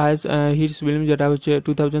hits film যেটা হচ্ছে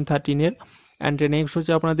 2013-এর। অ্যান্ড নেক্সট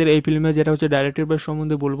হচ্ছে আপনাদের এই ফিল্মে যেটা হচ্ছে ডাইরেক্টেড বাই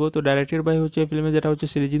সম্বন্ধে বলবো। তো ডাইরেক্টেড বাই হচ্ছে এই ফিল্মে যেটা হচ্ছে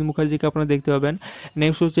সৃজিত মুখার্জিকে আপনারা দেখতে পাবেন।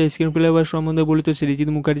 নেক্সট হচ্ছে স্ক্রিন প্লে বাই সম্বন্ধে বলি তো সৃজিত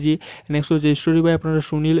মুখার্জি। নেক্সট হচ্ছে স্টোরি বাই আপনারা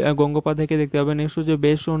সুনীল গঙ্গোপাধ্যায়কে দেখতে পাবেন। নেক্সট হচ্ছে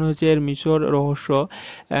বেস্ট শোন হচ্ছে এর মিশর রহস্য,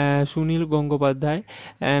 Sunil Gangopadhyay.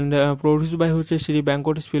 And produce by হচ্ছে শ্রী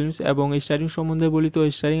ভেঙ্কটেশ ফিল্মস। এবং স্টারিং সম্বন্ধে বলি তো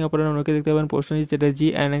স্টারিং আপনারা অনেকে দেখতে পাবেন Prosenjit Chatterjee,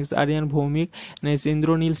 next Aryan Bhowmik, next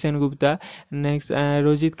Indranil Sengupta, next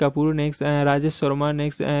Rajit Kapoor, next Rajesh Sharma,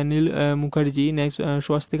 next নীল মুখার্জি, নেক্সট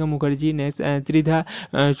স্বস্তিকা মুখার্জি, নেক্সট ত্রিধা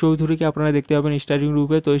চৌধুরীকে আপনারা দেখতে পাবেন স্টারিং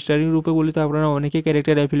রূপে। তো স্টারিং রূপে বলি তো আপনারা অনেকে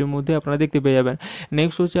ক্যারেক্টার এই ফিল্মের মধ্যে আপনারা দেখতে পেয়ে যাবেন।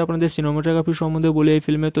 নেক্সট হচ্ছে আপনাদের সিনেমাটোগ্রাফি সম্বন্ধে বলি এই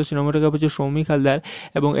ফিল্মে। তো সিনেমাটোগ্রাফি হচ্ছে সৌমিক হালদার,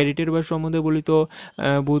 এবং এডিটেড বাই সম্বন্ধে বলি তো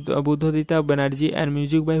বুদ্ধদিতা ব্যানার্জি, অ্যান্ড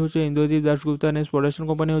মিউজিক বাই হচ্ছে Indradeep Dasgupta. Next production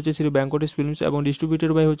company হচ্ছে শ্রী ভেঙ্কটেশ ফিল্মস এবং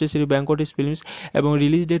ডিস্ট্রিবিউটেড বাই হচ্ছে শ্রী ভেঙ্কটেশ ফিল্মস। এবং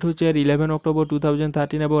রিলিজ ডেট হচ্ছে এর 11 অক্টোবর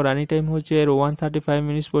 2013 এবং রানিং টাইম হচ্ছে এর 135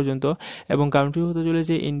 মিনিটস পর্যন্ত। এবং কান্ট্রি হতে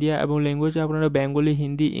চলেছে ইন্ডিয়া, এবং ল্যাঙ্গুয়েজ আপনারা বেঙ্গলি,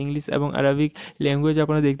 হিন্দি, ইংলিশ এবং আরবিক ল্যাঙ্গুয়েজ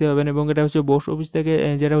আপনারা দেখতে পাবেন। এবং এটা হচ্ছে বক্স অফিস থেকে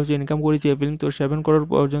যেটা হচ্ছে ইনকাম করেছে এই ফিল্ম, তো 7 করোড়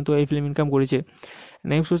পর্যন্ত এই ফিল্ম ইনকাম করেছে।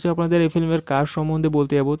 নেক্সট হচ্ছে আপনাদের এই ফিল্মের কাজ সম্বন্ধে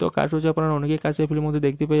বলতে যাবো। তো কাজ হচ্ছে আপনারা অনেকেই কাজ এই ফিল্মের মধ্যে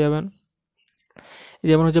দেখতে পেয়ে যাবেন।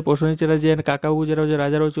 যেমন হচ্ছে প্রসেনজিৎ চ্যাটার্জি অ্যান্ড কাকাবাবু যেটা হচ্ছে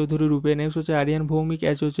রাজা রাও চৌধুরী রূপে। নেক্সট হচ্ছে আরিয়ান ভৌমিক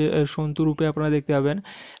অ্যাজ হচ্ছে সন্তু রূপে আপনারা দেখতে পাবেন।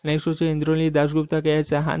 নেক্সট হচ্ছে ইন্দ্রনীল দাশগুপ্তাকে অ্যাজ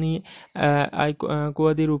হানি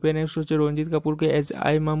কোয়াদি রূপে। নেক্সট হচ্ছে রঞ্জিত কাপুরকে অ্যাজ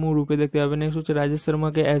আই মামু রূপে দেখতে পাবেন। নেক্সট হচ্ছে Rajesh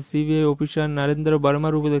শর্মাকে as CBI officer Narendra Varma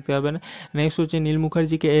রূপে দেখতে পাবেন। নেক্সট হচ্ছে নীল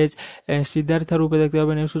মুখার্জিকে অ্যাজ সিদ্ধার্থা রূপে দেখতে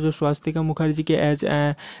পাবেন। নেক্সট হচ্ছে স্বাস্তিকা মুখার্জিকে অ্যাজ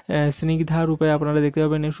স্নিগ্ধা রূপে আপনারা দেখতে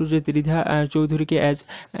পাবেন। নেক্সট হচ্ছে ত্রিধা চৌধুরীকে অ্যাজ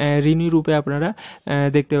রিনি রূপে আপনারা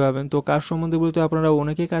দেখতে পাবেন। তো কাজ সম্বন্ধে বলতে আপনারা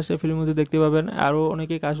অনেকে কাজ এই ফিল্মের মধ্যে দেখতে পাবেন, আরও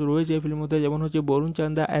অনেকে কাজ রয়েছে এই ফিল্মের মধ্যে, যেমন হচ্ছে বরুণ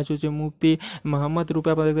চান্দা অ্যাজ হচ্ছে মুফতি মোহাম্মদ রূপে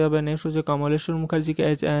আপনারা দেখতে পাবেন। নেক্সট হচ্ছে কমলেশ্বর মুখার্জিকে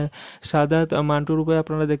অ্যাজ সাদাত মান্টু রূপে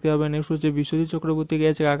আপনারা দেখতে পাবেন। নেক্সট হচ্ছে বিশ্বজিৎ চক্রবর্তীকে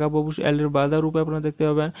অ্যাজ কাকাবাবু এলের বাদা রূপে আপনারা দেখতে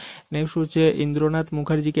পাবেন। নেক্সট হচ্ছে ইন্দ্রনাথ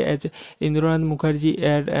মুখার্জিকে অ্যাজ ইন্দ্রনাথ মুখার্জি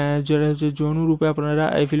যেটা হচ্ছে জনু রূপে আপনারা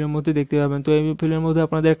এই ফিল্মের মধ্যে দেখতে পাবেন। তো এই ফিল্মের মধ্যে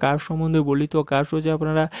আপনাদের কাজ সম্বন্ধে বলি, তো কাজ হচ্ছে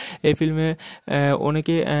আপনারা এই ফিল্মে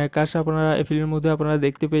অনেকে কাজ আপনারা এই ফিল্মের মধ্যে আপনারা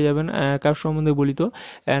দেখতে পেয়ে যাবেন। কাজ সম্বন্ধে বলি তো,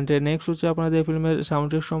 অ্যান্ড নেক্সট হচ্ছে আপনাদের এই ফিল্মের সাউন্ড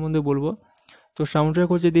ট্র্যাক সম্বন্ধে বলবো। তো সাউন্ড ট্র্যাক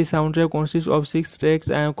হচ্ছে দি sound track consist of 6 tracks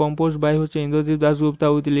compose by হচ্ছে Indradeep Dasgupta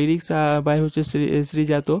with lyrics by হচ্ছে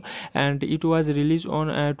Srijato, and it was release on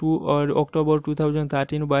 2 October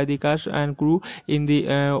 2013 by the caste and crew in the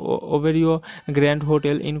ওবেরিও grand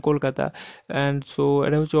hotel in Kolkata. And so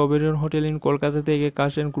এটা হচ্ছে ওবেরিয়ন hotel in Kolkata থেকে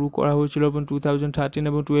caste and crew করা হয়েছিল এবং 2013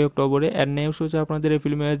 এবং 2 অক্টোবরে। অ্যান্ড নেক্সট হচ্ছে আপনাদের এই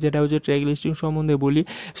ফিল্মের যেটা হচ্ছে ট্র্যাক লিস্টিং সম্বন্ধে বলি।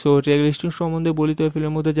 সো ট্র্যাক লিস্টিং সম্বন্ধে বলি তো এই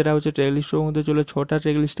ফিল্মের মধ্যে যেটা হচ্ছে ট্র্যাক লিস্টের মধ্যে চলে 6টা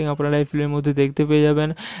ট্র্যাক লিস্টিং আপনারা এই ফিল্মের মধ্যে দেখতে পেয়ে যাবেন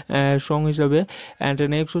সং হিসাবে। অ্যান্ড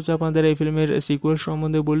নেক্সট হচ্ছে আপনাদের এই ফিল্মের সিকুয়েল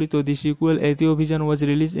সম্বন্ধে বলি, তো দি সিকুয়েল এতি অভিযান ওয়াজ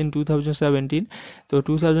রিলিজ ইন 2017। তো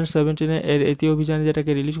 2017 এর এতি অভিযান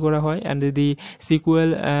যেটাকে রিলিজ করা হয়, অ্যান্ড দি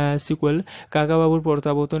সিকুয়েল কাকাবাবুর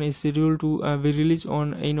প্রত্যাবর্তন is schedule two B release on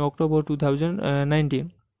in October 2019।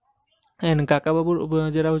 And কাকাবাবুর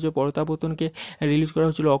যেটা হচ্ছে প্রত্যাবর্তনকে রিলিজ করা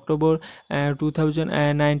হয়েছিল অক্টোবর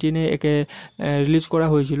 2019 একে রিলিজ করা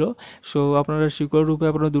হয়েছিল। সো আপনারা সিকুয়েল রূপে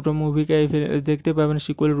আপনারা দুটো মুভিকে দেখতে পাবেন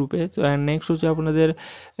সিকুয়েল রূপে। তো নেক্সট হচ্ছে আপনাদের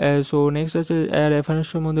নেক্সট হচ্ছে রেফারেন্স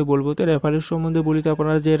সম্বন্ধে বলবো। তো রেফারেন্স সম্বন্ধে বলি তো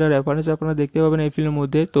আপনারা যে এটা রেফারেন্স আপনারা দেখতে পাবেন এই ফিল্মের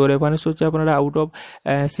মধ্যে। তো রেফারেন্স হচ্ছে আপনারা আউট অফ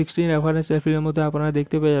 16 রেফারেন্স এই ফিল্মের মধ্যে আপনারা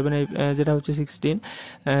দেখতে পেয়ে যাবেন, যেটা হচ্ছে 16।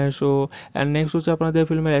 নেক্সট হচ্ছে আপনাদের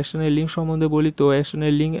ফিল্মের অ্যাকশনের লিঙ্ক সম্বন্ধে বলি। তো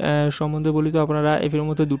অ্যাকশনের লিঙ্ক সম্বন্ধে বলি তো আপনারা এই ফিল্মের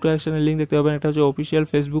মধ্যে দুটো অ্যাকশনের লিঙ্ক দেখতে পাবেন, একটা হচ্ছে অফিসিয়াল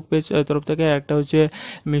ফেসবুক পেজ তরফ থেকে, একটা হচ্ছে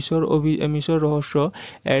মিশর রহস্য,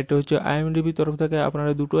 এটা হচ্ছে IMDb তরফ থেকে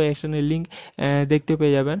আপনারা দুটো অ্যাকশনের লিঙ্ক দেখতে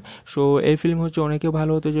পেয়ে যাবেন। সো এই ফিল্ম হচ্ছে অনেকে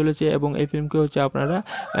ভালো হতে চলেছে এবং এই ফিল্মকে হচ্ছে আপনারা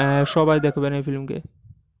সবাই দেখবেন এই ফিল্মকে।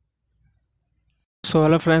 সো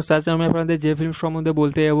হ্যালো ফ্রেন্ডস, আজ আমি আপনাদের যে ফিল্ম সম্বন্ধে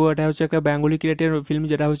বলতে যাবো এটা হচ্ছে একটা বেঙ্গলি ক্রিয়েটেড ফিল্ম,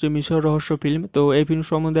 যেটা হচ্ছে মিশর রহস্য ফিল্ম। তো এই ফিল্ম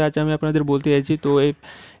সম্বন্ধে আজ আমি আপনাদের বলতে চাইছি। তো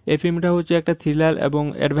এই ফিল্মটা হচ্ছে একটা থ্রিলার এবং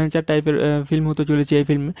অ্যাডভেঞ্চার টাইপের ফিল্ম হতে চলেছে এই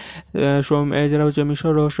ফিল্ম, যেটা হচ্ছে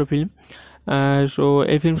মিশর রহস্য ফিল্ম। সো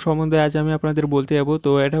এই ফিল্ম সম্বন্ধে আজ আমি আপনাদের বলতে যাবো।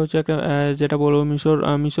 তো এটা হচ্ছে একটা যেটা বলবো মিশর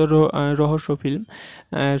রহস্য ফিল্ম।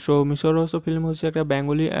 সো মিশর রহস্য ফিল্ম হচ্ছে একটা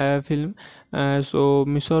বেঙ্গলি ফিল্ম। সো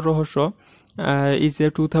মিশর রহস্য is a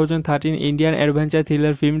 2013 Indian adventure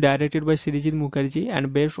thriller film directed by Srijit Mukherjee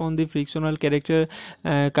and based on the fictional character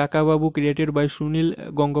Kakababu created by Sunil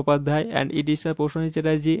Gangopadhyay, and it is a Prosenjit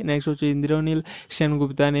Chatterjee, next হচ্ছে Indraneil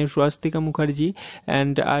Sengupta, next Swastika Mukherjee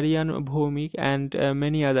and Aryann Bhowmik and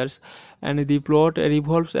many others. And the plot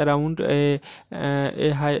revolves around a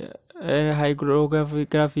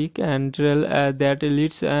hieroglyphic and that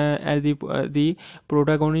leads the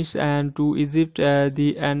protagonist and to Egypt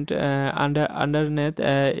and underneath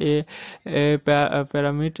a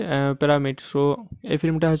pyramid. So এই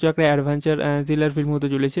ফিল্মটা হচ্ছে একটা adventure thriller film হতে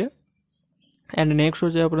চলেছে। And next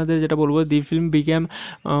হচ্ছে আপনাদের যেটা বলবো, দি film became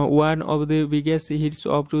one of the biggest hits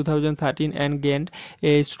of 2013 and গেন্ড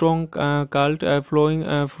a strong cult flowing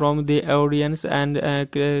from the audience and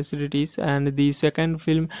critics, and the second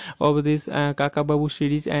film of this Kakababu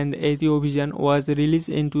series and Yeti Obhijaan was released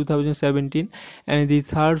in 2017, and the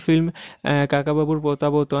third film Kakababur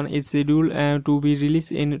Protyaborton is scheduled to be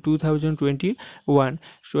released in 2021.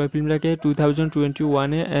 So এই ফিল্মটাকে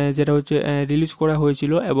 2021 যেটা হচ্ছে release করা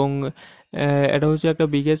হয়েছিল এবং এটা হচ্ছে একটা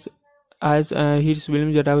biggest hits film,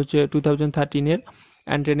 যেটা হচ্ছে 2013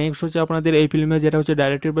 অ্যান্ড নেক্সট হচ্ছে আপনাদের এই ফিল্মে যেটা হচ্ছে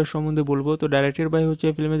ডাইরেক্টেড বাই সম্বন্ধে বলবো। তো ডাইরেক্টেড বাই হচ্ছে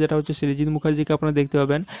এই ফিল্মে যেটা হচ্ছে সৃজিত মুখার্জিকে আপনারা দেখতে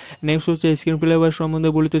পাবেন। নেক্সট হচ্ছে স্ক্রিন প্লে বাই সম্বন্ধে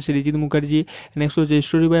বলি তো সৃজিত মুখার্জি। নেক্সট হচ্ছে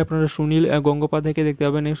স্টোরি বাই আপনারা সুনীল গঙ্গোপাধ্যায়কে দেখতে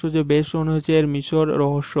পাবেন। নেক্সট হচ্ছে বেস্ট ওন হচ্ছে এর মিশর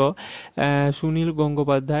রহস্য Sunil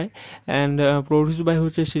Gangopadhyay, and produce by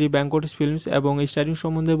হচ্ছে শ্রী ভেঙ্কটেশ ফিল্মস। এবং স্টারিং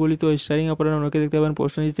সম্বন্ধে বলি তো স্টারিং আপনারা অনেকে দেখতে পাবেন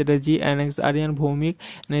Prosenjit Chatterjee, next Aryan Bhowmik,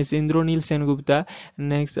 next Indranil Sengupta,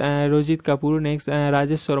 next Rajit Kapoor, next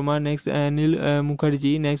Rajesh Sharma, next নীল মুখার্জি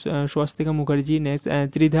মুখার্জি, নেক্সট স্বস্তিকা মুখার্জি, নেক্সট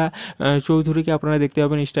ত্রিধা চৌধুরীকে আপনারা দেখতে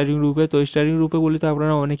পাবেন স্টারিং রূপে। তো স্টারিং রূপে বলি তো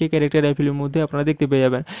আপনারা অনেকে ক্যারেক্টার এই ফিল্মের মধ্যে আপনারা দেখতে পেয়ে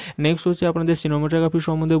যাবেন। নেক্সট হচ্ছে আপনাদের সিনেমাটোগ্রাফি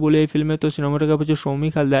সম্বন্ধে বলি এই ফিল্মে, তো সিনেমাটোগ্রাফি হচ্ছে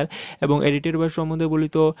সৌমিক হালদার, এবং এডিটেড বাই সম্বন্ধে বলি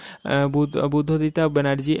তো বুদ্ধদিতা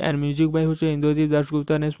ব্যানার্জি, অ্যান্ড মিউজিক বাই হচ্ছে Indradeep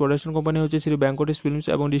Dasgupta. Next production company হচ্ছে শ্রী ভেঙ্কটেশ ফিল্মস,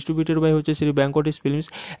 এবং ডিস্ট্রিবিউটেড বাই হচ্ছে শ্রী ভেঙ্কটেশ ফিল্মস,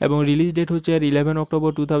 এবং রিলিজ ডেট হচ্ছে 11 অক্টোবর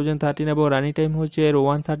 2013, এবং রানিং টাইম হচ্ছে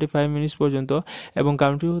 135 মিনিটস পর্যন্ত, এবং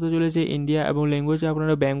কান্ট্রি হতে চলেছে ইন্ডিয়া, এবং ল্যাঙ্গুয়েজ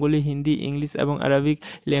আপনারা বেঙ্গলি, হিন্দি, ইংলিশ এবং আরবিক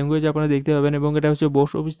ল্যাঙ্গুয়েজ আপনারা দেখতে পাবেন। এবং এটা হচ্ছে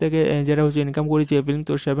বক্স অফিস থেকে যেটা হচ্ছে ইনকাম করেছে এই ফিল্ম,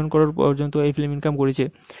 তো 7 করোড় পর্যন্ত এই ফিল্ম ইনকাম করেছে।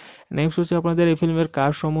 নেক্সট হচ্ছে আপনাদের এই ফিল্মের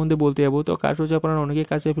কাজ সম্বন্ধে বলতে যাবো, তো কাজ হচ্ছে আপনারা অনেকেই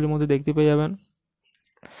কাজ এই ফিল্মের মধ্যে দেখতে পেয়ে যাবেন,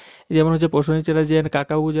 যেমন হচ্ছে প্রসেনজিৎ চ্যাটার্জি এন্ড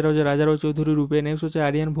কাকাবু যেটা হচ্ছে রাজারাও চৌধুরী রূপে। নেক্সট হচ্ছে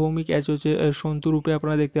আরিয়ান ভৌমিক এজ হচ্ছে সন্তু রূপে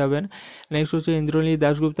আপনারা দেখতে পাবেন। নেক্সট হচ্ছে ইন্দ্রনীল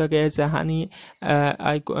দাশগুপ্তাকে এজ হানি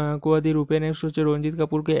আই কোয়াদি রূপে। নেক্সট হচ্ছে রঞ্জিত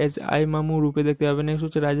কাপুরকে এজ আই মামু রূপে দেখতে পাবেন। নেক্সট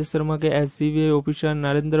হচ্ছে Rajesh শর্মাকে age CBI officer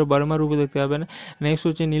Narendra Varma রূপে দেখতে পাবেন। নেক্সট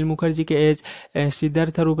হচ্ছে নীল মুখার্জিকে এজ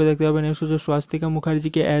সিদ্ধার্থা রূপে দেখতে পাবেন। নেক্সট হচ্ছে স্বাস্তিকা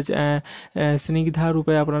মুখার্জিকে এজ স্নিগ্ধা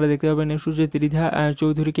রূপে আপনারা দেখতে পাবেন। নেক্সট হচ্ছে ত্রিধা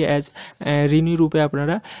চৌধুরীকে এজ রিনি রূপে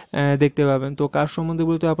আপনারা দেখতে পাবেন। তো কাজ সম্বন্ধে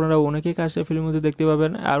বলতে আপনারা অনেকে কাজ এই ফিল্মের মধ্যে দেখতে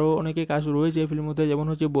পাবেন, আরও অনেকে কাজ রয়েছে এই ফিল্মের মধ্যে, যেমন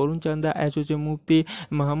হচ্ছে বরুণ চান্দা এজ হচ্ছে মুফতি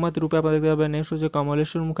মোহাম্মদ রূপে আপনারা দেখতে পাবেন। নেক্সট হচ্ছে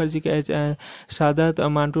কমলেশ্বর মুখার্জিকে এজ সাদাত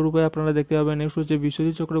মান্টু রূপে আপনারা দেখতে পাবেন। নেক্সট হচ্ছে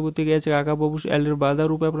বিশ্বজিৎ চক্রবর্তীকে এজ কাকাবাবু এল্ডার বাদা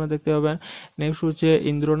রূপে আপনারা দেখতে পাবেন। নেক্সট হচ্ছে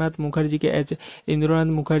ইন্দ্রনাথ মুখার্জিকে এজ ইন্দ্রনাথ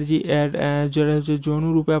মুখার্জি যেটা হচ্ছে জনু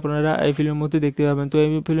রূপে আপনারা এই ফিল্মের মধ্যে দেখতে পাবেন। তো এই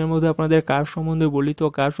ফিল্মের মধ্যে আপনাদের কাজ সম্বন্ধে বলি, তো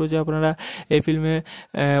কাজ হচ্ছে আপনারা এই ফিল্মে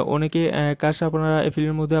অনেকে কাজ আপনারা এই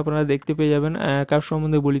ফিল্মের মধ্যে আপনারা দেখতে পেয়ে যাবেন কাজ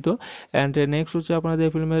সম্বন্ধে বলি তো। অ্যান্ড নেক্সট হচ্ছে আপনাদের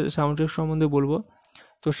ফিল্মের সাউন্ড ট্র্যাক সম্বন্ধে বলবো।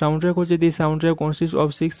 তো সাউন্ড ট্র্যাক হচ্ছে দি sound track consist of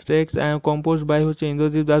 6 tracks compose by হচ্ছে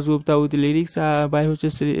Indradeep Dasgupta with lyrics by হচ্ছে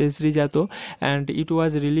Srijato, and it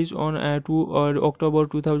was release on 2 October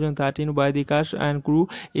 2013 by the caste and crew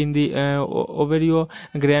in the ওবেরিও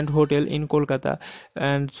grand hotel in Kolkata.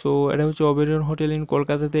 And so এটা হচ্ছে ওবেরিয়ন hotel in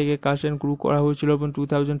Kolkata থেকে caste and crew করা হয়েছিল এবং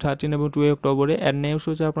 2013 এবং 2 অক্টোবরে। অ্যান্ড নেক্সট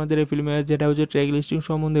হচ্ছে আপনাদের এই ফিল্মে যেটা হচ্ছে ট্র্যাক লিস্টিং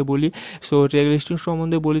সম্বন্ধে বলি। সো ট্র্যাক লিস্টিং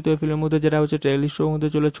সম্বন্ধে বলি তো এই ফিল্মের মধ্যে যেটা হচ্ছে ট্র্যাক লিস্টের মধ্যে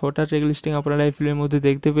চলে 6টা ট্র্যাক লিস্টিং আপনারা এই ফিল্মের মধ্যে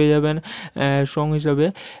দেখতে পেয়ে যাবেন সং হিসাবে।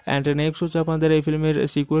 অ্যান্ড নেক্সট হচ্ছে আপনাদের এই ফিল্মের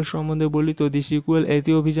সিকুয়েল সম্বন্ধে বলি, তো দি সিকুয়েল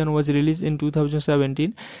এতি অভিযান ওয়াজ রিলিজ ইন 2017।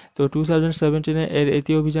 তো 2017 এর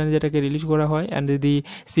এতি অভিযান যেটাকে রিলিজ করা হয়। অ্যান্ড দি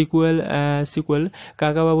সিকুয়েল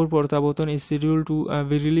কাকাবাবুর প্রত্যাবর্তন is schedule two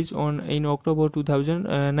B release on in October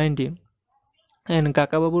 2019। And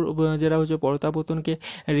কাকাবাবুর যেটা হচ্ছে প্রত্যাবর্তনকে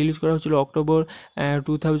রিলিজ করা হয়েছিল অক্টোবর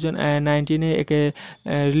 2019 একে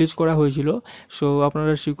রিলিজ করা হয়েছিল। সো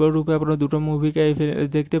আপনারা সিকুয়েল রূপে আপনারা দুটো মুভিকে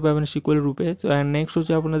দেখতে পাবেন সিকুয়েল রূপে। তো নেক্সট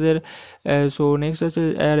হচ্ছে আপনাদের নেক্সট হচ্ছে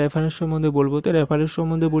রেফারেন্স সম্বন্ধে বলবো। তো রেফারেন্স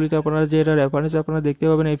সম্বন্ধে বলি তো আপনারা যে এটা রেফারেন্স আপনারা দেখতে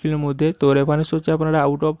পাবেন এই ফিল্মের মধ্যে। তো রেফারেন্স হচ্ছে আপনারা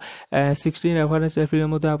আউট অফ 16 রেফারেন্স এই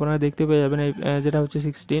ফিল্মের মধ্যে আপনারা দেখতে পেয়ে যাবেন, যেটা হচ্ছে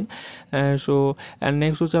 16। সো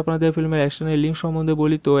নেক্সট হচ্ছে আপনাদের ফিল্মের অ্যাকশনের লিঙ্ক সম্বন্ধে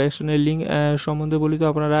বলি। তো অ্যাকশনের লিঙ্ক সম্বন্ধে বলি তো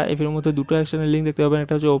আপনারা এই ফিল্মের মধ্যে দুটো অ্যাকশনের লিঙ্ক দেখতে পাবেন,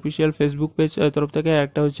 একটা হচ্ছে অফিসিয়াল ফেসবুক পেজ তরফ থেকে,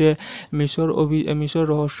 একটা হচ্ছে মিশর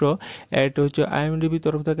রহস্য, একটা হচ্ছে IMDb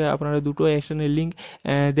তরফ থেকে। আপনারা দুটো অ্যাকশনের লিঙ্ক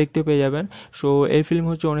দেখতে পেয়ে যাবেন। সো এই ফিল্ম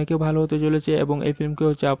হচ্ছে অনেকে ভালো হতে চলেছে এবং এই ফিল্মকে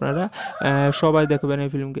হচ্ছে আপনারা সবাই দেখবেন এই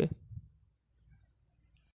ফিল্মকে।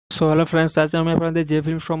 সো হ্যালো ফ্রেন্ডস, আজ আমি আপনাদের যে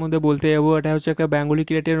ফিল্ম সম্বন্ধে বলতে যাবো এটা হচ্ছে একটা বেঙ্গলি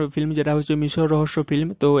ক্রিয়েটেড ফিল্ম, যেটা হচ্ছে মিশর রহস্য ফিল্ম।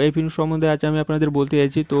 তো এই ফিল্ম সম্বন্ধে আজ আমি আপনাদের বলতে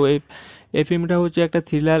চাইছি। তো এই ফিল্মটা হচ্ছে একটা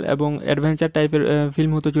থ্রিলার এবং অ্যাডভেঞ্চার টাইপের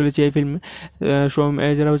ফিল্ম হতে চলেছে এই ফিল্ম,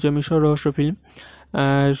 যেটা হচ্ছে মিশর রহস্য ফিল্ম।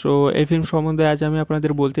 সো এই ফিল্ম সম্বন্ধে আজ আমি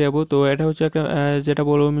আপনাদের বলতে যাবো। তো এটা হচ্ছে একটা যেটা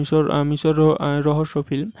বলবো মিশর রহস্য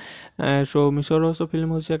ফিল্ম। সো মিশর রহস্য ফিল্ম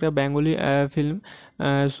হচ্ছে একটা বেঙ্গলি ফিল্ম।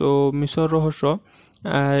 সো মিশর রহস্য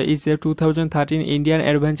is a 2013 Indian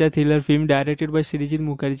adventure thriller film directed by Srijit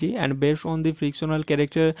Mukherjee and based on the fictional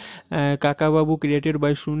character Kakababu created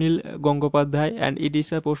by Sunil Gangopadhyay, and it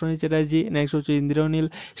is a Prosenjit Chatterjee, next হচ্ছে Indraneil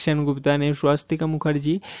Sengupta, and Swastika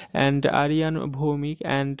Mukherjee and Aryann Bhowmik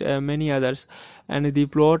and many others. And the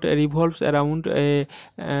plot revolves around a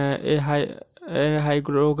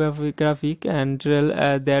hieroglyphic and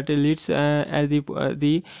that leads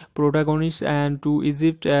the protagonist and to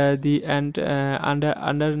Egypt and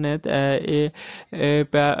underneath a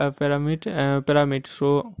pyramid. So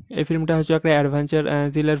এই ফিল্মটা হচ্ছে একটা adventure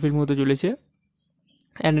thriller film হতে চলেছে।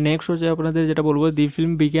 And next হচ্ছে আপনাদের যেটা বলবো, the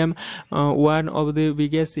film became one of the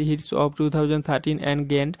biggest hits of 2013 and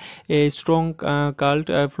gained a strong cult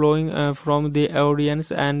following from the audience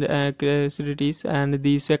and critics. And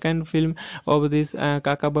the second film of this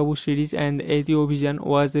Kakababu series, and Yeti Obhijaan,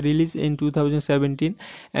 was released in 2017,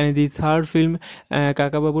 and the third film,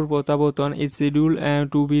 Kakababur Protyaborton, is scheduled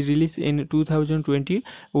to be released in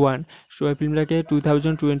 2021. So এই ফিল্মটাকে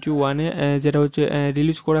 2021-এ যেটা হচ্ছে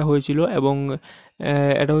release করা হয়েছিল, এবং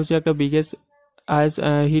এটা হচ্ছে একটা biggest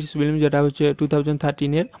hits film যেটা হচ্ছে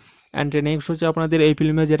 2013-এর। অ্যান্ড নেক্সট হচ্ছে আপনাদের এই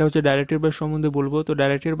ফিল্মে যেটা হচ্ছে ডাইরেক্টর বাই সম্বন্ধে বলবো। তো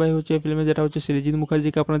ডাইরেক্টর বাই হচ্ছে এই ফিল্মে যেটা হচ্ছে সৃজিত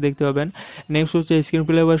মুখার্জিকে আপনারা দেখতে পাবেন। নেক্সট হচ্ছে স্ক্রিন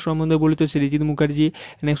প্লে বাই সম্বন্ধে বলি তো সৃজিত মুখার্জি।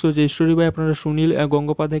 নেক্সট হচ্ছে স্টোরি বাই আপনারা সুনীল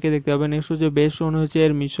গঙ্গোপাধ্যায়কে দেখতে পাবেন। নেক্সট হচ্ছে বেস্ট শোন হচ্ছে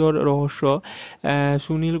এর মিশর রহস্য,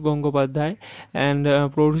 Sunil Gangopadhyay. And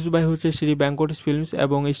produce by হচ্ছে শ্রী ভেঙ্কটেশ ফিল্মস।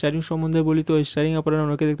 এবং স্টারিং সম্বন্ধে বলি তো স্টারিং আপনারা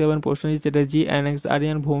অনেকে দেখতে পাবেন Prosenjit Chatterjee, next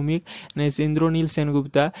Aryan Bhowmik, next Indranil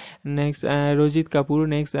Sengupta, next Rajit Kapoor,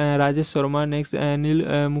 next Rajesh Sharma, next নীল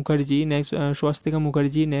মুখার্জি, নেক্সট স্বস্তিকা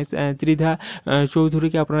মুখার্জি, নেক্সট ত্রিধা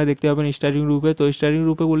চৌধুরীকে আপনারা দেখতে পাবেন স্টারিং রূপে। তো স্টারিং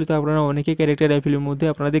রূপে বলি তো আপনারা অনেকেই ক্যারেক্টার এই ফিল্মের মধ্যে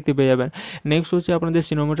আপনারা দেখতে পেয়ে যাবেন। নেক্সট হচ্ছে আপনাদের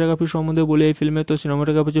সিনেমাটোগ্রাফি সম্বন্ধে বলি এই ফিল্মে। তো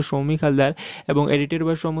সিনেমাটোগ্রাফি হচ্ছে সৌমিক হালদার, এবং এডিটেড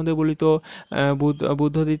বাই সম্বন্ধে বলি তো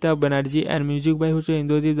বুদ্ধদিতা ব্যানার্জি। অ্যান্ড মিউজিক বাই হচ্ছে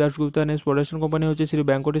Indradeep Dasgupta. Next production company হচ্ছে শ্রী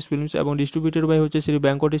ভেঙ্কটেশ ফিল্মস, এবং ডিস্ট্রিবিউটেড বাই হচ্ছে শ্রী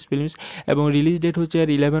ভেঙ্কটেশ ফিল্মস। এবং রিলিজ ডেট হচ্ছে এর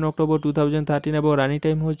 11 অক্টোবর 2013, এবং রানিং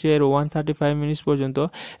টাইম হচ্ছে এর 135 মিনিটস পর্যন্ত।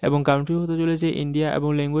 এবং কান্ট্রি হতে চলেছে ইন্ডিয়া, এবং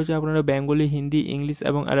ল্যাঙ্গুয়েজ আপনারা বেঙ্গলি, হিন্দি, ইংলিশ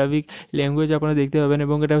এবং আরবিক ল্যাঙ্গুয়েজ আপনারা দেখতে পাবেন।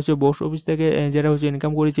 এবং এটা হচ্ছে বক্স অফিস থেকে যেটা হচ্ছে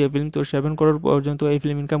ইনকাম করেছে এই ফিল্ম, তো 7 করোড় পর্যন্ত এই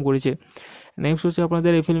ফিল্ম ইনকাম করেছে। নেক্সট হচ্ছে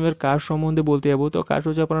আপনাদের এই ফিল্মের কাস্ট সম্বন্ধে বলতে যাবো। তো কাস্ট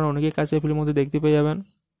হচ্ছে আপনারা অনেকেই কাজ এই ফিল্মের মধ্যে দেখতে পেয়ে যাবেন,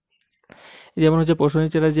 যেমন হচ্ছে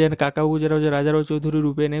প্রসেনজিৎ চ্যাটার্জি অ্যান্ড কাকাবাবু যেটা হচ্ছে রাজারাও চৌধুরী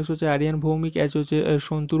রূপে। নেক্সট হচ্ছে আরিয়ান ভৌমিক অ্যাজ হচ্ছে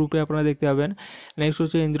সন্তু রূপে আপনারা দেখতে পাবেন। নেক্সট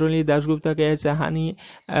হচ্ছে ইন্দ্রনীল দাশগুপ্তাকে অ্যাজ হানি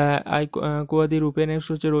আই কোয়াদি রূপে। নেক্সট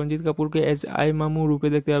হচ্ছে রঞ্জিত কাপুরকে অ্যাজ আই মামু রূপে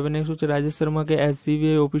দেখতে পাবেন। নেক্সট হচ্ছে Rajesh শর্মাকে as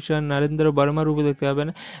CBI officer Narendra Varma রূপে দেখতে পাবেন।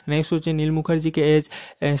 নেক্সট হচ্ছে নীল মুখার্জিকে অ্যাজ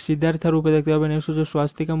সিদ্ধার্থা রূপে দেখতে পাবেন। নেক্সট হচ্ছে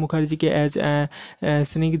স্বাস্তিকা মুখার্জিকে অ্যাজ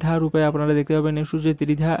স্নিগ্ধা রূপে আপনারা দেখতে পাবেন। নেক্সট হচ্ছে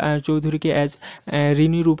ত্রিধা চৌধুরীকে অ্যাজ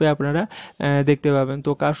রিনি রূপে আপনারা দেখতে পাবেন।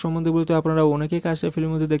 তো কাজ সম্বন্ধে বলতে আপনারা অনেকে কাজ এই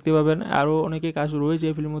ফিল্মের মধ্যে দেখতে পাবেন, আরও অনেকে কাজ রয়েছে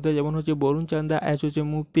এই ফিল্মের মধ্যে, যেমন হচ্ছে বরুণ চান্দা অ্যাজ হচ্ছে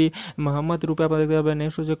মুফতি মোহাম্মদ রূপে আপনারা দেখতে পাবেন।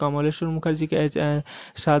 নেক্সট হচ্ছে কমলেশ্বর মুখার্জিকে অ্যাজ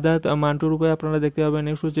সাদাত মান্টু রূপে আপনারা দেখতে পাবেন।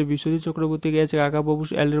 নেক্সট হচ্ছে বিশ্বজিৎ চক্রবর্তীকে অ্যাজ কাকাবাবু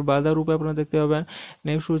এলের বাদা রূপে আপনারা দেখতে পাবেন।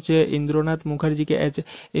 নেক্সট হচ্ছে ইন্দ্রনাথ মুখার্জিকে অ্যাজ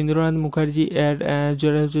ইন্দ্রনাথ মুখার্জি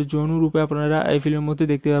যেটা হচ্ছে জনু রূপে আপনারা এই ফিল্মের মধ্যে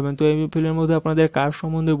দেখতে পাবেন। তো এই ফিল্মের মধ্যে আপনাদের কাজ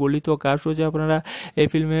সম্বন্ধে বলি তো কাজ হচ্ছে আপনারা এই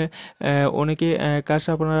ফিল্মে অনেকে কাজ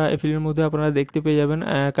আপনারা এই ফিল্মের মধ্যে আপনারা দেখতে পেয়ে যাবেন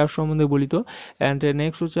কাজ সম্বন্ধে বলি তো। অ্যান্ড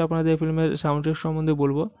নেক্সট হচ্ছে আপনাদের ফিল্মের সাউন্ড ট্র্যাক সম্বন্ধে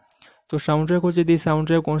বলবো। তো সাউন্ড ট্র্যাক হচ্ছে দি sound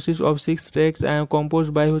track consist of 6 tracks compose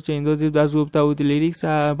by হচ্ছে Indradeep Dasgupta with lyrics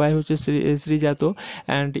by হচ্ছে Srijato.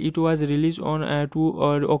 And it was release on 2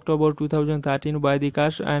 October 2013 by the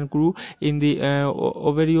caste and crew in the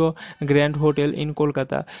ওবেরিও grand hotel in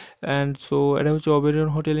Kolkata. And so এটা হচ্ছে ওবেরিয়ন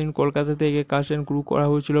hotel in Kolkata থেকে caste and crew করা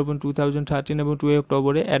হয়েছিল এবং 2013 এবং 2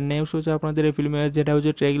 অক্টোবরে। অ্যান্ড নেক্সট হচ্ছে আপনাদের এই ফিল্মের যেটা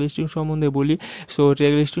হচ্ছে ট্র্যাক লিস্টিং সম্বন্ধে বলি। সো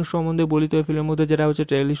ট্র্যাক লিস্টিং সম্বন্ধে বলি তো এই ফিল্মের মধ্যে যেটা হচ্ছে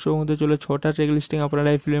ট্র্যাক লিস্টের মধ্যে চলে 6টা ট্র্যাক লিস্টিং আপনারা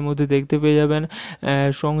এই ফিল্মের মধ্যে দেখতে পেয়ে যাবেন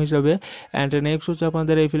সং হিসাবে। অ্যান্ড নেক্সট হচ্ছে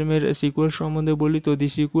আপনাদের এই ফিল্মের সিকুয়েল সম্বন্ধে বলি তো দি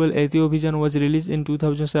সিকুয়েল এতি অভিযান ওয়াজ রিলিজ ইন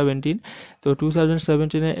 2017। তো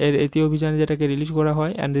 2017 এর এতি অভিযান যেটাকে রিলিজ করা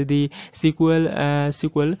হয়। অ্যান্ড দি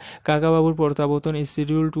সিকুয়েল কাকাবাবুর প্রত্যাবর্তন is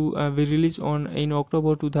schedule two B release on in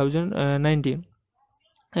October 2019।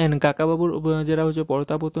 And কাকাবাবুর যেটা হচ্ছে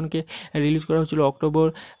প্রত্যাবর্তনকে রিলিজ করা হয়েছিল অক্টোবর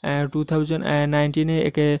 2019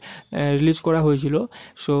 একে রিলিজ করা হয়েছিল।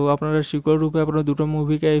 সো আপনারা সিকুয়েল রূপে আপনারা দুটো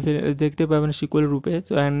মুভিকে দেখতে পাবেন সিকুয়েল রূপে।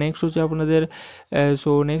 তো নেক্সট হচ্ছে আপনাদের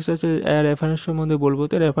নেক্সট হচ্ছে রেফারেন্স সম্বন্ধে বলবো।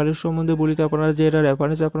 তো রেফারেন্স সম্বন্ধে বলি তো আপনারা যে এটা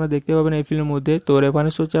রেফারেন্স আপনারা দেখতে পাবেন এই ফিল্মের মধ্যে। তো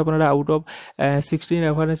রেফারেন্স হচ্ছে আপনারা আউট অফ 16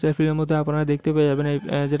 রেফারেন্স এই ফিল্মের মধ্যে আপনারা দেখতে পেয়ে যাবেন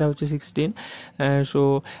যেটা হচ্ছে 16।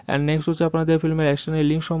 নেক্সট হচ্ছে আপনাদের ফিল্মের অ্যাকশনের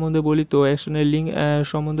লিঙ্ক সম্বন্ধে বলি তো অ্যাকশনের লিঙ্ক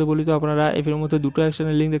সম্বন্ধে বলি তো আপনারা এই ফিল্মের মধ্যে দুটো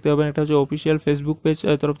অ্যাকশনের লিঙ্ক দেখতে পাবেন। একটা হচ্ছে অফিসিয়াল ফেসবুক পেজ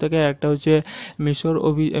তরফ থেকে, একটা হচ্ছে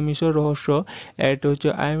মিশর রহস্য, একটা হচ্ছে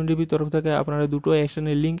IMDb তরফ থেকে আপনারা দুটো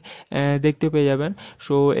অ্যাকশনের লিঙ্ক দেখতে পেয়ে যাবেন।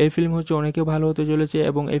 সো এই ফিল্ম হচ্ছে অনেকে ভালো হতে চলেছে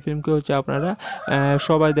এবং এই ফিল্মকে হচ্ছে আপনারা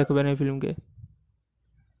সবাই দেখবেন এই ফিল্মকে।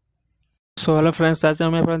 সো হ্যালো ফ্রেন্ডস, আজ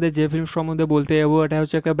আমি আপনাদের যে ফিল্ম সম্বন্ধে বলতে যাবো এটা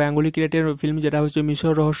হচ্ছে একটা বেঙ্গলি ক্রিয়েটেড ফিল্ম যেটা হচ্ছে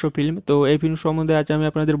মিশর রহস্য ফিল্ম। তো এই ফিল্ম সম্বন্ধে আজ আমি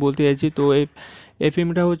আপনাদের বলতে চাইছি। তো এই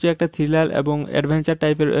ফিল্মটা হচ্ছে একটা থ্রিলার এবং অ্যাডভেঞ্চার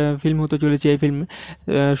টাইপের ফিল্ম হতে চলেছে এই ফিল্ম,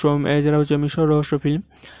 যেটা হচ্ছে মিশর রহস্য ফিল্ম।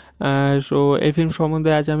 সো এই ফিল্ম সম্বন্ধে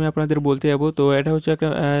আজ আমি আপনাদের বলতে যাবো। তো এটা হচ্ছে একটা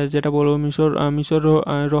যেটা বলবো মিশর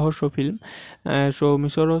রহস্য ফিল্ম। সো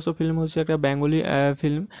মিশর রহস্য ফিল্ম হচ্ছে একটা বেঙ্গলি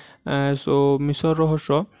ফিল্ম। সো মিশর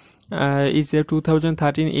রহস্য is a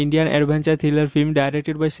 2013 Indian adventure thriller film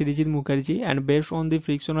directed by Srijit Mukherjee and based on the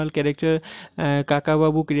fictional character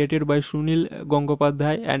Kakababu created by Sunil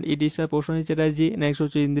Gangopadhyay, and it is a Prosenjit Chatterjee, next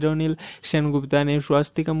হচ্ছে Indraneil Sengupta, next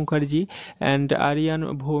Swastika Mukherjee and Aryann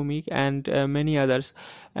Bhowmik and many others,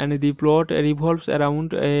 and the plot revolves around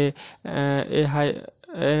a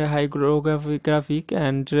hieroglyphic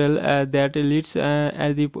and that leads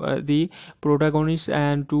the protagonist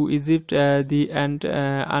and to Egypt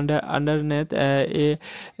underneath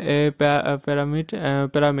a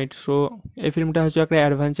pyramid. So এই ফিল্মটা হচ্ছে একটা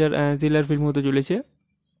adventure thriller film হতে চলেছে।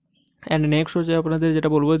 And next হচ্ছে আপনাদের যেটা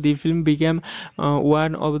বলবো, দি film became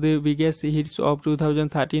one of the biggest hits of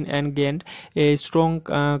 2013 and gained a strong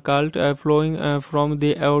cult flowing from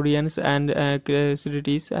the audience and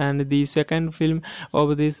critics, and the second film of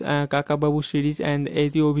this Kakababu series and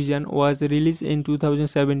Yeti Obhijaan was released in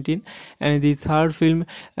 2017, and the third film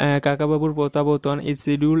Kakababur Protyaborton is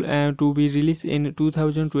scheduled to be released in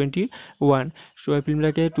 2021. So এই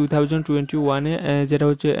ফিল্মটাকে 2021-এ যেটা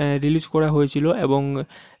হচ্ছে release করা হয়েছিল, এবং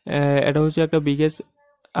এটা হচ্ছে একটা biggest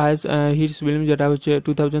hits film যেটা হচ্ছে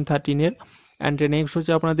 2013-এর। অ্যান্ড নেক্সট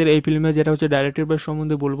হচ্ছে আপনাদের এই ফিল্মে যেটা হচ্ছে ডাইরেক্টর বাই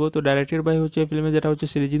সম্বন্ধে বলবো। তো ডাইরেক্টর বাই হচ্ছে এই ফিল্মে যেটা হচ্ছে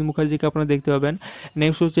সৃজিত মুখার্জিকে আপনারা দেখতে পাবেন।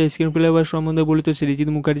 নেক্সট হচ্ছে স্ক্রিন প্লে বাই সম্বন্ধে বলি তো সৃজিত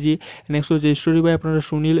মুখার্জি। নেক্সট হচ্ছে স্টোরি বাই আপনারা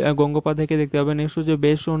সুনীল গঙ্গোপাধ্যায়কে দেখতে পাবেন। নেক্সট হচ্ছে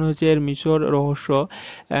বেস্ট শোন হচ্ছে এর মিশর রহস্য,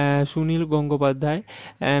 Sunil Gangopadhyay.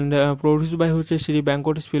 And produce by হচ্ছে শ্রী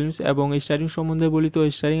ভেঙ্কটেশ ফিল্মস। এবং স্টারিং সম্বন্ধে বলি তো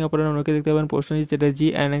স্টারিং আপনারা অনেকে দেখতে পাবেন Prosenjit Chatterjee,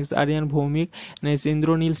 next Aryan Bhowmik, next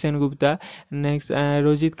Indranil Sengupta, next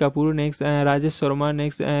Rajit Kapoor, next Rajesh Sharma,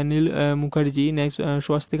 next নীল মুখার্জি, নেক্সট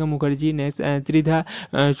স্বস্তিকা মুখার্জি, নেক্সট ত্রিধা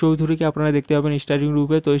চৌধুরীকে আপনারা দেখতে পাবেন স্টারিং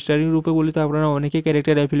রূপে। তো স্টারিং রূপে বলি তো আপনারা অনেকে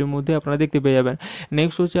ক্যারেক্টার এই ফিল্মের মধ্যে আপনারা দেখতে পেয়ে যাবেন।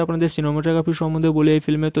 নেক্সট হচ্ছে আপনাদের সিনেমাটোগ্রাফি সম্বন্ধে বলি এই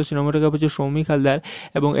ফিল্মে। তো সিনেমাটোগ্রাফি হচ্ছে সৌমিক হালদার,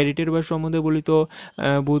 এবং এডিটেড বাই সম্বন্ধে বলি তো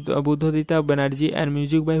বুদ্ধদিতা ব্যানার্জি, অ্যান্ড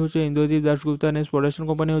মিউজিক বাই হচ্ছে Indradeep Dasgupta. Next production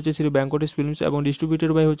company হচ্ছে শ্রী ভেঙ্কটেশ ফিল্মস, এবং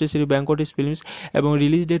ডিস্ট্রিবিউটেড বাই হচ্ছে শ্রী ভেঙ্কটেশ ফিল্মস, এবং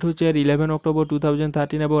রিলিজ ডেট হচ্ছে এর 11 অক্টোবর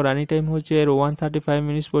 2013, এবং রানিং টাইম হচ্ছে এর 135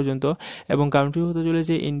 মিনিটস পর্যন্ত, এবং কান্ট্রি হতে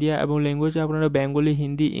চলেছে ইন্ডিয়া, এবং ল্যাঙ্গুয়েজ আপনারা বেঙ্গলি,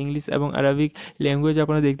 হিন্দি, ইংলিশ এবং আরবিক ল্যাঙ্গুয়েজ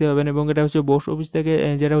আপনারা দেখতে পাবেন। এবং এটা হচ্ছে বক্স অফিস থেকে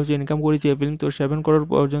যেটা হচ্ছে ইনকাম করেছে এই ফিল্ম, তো 7 করোড়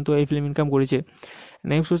পর্যন্ত এই ফিল্ম ইনকাম করেছে।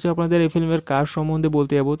 নেক্সট হচ্ছে আপনাদের এই ফিল্মের কাজ সম্বন্ধে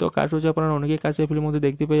বলতে যাবো। তো কাজ হচ্ছে আপনারা অনেকেই কাজ এই ফিল্মের মধ্যে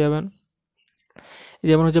দেখতে পেয়ে যাবেন,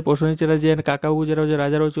 যেমন হচ্ছে প্রসেনজিৎ চ্যাটার্জি অ্যান্ড কাকাবাবু যেটা হচ্ছে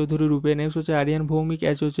রাজারাও চৌধুরী রূপে। নেক্সট হচ্ছে আরিয়ান ভৌমিক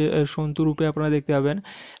অ্যাজ হচ্ছে সন্তু রূপে আপনারা দেখতে পাবেন।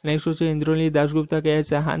 নেক্সট হচ্ছে ইন্দ্রনীল দাশগুপ্তাকে অ্যাজ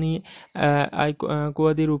হানি আই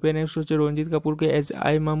কোয়াদি রূপে। নেক্সট হচ্ছে রঞ্জিত কাপুরকে অ্যাজ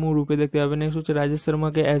আই মামু রূপে দেখতে পাবেন। নেক্সট হচ্ছে Rajesh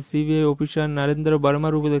শর্মাকে as CBI officer Narendra Varma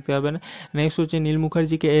রূপে দেখতে পাবেন। নেক্সট হচ্ছে নীল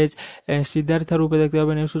মুখার্জিকে অ্যাজ সিদ্ধার্থা রূপে দেখতে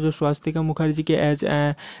পাবেন। নেক্সট হচ্ছে স্বাস্তিকা মুখার্জিকে অ্যাজ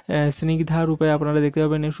স্নিগ্ধা রূপে আপনারা দেখতে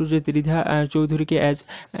পাবেন। নেক্সট হচ্ছে ত্রিধা চৌধুরীকে অ্যাজ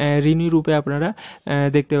রিনি রূপে আপনারা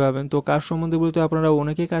দেখতে পাবেন। তো কাজ সম্বন্ধে বলতে আপনারা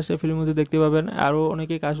অনেকে কাজ এই ফিল্মের মধ্যে দেখতে পাবেন, আরও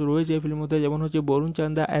অনেকে কাজ রয়েছে এই ফিল্মের মধ্যে, যেমন হচ্ছে বরুণ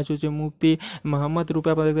চান্দা অ্যাজ হচ্ছে মুফতি মোহাম্মদ রূপে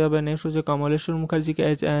আপনারা দেখতে পাবেন। নেক্সট হচ্ছে কমলেশ্বর মুখার্জিকে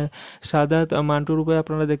অ্যাজ সাদাত মান্টু রূপে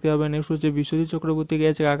আপনারা দেখতে পাবেন। নেক্সট হচ্ছে বিশ্বজিৎ চক্রবর্তীকে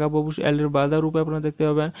অ্যাজ কাকাবাবু এলের বাদা রূপে আপনারা দেখতে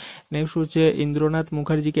পাবেন। নেক্সট হচ্ছে ইন্দ্রনাথ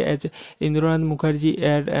মুখার্জিকে অ্যাজ ইন্দ্রনাথ মুখার্জি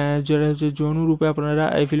যেটা হচ্ছে জনু রূপে আপনারা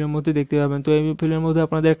এই ফিল্মের মধ্যে দেখতে পাবেন। তো এই ফিল্মের মধ্যে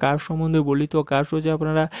আপনাদের কাজ সম্বন্ধে বলি তো কাজ হচ্ছে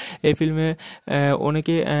আপনারা এই ফিল্মে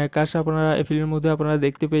অনেকে কাজ আপনারা এই ফিল্মের মধ্যে আপনারা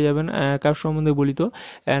দেখতে পেয়ে যাবেন কাজ সম্বন্ধে বলি তো।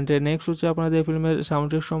 অ্যান্ড নেক্সট হচ্ছে আপনাদের ফিল্মের সাউন্ড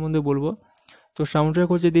ট্র্যাক সম্বন্ধে বলবো। তো সাউন্ড ট্র্যাক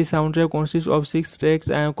হচ্ছে দি sound track consist of 6 tracks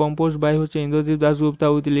compose by হচ্ছে Indradeep Dasgupta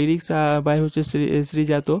with lyrics by হচ্ছে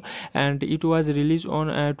Srijato, and it was release on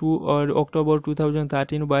 2 October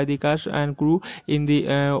 2013 by the caste and crew in the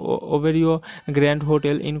ওবেরিও grand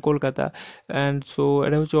hotel in Kolkata. And so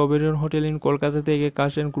এটা হচ্ছে ওবেরিয়ন hotel in Kolkata থেকে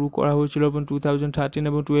caste and crew করা হয়েছিল এবং 2013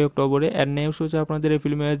 এবং 2 অক্টোবরে। অ্যান্ড নেক্সট হচ্ছে আপনাদের এই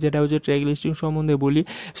ফিল্মের যেটা হচ্ছে ট্র্যাক লিস্টিং সম্বন্ধে বলি।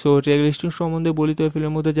 সো ট্র্যাক লিস্টিং সম্বন্ধে বলি তো এই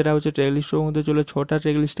ফিল্মের মধ্যে যেটা হচ্ছে ট্র্যাক লিস্ট সম্বন্ধে চলে 6টা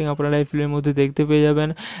ট্র্যাক লিস্টিং আপনারা এই ফিল্মের মধ্যে দেখতে পেয়ে যাবেন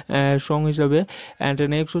সং হিসাবে। অ্যান্ড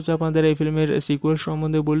নেক্সট হচ্ছে আপনাদের এই ফিল্মের সিকুয়েল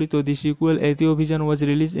সম্বন্ধে বলি তো দি সিকুয়েল এতি অভিযান ওয়াজ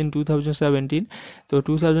রিলিজ ইন 2017। তো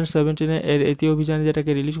 2017 এর এতি অভিযান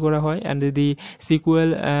যেটাকে রিলিজ করা হয়। অ্যান্ড দি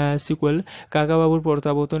সিকুয়েল কাকাবাবুর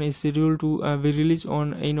প্রত্যাবর্তন is schedule two B release on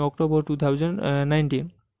in October 2019।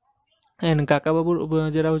 And কাকাবাবুর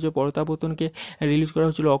যেটা হচ্ছে প্রত্যাবর্তনকে রিলিজ করা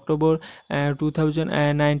হয়েছিল অক্টোবর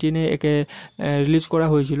 2019 একে রিলিজ করা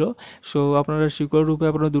হয়েছিল। সো আপনারা সিকুয়েল রূপে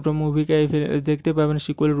আপনারা দুটো মুভিকে দেখতে পাবেন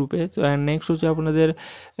সিকুয়েল রূপে। তো নেক্সট হচ্ছে আপনাদের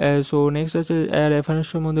নেক্সট আছে রেফারেন্স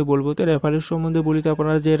সম্বন্ধে বলবো। তো রেফারেন্স সম্বন্ধে বলি তো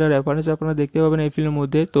আপনারা যে এটা রেফারেন্স আপনারা দেখতে পাবেন এই ফিল্মের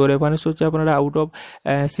মধ্যে। তো রেফারেন্স হচ্ছে আপনারা আউট অফ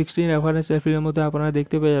 16 রেফারেন্স এই ফিল্মের মধ্যে আপনারা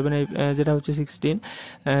দেখতে পেয়ে যাবেন যেটা হচ্ছে 16।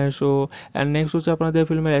 নেক্সট হচ্ছে আপনাদের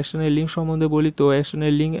ফিল্মের অ্যাকশনের লিঙ্ক সম্বন্ধে বলি। তো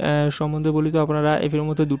অ্যাকশনের লিঙ্ক সম্বন্ধে বলি তো আপনারা এই ফিল্মের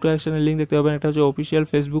মধ্যে দুটো অ্যাকশনের লিঙ্ক দেখতে পাবেন। একটা হচ্ছে অফিসিয়াল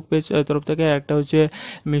ফেসবুক পেজ তরফ থেকে, একটা হচ্ছে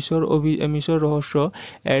মিশর রহস্য,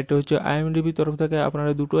 এটা হচ্ছে IMDb তরফ থেকে।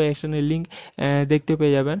 আপনারা দুটো অ্যাকশনের লিঙ্ক দেখতে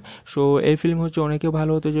পেয়ে যাবেন। সো এই ফিল্ম হচ্ছে অনেকে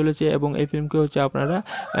ভালো হতে চলেছে এবং এই ফিল্মকে হচ্ছে আপনারা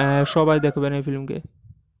সবাই দেখবেন এই ফিল্মকে।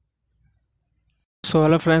 সো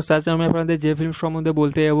হ্যালো ফ্রেন্ডস, আজ আমি আপনাদের যে ফিল্ম সম্বন্ধে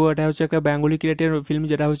বলতে যাবো এটা হচ্ছে একটা বেঙ্গলি ক্রিয়েটেড ফিল্ম,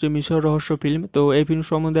 যেটা হচ্ছে মিশর রহস্য ফিল্ম। তো এই ফিল্ম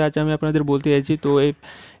সম্বন্ধে আজ আমি আপনাদের বলতে চাইছি। তো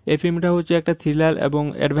এই ফিল্মটা হচ্ছে একটা থ্রিলার এবং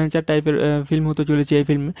অ্যাডভেঞ্চার টাইপের ফিল্ম হতে চলেছে এই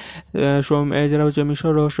ফিল্ম, যেটা হচ্ছে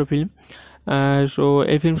মিশর রহস্য ফিল্ম। সো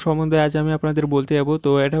এই ফিল্ম সম্বন্ধে আজ আমি আপনাদের বলতে যাবো।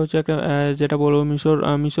 তো এটা হচ্ছে একটা যেটা বলবো মিশর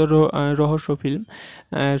রহস্য ফিল্ম।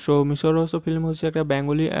 সো মিশর রহস্য ফিল্ম হচ্ছে একটা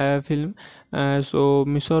বেঙ্গলি ফিল্ম। সো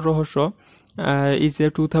মিশর রহস্য is a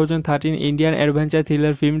 2013 Indian adventure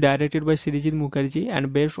thriller film directed by Srijit Mukherjee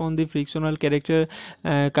and based on the fictional character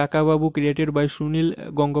Kakababu created by Sunil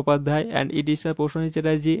Gangopadhyay, and it is a Prosenjit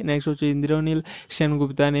Chatterjee, next হচ্ছে Indraneil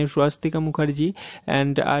Sengupta, next Swastika Mukherjee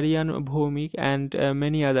and Aryann Bhowmik and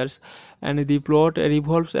many others. And the plot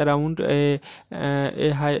revolves around a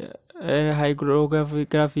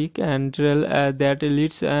hieroglyphic and that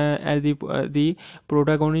leads the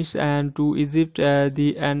protagonist and to Egypt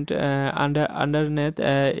underneath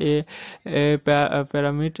a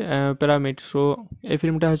pyramid. So এই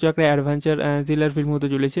ফিল্মটা হচ্ছে একটা adventure thriller film হতে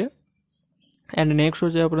চলেছে। And next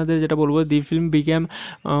হচ্ছে আপনাদের যেটা বলবো, দি film became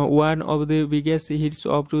one of the biggest hits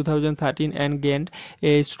of 2013 and গেন্ড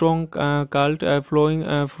a strong cult flowing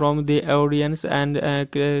from the audience and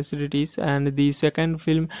critics, and the second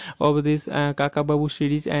film of this Kakababu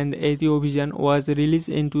series and Yeti Obhijaan was released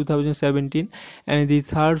in 2017, and the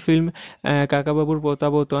third film Kakababur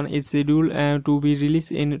Protyaborton is scheduled to be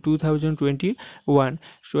released in 2021.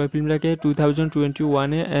 So এই ফিল্মটাকে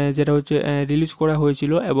 2021 যেটা হচ্ছে release করা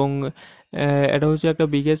হয়েছিল এবং এটা হচ্ছে একটা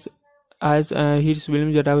biggest hits film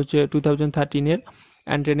যেটা হচ্ছে 2013-এর।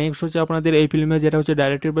 অ্যান্ড নেক্সট হচ্ছে আপনাদের এই ফিল্মে যেটা হচ্ছে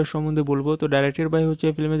ডাইরেক্টেড বাই সম্বন্ধে বলবো। তো ডাইরেক্টেড বাই হচ্ছে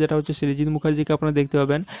এই ফিল্মে যেটা হচ্ছে সৃজিত মুখার্জিকে আপনারা দেখতে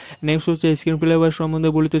পাবেন। নেক্সট হচ্ছে স্ক্রিন প্লে বাই সম্বন্ধে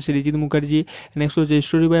বলি তো সৃজিত মুখার্জি। নেক্সট হচ্ছে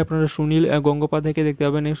স্টোরি বাই আপনারা সুনীল গঙ্গোপাধ্যায়কে দেখতে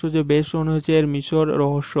পাবেন। নেক্সট হচ্ছে বেস্ট শোন হচ্ছে এর মিশর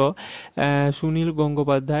রহস্য, Sunil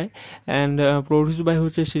Gangopadhyay. And produce by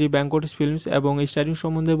হচ্ছে শ্রী ভেঙ্কটেশ ফিল্মস। এবং স্টারিং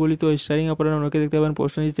সম্বন্ধে বলি তো স্টারিং আপনারা অনেকে দেখতে পাবেন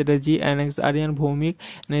Prosenjit Chatterjee, next Aryan Bhowmik,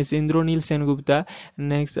 next Indranil Sengupta,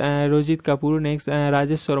 next Rajit Kapoor, next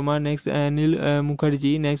Rajesh Sharma, next নীল মুখার্জি,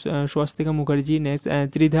 নেক্সট স্বস্তিকা মুখার্জি, নেক্সট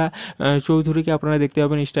ত্রিধা চৌধুরীকে আপনারা দেখতে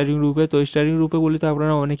পাবেন স্টারিং রূপে। তো স্টারিং রূপে বলি তো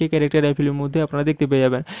আপনারা অনেকে ক্যারেক্টার এই ফিল্মের মধ্যে আপনারা দেখতে পেয়ে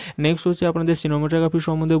যাবেন। নেক্সট হচ্ছে আপনাদের সিনেমাটোগ্রাফি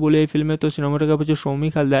সম্বন্ধে বলি এই ফিল্মে। তো সিনেমাটোগ্রাফি হচ্ছে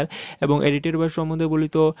সৌমিক হালদার এবং এডিটেড বাই সম্বন্ধে বলি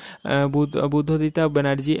তো বুদ্ধদিতা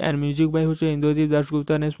ব্যানার্জি, অ্যান্ড মিউজিক বাই হচ্ছে Indradeep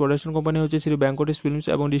Dasgupta. Next production company হচ্ছে শ্রী ভেঙ্কটেশ ফিল্মস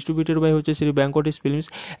এবং ডিস্ট্রিবিউটেড বাই হচ্ছে শ্রী ভেঙ্কটেশ ফিল্মস।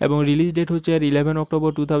 এবং রিলিজ ডেট হচ্ছে এর 11 অক্টোবর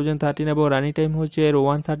 2013 এবং রানিং টাইম হচ্ছে এর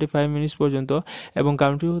 135 মিনিটস পর্যন্ত। এবং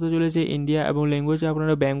কান্ট্রি হতে চলেছে ইন্ডিয়া এবং ল্যাঙ্গুয়েজ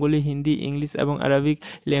আপনারা বেঙ্গলি, হিন্দি, ইংলিশ এবং আরবিক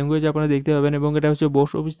ল্যাঙ্গুয়েজ আপনারা দেখতে পাবেন। এবং এটা হচ্ছে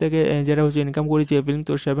বক্স অফিস থেকে যেটা হচ্ছে ইনকাম করেছে এই ফিল্ম,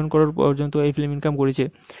 তো 7 করোড় পর্যন্ত এই ফিল্ম ইনকাম করেছে।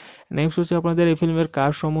 নেক্সট হচ্ছে আপনাদের এই ফিল্মের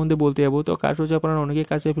কাজ সম্বন্ধে বলতে যাবো। তো কাজ হচ্ছে আপনারা অনেকেই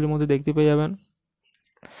কাজ এই ফিল্মের মধ্যে দেখতে পেয়ে যাবেন,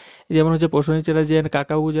 যেমন হচ্ছে প্রসেনজিৎ চ্যাটার্জি এন্ড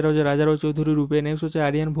কাকাবু যেটা হচ্ছে রাজারাও চৌধুরী রূপে। নেক্সট হচ্ছে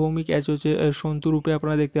আরিয়ান ভৌমিক এজ হচ্ছে সন্তু রূপে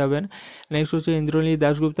আপনারা দেখতে পাবেন। নেক্সট হচ্ছে ইন্দ্রনীল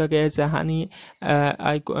দাশগুপ্তাকে এজ হানি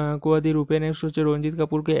আই কোয়াদি রূপে। নেক্সট হচ্ছে রঞ্জিত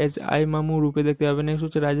কাপুরকে এজ আই মামু রূপে দেখতে পাবেন। নেক্সট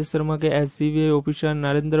হচ্ছে Rajesh শর্মাকে age CBI officer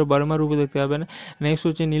Narendra Varma রূপে দেখতে পাবেন। নেক্সট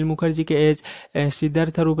হচ্ছে নীল মুখার্জিকে এজ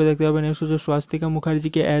সিদ্ধার্থা রূপে দেখতে পাবেন। নেক্সট হচ্ছে স্বাস্তিকা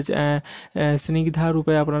মুখার্জিকে এজ স্নিগ্ধা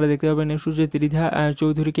রূপে আপনারা দেখতে পাবেন। নেক্সট হচ্ছে ত্রিধা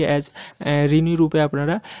চৌধুরীকে এজ রিনি রূপে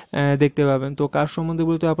আপনারা দেখতে পাবেন। তো কাজ সম্বন্ধে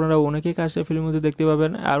বলতে আপনারা অনেকে কাজ এই ফিল্মের মধ্যে দেখতে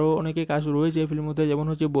পাবেন, আরও অনেকে কাজ রয়েছে এই ফিল্মের মধ্যে, যেমন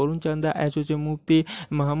হচ্ছে বরুণ চান্দা এজ হচ্ছে মুফতি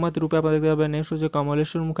মোহাম্মদ রূপে আপনারা দেখতে পাবেন। নেক্সট হচ্ছে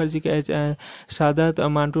কমলেশ্বর মুখার্জিকে এজ সাদাত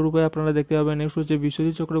মান্টু রূপে আপনারা দেখতে পাবেন। নেক্সট হচ্ছে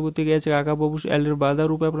বিশ্বজিৎ চক্রবর্তীকে এজ কাকাবাবু এল্ডার বাদা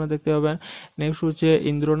রূপে আপনারা দেখতে পাবেন। নেক্সট হচ্ছে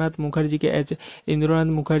ইন্দ্রনাথ মুখার্জিকে এজ ইন্দ্রনাথ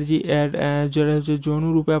মুখার্জি যেটা হচ্ছে জনু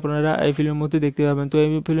রূপে আপনারা এই ফিল্মের মধ্যে দেখতে পাবেন। তো এই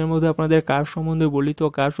ফিল্মের মধ্যে আপনাদের কাজ সম্বন্ধে বলি তো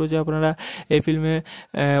কাজ হচ্ছে আপনারা এই ফিল্মে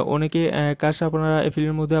অনেকে কাজ আপনারা এই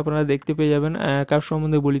ফিল্মের মধ্যে আপনারা দেখতে পেয়ে যাবেন কাজ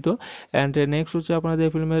সম্বন্ধে বলি তো। অ্যান্ড নেক্সট হচ্ছে আপনাদের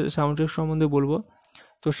ফিল্মের সাউন্ড ট্র্যাক সম্বন্ধে বলবো।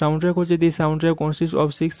 তো সাউন্ড ট্র্যাক হচ্ছে দি sound track consist of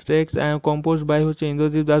 6 tracks compose by হচ্ছে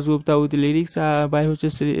Indradeep Dasgupta with lyrics by হচ্ছে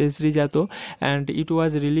Srijato, and it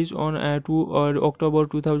was release on 2 October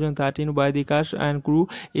 2013 by the caste and crew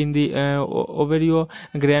in the ওবেরিও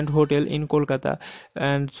grand hotel in Kolkata.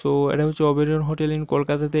 And so এটা হচ্ছে ওবেরিয়ন hotel in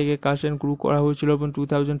Kolkata থেকে caste and crew করা হয়েছিল এবং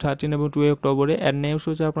 2013 এবং 2 অক্টোবরে। অ্যান্ড নেক্সট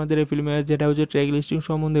হচ্ছে আপনাদের এই ফিল্মের যেটা হচ্ছে ট্র্যাক লিস্টিং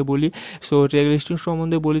সম্বন্ধে বলি। সো ট্র্যাক লিস্টিং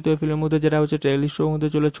সম্বন্ধে বলি তো এই ফিল্মের মধ্যে যেটা হচ্ছে ট্র্যাক লিস্টের মধ্যে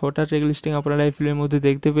চলে 6টা ট্র্যাক লিস্টিং আপনারা এই ফিল্মের মধ্যে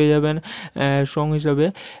দেখতে পেয়ে যাবেন সং হিসাবে।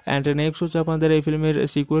 অ্যান্ড নেক্সট হচ্ছে আপনাদের এই ফিল্মের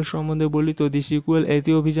সিকুয়েল সম্বন্ধে বলি, তো দি সিকুয়েল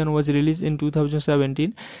এতি অভিযান ওয়াজ রিলিজ ইন 2017।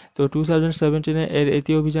 তো 2017 এর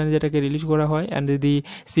এতি অভিযান যেটাকে রিলিজ করা হয়। অ্যান্ড দি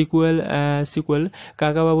সিকুয়েল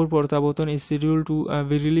কাকাবাবুর প্রত্যাবর্তন is schedule two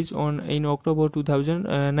B release on in October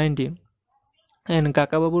 2019। And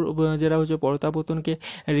কাকাবাবুর যেটা হচ্ছে প্রত্যাবর্তনকে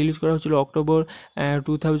রিলিজ করা হয়েছিল অক্টোবর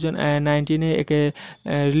 2019 একে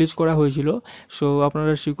রিলিজ করা হয়েছিল। সো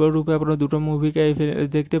আপনারা সিকুয়েল রূপে আপনারা দুটো মুভিকে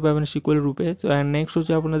দেখতে পাবেন সিকুয়েল রূপে। তো নেক্সট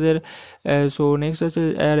হচ্ছে আপনাদের নেক্সট হচ্ছে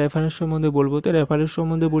রেফারেন্স সম্বন্ধে বলবো। তো রেফারেন্স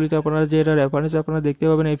সম্বন্ধে বলি, তো আপনারা যে রেফারেন্স আপনারা দেখতে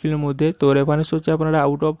পাবেন এই ফিল্মের মধ্যে, তো রেফারেন্স হচ্ছে আপনারা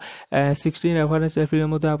আউট অফ 16 রেফারেন্স এই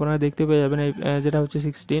ফিল্মের মধ্যে আপনারা দেখতে পেয়ে যাবেন, যেটা হচ্ছে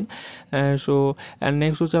 16। সো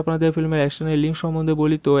নেক্সট হচ্ছে আপনাদের ফিল্মের অ্যাকশনের লিঙ্ক সম্বন্ধে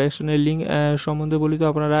বলি, তো অ্যাকশনের লিঙ্ক সম্বন্ধে বলি, তো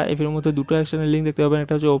আপনারা এই ফিল্মের মধ্যে দুটো অ্যাকশনের লিঙ্ক দেখতে পাবেন।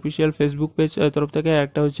 একটা হচ্ছে অফিসিয়াল ফেসবুক পেজ তরফ থেকে,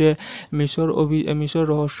 একটা হচ্ছে মিশর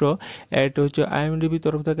রহস্য, একটা হচ্ছে IMDb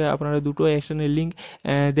তরফ থেকে। আপনারা দুটো অ্যাকশনের লিঙ্ক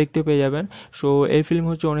দেখতে পেয়ে যাবেন। সো এই ফিল্ম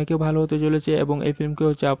হচ্ছে অনেকে ভালো হতে চলেছে এবং এই ফিল্মকে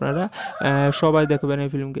হচ্ছে আপনারা সবাই দেখবেন এই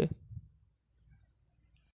ফিল্মকে।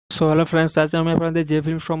 সো হ্যালো ফ্রেন্ডস, আজ আমি আপনাদের যে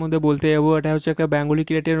ফিল্ম সম্বন্ধে বলতে যাবো এটা হচ্ছে একটা বেঙ্গলি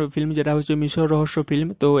ক্রিয়েটেড ফিল্ম, যেটা হচ্ছে মিশর রহস্য ফিল্ম।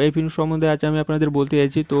 তো এই ফিল্ম সম্বন্ধে আজ আমি আপনাদের বলতে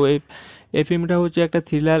চাইছি। তো এই ফিল্মটা হচ্ছে একটা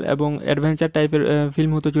থ্রিলার এবং অ্যাডভেঞ্চার টাইপের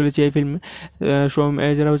ফিল্ম হতে চলেছে এই ফিল্ম,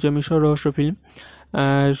 যেটা হচ্ছে মিশর রহস্য ফিল্ম।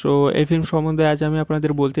 সো এই ফিল্ম সম্বন্ধে আজ আমি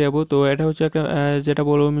আপনাদের বলতে যাবো। তো এটা হচ্ছে একটা যেটা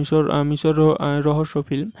বলবো মিশর রহস্য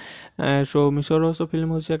ফিল্ম। সো মিশর রহস্য ফিল্ম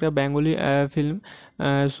হচ্ছে একটা বেঙ্গলি ফিল্ম।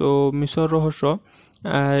 সো মিশর রহস্য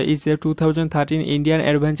is a 2013 Indian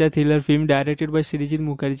adventure thriller film directed by Srijit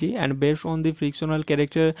Mukherjee and based on the fictional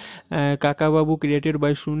character Kakababu created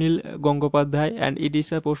by Sunil Gangopadhyay, and it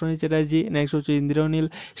is a Prosenjit Chatterjee, next হচ্ছে Indraneil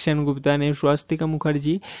Sengupta, and Swastika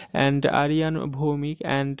Mukherjee and Aryann Bhowmik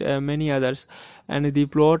and many others. And the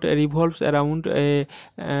plot revolves around a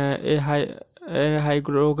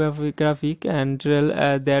hieroglyphic and trail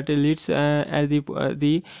that leads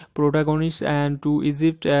the protagonist and to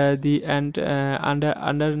Egypt and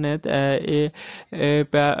underneath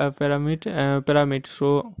pyramid. So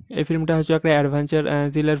এই ফিল্মটা হচ্ছে একটা adventure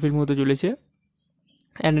thriller film হতে চলেছে।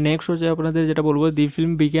 And next হচ্ছে আপনাদের যেটা বলবো, দি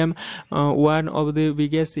film became one of the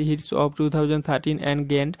biggest hits of 2013 and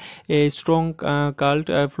গেন্ড a strong cult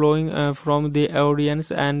flowing from the audience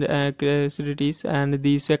and critics. And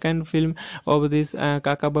the second film of this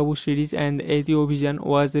Kakababu series and Yeti Obhijaan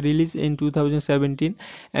was released in 2017,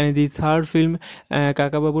 and the third film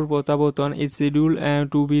Kakababur Protyaborton is scheduled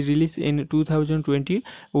to be released in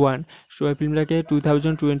 2021. So এই ফিল্মটাকে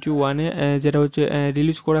 2021-এ যেটা হচ্ছে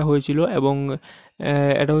release করা হয়েছিল এবং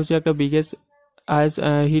এটা হচ্ছে একটা biggest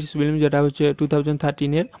hits film, যেটা হচ্ছে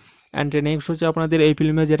 2013-এর। অ্যান্ড নেক্সট হচ্ছে আপনাদের এই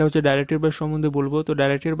ফিল্মে যেটা হচ্ছে ডাইরেক্টেড বাই সম্বন্ধে বলবো। তো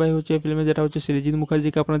ডাইরেক্টেড বাই হচ্ছে এই ফিল্মে যেটা হচ্ছে সৃজিত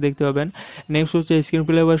মুখার্জিকে আপনারা দেখতে পাবেন। নেক্সট হচ্ছে স্ক্রিন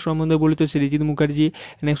প্লে বাই সম্বন্ধে বলি, তো সৃজিত মুখার্জি।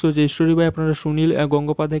 নেক্সট হচ্ছে স্টোরি বাই আপনারা সুনীল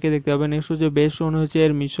গঙ্গোপাধ্যায়কে দেখতে পাবেন। নেক্সট হচ্ছে বেস্ট শোন হচ্ছে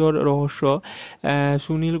এর মিশর রহস্য,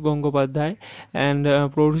 Sunil Gangopadhyay. And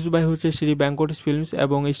produce by হচ্ছে শ্রী ভেঙ্কটেশ ফিল্মস।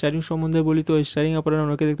 এবং স্টারিং সম্বন্ধে বলি, তো স্টারিং আপনারা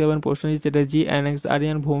অনেকে দেখতে পাবেন Prosenjit Chatterjee, next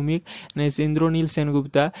Aryan Bhowmik, next Indranil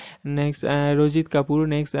Sengupta, next Rajit Kapoor,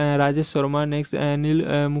 next Rajesh Sharma, next নীল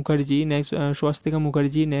মুখার্জি, নেক্সট স্বস্তিকা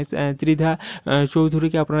মুখার্জি, নেক্সট ত্রিধা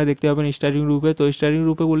চৌধুরীকে আপনারা দেখতে পাবেন স্টারিং রূপে। তো স্টারিং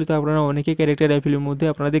রূপে বলি তো আপনারা অনেকে ক্যারেক্টার এই ফিল্মের মধ্যে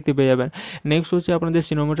আপনারা দেখতে পেয়ে যাবেন। নেক্সট হচ্ছে আপনাদের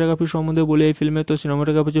সিনেমাটোগ্রাফি সম্বন্ধে বলি এই ফিল্মে, তো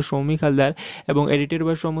সিনেমাটোগ্রাফি হচ্ছে সৌমিক হালদার। এবং এডিটেড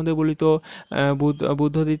বাই সম্বন্ধে বলি, তো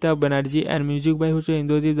বুদ্ধদিতা ব্যানার্জি। অ্যান্ড মিউজিক বাই হচ্ছে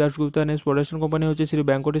Indradeep Dasgupta. Next production company হচ্ছে শ্রী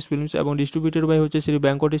ভেঙ্কটেশ ফিল্মস এবং ডিস্ট্রিবিউটেড বাই হচ্ছে শ্রী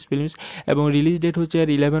ভেঙ্কটেশ ফিল্মস। এবং রিলিজ ডেট হচ্ছে এর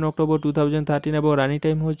 11 অক্টোবর 2013 এবং রানিং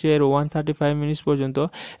টাইম হচ্ছে এর 135 মিনিটস পর্যন্ত।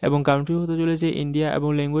 এবং কান্ট্রি হতে চলেছে ইন্ডিয়া এবং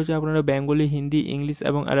ল্যাঙ্গুয়েজ আপনারা বেঙ্গলি, হিন্দি, ইংলিশ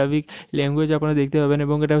এবং আরবিক ল্যাঙ্গুয়েজ আপনারা দেখতে পাবেন।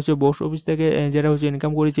 এবং এটা হচ্ছে বক্স অফিস থেকে যেটা হচ্ছে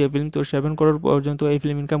ইনকাম করেছে এই ফিল্ম, তো 7 করোড় পর্যন্ত এই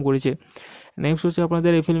ফিল্ম ইনকাম করেছে। নেক্সট হচ্ছে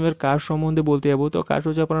আপনাদের এই ফিল্মের কাস্ট সম্বন্ধে বলতে যাবো। তো কাস্ট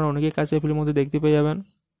হচ্ছে আপনারা অনেকেই কাজ এই ফিল্মের মধ্যে দেখতে পেয়ে যাবেন,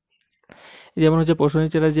 যেমন হচ্ছে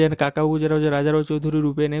প্রসেনজিৎ চ্যাটার্জি এন্ড কাকাবাবু যেটা হচ্ছে রাজারাও চৌধুরী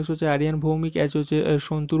রূপে। নেক্সট হচ্ছে আরিয়ান ভৌমিক এজ হচ্ছে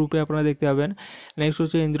সন্তু রূপে আপনারা দেখতে পাবেন। নেক্সট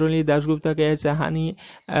হচ্ছে ইন্দ্রনীল দাশগুপ্তাকে এজ হানি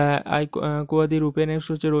আই কোয়াদি রূপে। নেক্সট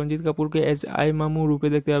হচ্ছে রঞ্জিত কাপুরকে এজ আই মামু রূপে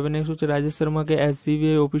দেখতে পাবেন। নেক্সট হচ্ছে Rajesh শর্মাকে age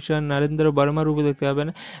CBI officer Narendra Varma রূপে দেখতে পাবেন।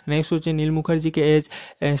 নেক্সট হচ্ছে নীল মুখার্জিকে এজ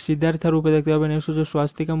সিদ্ধার্থা রূপে দেখতে পাবেন। নেক্সট হচ্ছে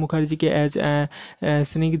স্বাস্তিকা মুখার্জিকে এজ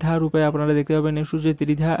স্নিগ্ধা রূপে আপনারা দেখতে পাবেন। নেক্সট হচ্ছে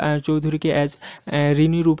ত্রিধা চৌধুরীকে এজ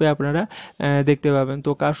রিনি রূপে আপনারা দেখতে পাবেন। তো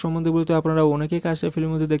কার সম্বন্ধে বলতে আপনারা আপনারা অনেকে কাজ এই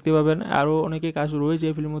ফিল্মের মধ্যে দেখতে পাবেন, আরও অনেকে কাজ রয়েছে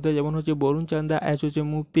এই ফিল্মের মধ্যে, যেমন হচ্ছে বরুণ চান্দা অ্যাজ হচ্ছে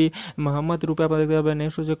মুফতি মোহাম্মদ রূপে আপনারা দেখতে পাবেন।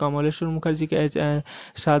 নেক্সট হচ্ছে কমলেশ্বর মুখার্জিকে অ্যাজ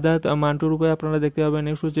সাদাত মান্টু রূপে আপনারা দেখতে পাবেন।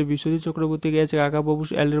 নেক্সট হচ্ছে বিশ্বজিৎ চক্রবর্তীকে অ্যাজ কাকাবাবু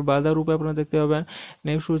এলের বাদা রূপে আপনারা দেখতে পাবেন।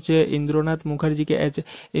 নেক্সট হচ্ছে ইন্দ্রনাথ মুখার্জিকে অ্যাজ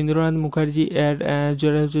ইন্দ্রনাথ মুখার্জি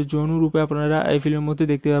যেটা হচ্ছে জনু রূপে আপনারা এই ফিল্মের মধ্যে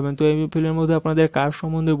দেখতে পাবেন। তো এই ফিল্মের মধ্যে আপনাদের কার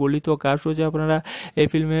সম্বন্ধে বলি, তো কার হচ্ছে আপনারা এই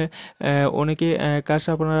ফিল্মে অনেকে কাজ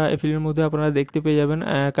আপনারা এই ফিল্মের মধ্যে আপনারা দেখতে পেয়ে যাবেন।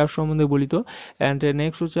 কার সম্বন্ধে বলি, তো অ্যান্ড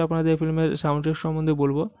নেক্সট হচ্ছে আপনাদের এই ফিল্মের সাউন্ড ট্র্যাক সম্বন্ধে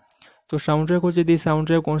বলবো। তো সাউন্ড ট্র্যাক হচ্ছে দি sound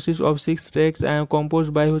track consist of 6 tracks compose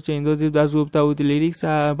by হচ্ছে Indradeep Dasgupta with lyrics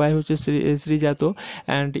by হচ্ছে Srijato,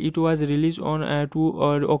 and it was release on 2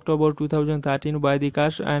 October 2013 by the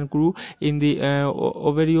caste and crew in the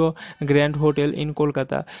ওবেরিও grand hotel in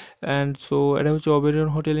Kolkata. And so এটা হচ্ছে ওবেরিয়ন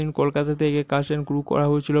hotel in Kolkata থেকে caste and crew করা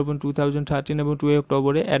হয়েছিল এবং 2013 এবং 2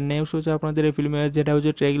 অক্টোবরে। অ্যান্ড নেক্সট হচ্ছে আপনাদের এই ফিল্মে যেটা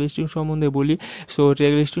হচ্ছে ট্র্যাক লিস্টিং সম্বন্ধে বলি। সো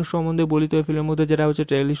ট্র্যাক লিস্টিং সম্বন্ধে বলি, তো এই ফিল্মের মধ্যে যেটা হচ্ছে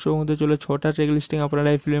ট্র্যাক লিস্টের মধ্যে চলে 6টা ট্র্যাক লিস্টিং আপনারা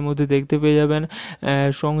এই ফিল্মের মধ্যে দেখতে পেয়ে যাবেন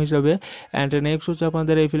সং হিসাবে। অ্যান্ড নেক্সট হচ্ছে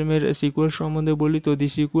আপনাদের এই ফিল্মের সিকুয়েল সম্বন্ধে বলি, তো দি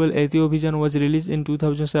সিকুয়েল এতি অভিযান ওয়াজ রিলিজ ইন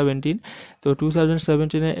 2017। তো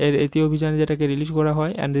 2017 এর এতি অভিযান যেটাকে রিলিজ করা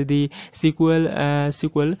হয়। অ্যান্ড দি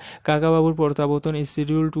সিকুয়েল কাকাবাবুর প্রত্যাবর্তন is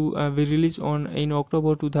schedule two B release on in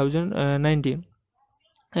October 2019।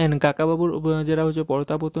 And কাকাবাবুর যেটা হচ্ছে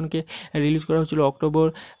প্রত্যাবর্তনকে রিলিজ করা হয়েছিল অক্টোবর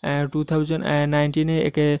 2019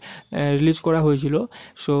 একে রিলিজ করা হয়েছিল।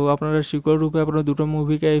 সো আপনারা সিকুয়েল রূপে আপনারা দুটো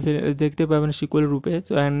মুভিকে দেখতে পাবেন সিকুয়েল রূপে।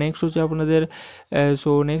 তো নেক্সট হচ্ছে আপনাদের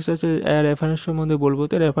নেক্সট হচ্ছে রেফারেন্স সম্বন্ধে বলবো।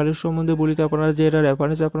 তো রেফারেন্স সম্বন্ধে বলি, তো আপনারা যে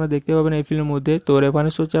রেফারেন্স আপনারা দেখতে পাবেন এই ফিল্মের মধ্যে, তো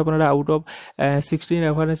রেফারেন্স হচ্ছে আপনারা আউট অফ 16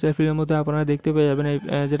 রেফারেন্স এই ফিল্মের মধ্যে আপনারা দেখতে পেয়ে যাবেন,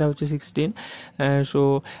 যেটা হচ্ছে 16।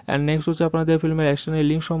 নেক্সট হচ্ছে আপনাদের ফিল্মের অ্যাকশনের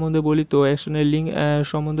লিঙ্ক সম্বন্ধে বলি, তো অ্যাকশনের লিঙ্ক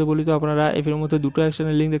সম্বন্ধে বলি, তো আপনারা এই ফিল্মের মধ্যে দুটো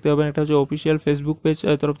অ্যাকশনের লিঙ্ক দেখতে পাবেন। একটা হচ্ছে অফিসিয়াল ফেসবুক পেজ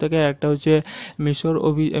তরফ থেকে, একটা হচ্ছে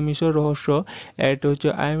মিশর রহস্য, একটা হচ্ছে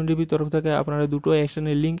IMDb তরফ থেকে আপনারা দুটো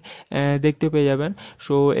অ্যাকশনের লিঙ্ক দেখতে পেয়ে যাবেন।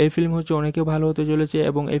 সো এই ফিল্ম হচ্ছে অনেকে ভালো হতে চলেছে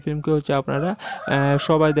এবং এই ফিল্মকে হচ্ছে আপনারা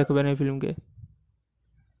সবাই দেখবেন এই ফিল্মকে।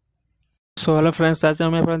 সো হ্যালো ফ্রেন্ডস, আজ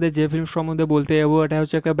আমি আপনাদের যে ফিল্ম সম্বন্ধে বলতে যাবো এটা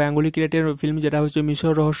হচ্ছে একটা বেঙ্গলি ক্রিয়েটেড ফিল্ম, যেটা হচ্ছে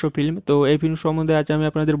মিশর রহস্য ফিল্ম। তো এই ফিল্ম সম্বন্ধে আজ আমি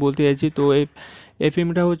আপনাদের বলতে চাইছি। তো এই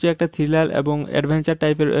ফিল্মটা হচ্ছে একটা থ্রিলার এবং অ্যাডভেঞ্চার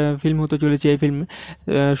টাইপের ফিল্ম হতে চলেছে এই ফিল্ম,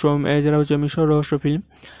 যেটা হচ্ছে মিশর রহস্য ফিল্ম।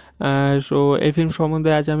 সো এই ফিল্ম সম্বন্ধে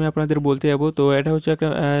আজ আমি আপনাদের বলতে যাবো। তো এটা হচ্ছে একটা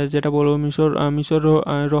যেটা বলবো মিশর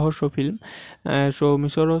রহস্য ফিল্ম। সো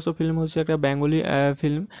মিশর রহস্য ফিল্ম হচ্ছে একটা বেঙ্গলি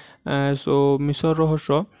ফিল্ম। সো মিশর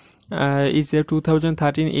রহস্য is a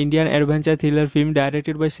 2013 Indian adventure thriller film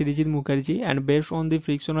directed by Srijit Mukherjee and based on the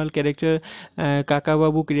fictional character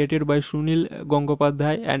Kakababu created by Sunil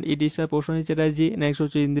Gangopadhyay, and it is a Prosenjit Chatterjee, next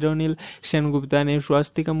হচ্ছে Indraneil Sengupta, next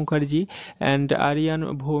Swastika Mukherjee and Aryann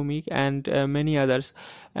Bhowmik and many others.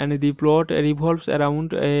 And the plot revolves around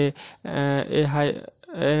a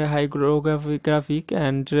hieroglyphic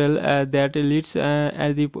and that leads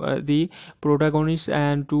the protagonist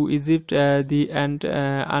and to Egypt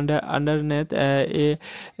underneath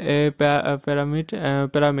a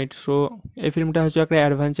pyramid. So এই ফিল্মটা হচ্ছে একটা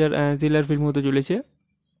adventure thriller film হতে চলেছে।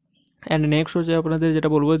 And next হচ্ছে আপনাদের যেটা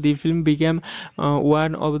বলবো, দি film became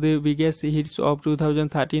one of the biggest hits of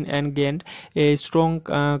 2013 and gained a strong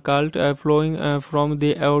cult following from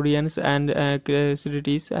the audience and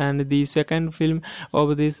critics. And the second film of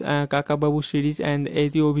this Kakababu series and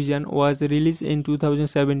Yeti Obhijaan was released in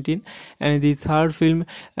 2017, and the third film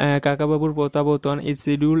Kakababur Protyaborton is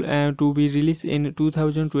scheduled to be released in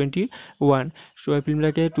 2021. So এই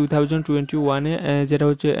ফিল্মটাকে 2021 যেটা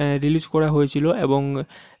হচ্ছে release করা হয়েছিল এবং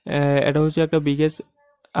এটা হচ্ছে একটা biggest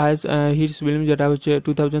hits film, যেটা হচ্ছে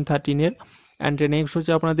 2013-এর। অ্যান্ড নেক্সট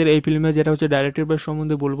হচ্ছে আপনাদের এই ফিল্মে যেটা হচ্ছে ডাইরেক্টর বাই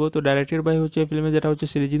সম্বন্ধে বলবো। তো ডাইরেক্টর বাই হচ্ছে এই ফিল্মে যেটা হচ্ছে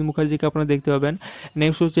সৃজিত মুখার্জিকে আপনারা দেখতে পাবেন।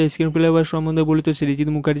 নেক্সট হচ্ছে স্ক্রিন প্লে বাই সম্বন্ধে বলি, তো সৃজিত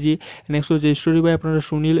মুখার্জি। নেক্সট হচ্ছে স্টোরি বাই আপনারা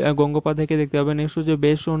সুনীল গঙ্গোপাধ্যায়কে দেখতে পাবেন। নেক্সট হচ্ছে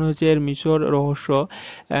বেস্ট শোন হচ্ছে এর মিশর রহস্য,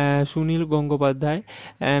 Sunil Gangopadhyay.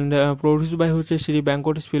 And produce by হচ্ছে শ্রী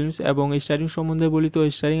ভেঙ্কটেশ ফিল্মস। এবং স্টারিং সম্বন্ধে বলি, তো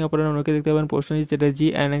স্টারিং আপনারা অনেকে দেখতে পাবেন Prosenjit Chatterjee,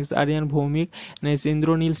 next Aryan Bhowmik, next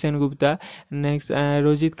Indranil Sengupta, next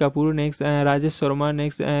Rajit Kapoor, next Rajesh Sharma,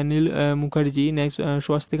 next নীল মুখার্জি, নেক্সট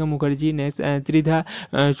স্বস্তিকা মুখার্জি, নেক্সট ত্রিধা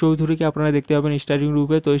চৌধুরীকে আপনারা দেখতে পাবেন স্টারিং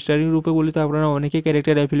রূপে। তো স্টারিং রূপে বলি, তো আপনারা অনেকে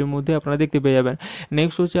ক্যারেক্টার এই ফিল্মের মধ্যে আপনারা দেখতে পেয়ে যাবেন।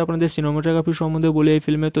 নেক্সট হচ্ছে আপনাদের সিনেমাটোগ্রাফি সম্বন্ধে বলি এই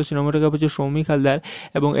ফিল্মে। তো সিনেমাটোগ্রাফি হচ্ছে সৌমিক হালদার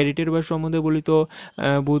এবং এডিটেড বাই সম্বন্ধে বলি, তো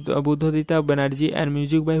বুদ্ধদিতা ব্যানার্জি। অ্যান্ড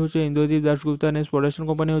মিউজিক বাই হচ্ছে Indradeep Dasgupta. Next production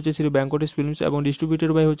company হচ্ছে শ্রী ভেঙ্কটেশ ফিল্মস এবং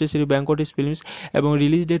ডিস্ট্রিবিউটেড বাই হচ্ছে শ্রী ভেঙ্কটেশ ফিল্মস। এবং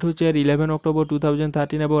রিলিজ ডেট হচ্ছে 11 October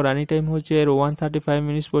 2013 এবং রানিং টাইম হচ্ছে 135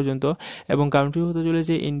 মিনিটস পর্যন্ত। এবং কান্ট্রি হতে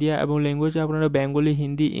চলেছে ইন্ডিয়া এবং ল্যাঙ্গুয়েজ আপনারা বেঙ্গলি,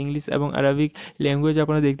 হিন্দি, ইংলিশ এবং আরবিক ল্যাঙ্গুয়েজ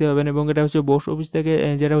আপনারা দেখতে পাবেন এবং এটা হচ্ছে বক্স অফিস থেকে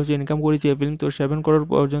যেটা হচ্ছে ইনকাম করেছে এই ফিল্ম, তো 7 করোড়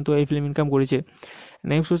পর্যন্ত এই ফিল্ম ইনকাম করেছে।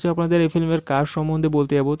 নেক্সট হচ্ছে আপনাদের এই ফিল্মের কাজ সম্বন্ধে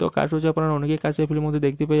বলতে যাবো, তো কাজ হচ্ছে আপনারা অনেকেই কাজ এই ফিল্মের মধ্যে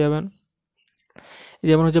দেখতে পেয়ে যাবেন,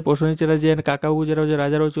 যেমন হচ্ছে প্রসেনজিৎ চ্যাটার্জি অ্যান্ড কাকাবাবু যেটা হচ্ছে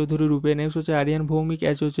রাজা রাও চৌধুরী রূপে। নেক্সট হচ্ছে আরিয়ান ভৌমিক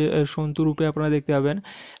অ্যাজ হচ্ছে সন্তু রূপে আপনারা দেখতে পাবেন।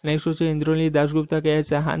 নেক্সট হচ্ছে ইন্দ্রনীল দাশগুপ্তাকে অ্যাজ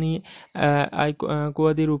হানি আই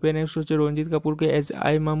কোয়াদি রূপে। নেক্সট হচ্ছে রঞ্জিত কাপুরকে অ্যাজ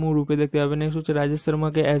আই মামু রূপে দেখতে পাবেন। নেক্সট হচ্ছে Rajesh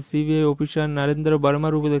শর্মাকে as CBI officer Narendra Varma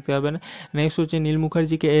রূপে দেখতে পাবেন। নেক্সট হচ্ছে নীল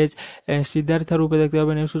মুখার্জিকে অ্যাজ সিদ্ধার্থা রূপে দেখতে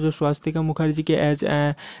পাবেন। নেক্সট হচ্ছে স্বাস্তিকা মুখার্জিকে অ্যাজ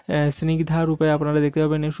স্নিগ্ধা রূপে আপনারা দেখতে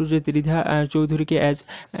পাবেন। নেক্সট হচ্ছে ত্রিধা চৌধুরীকে অ্যাজ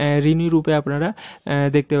রিনি রূপে আপনারা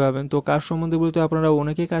দেখতে পাবেন। তো কাজ সম্বন্ধে বলতে আপনারা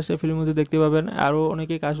অনেকে কাজ এই ফিল্মের মধ্যে দেখতে পাবেন, আরও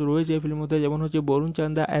অনেকে কাজ রয়েছে এই ফিল্মের মধ্যে, যেমন হচ্ছে বরুণ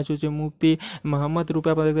চান্দা অ্যাজ হচ্ছে মুফতি মোহাম্মদ রূপে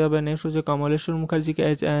আপনারা দেখতে পাবেন। নেক্সট হচ্ছে কমলেশ্বর মুখার্জিকে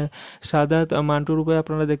অ্যাজ সাদাত মান্টু রূপে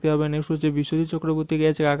আপনারা দেখতে পাবেন। নেক্সট হচ্ছে বিশ্বজিৎ চক্রবর্তীকে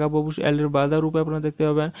অ্যাজ কাকাবাবু এলের বাদা রূপে আপনারা দেখতে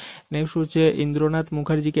পাবেন। নেক্সট হচ্ছে ইন্দ্রনাথ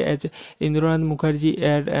মুখার্জিকে অ্যাজ ইন্দ্রনাথ মুখার্জি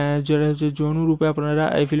যেটা হচ্ছে জনু রূপে আপনারা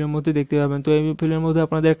এই ফিল্মের মধ্যে দেখতে পাবেন। তো এই ফিল্মের মধ্যে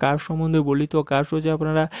আপনাদের কাজ সম্বন্ধে বলি, তো কাজ হচ্ছে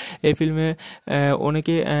আপনারা এই ফিল্মে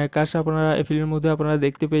অনেকে কাজ আপনারা এই ফিল্মের মধ্যে আপনারা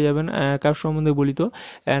দেখতে পেয়ে যাবেন কাজ সম্বন্ধে বলি। তো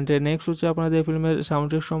অ্যান্ড নেক্সট হচ্ছে আপনাদের ফিল্মের সাউন্ড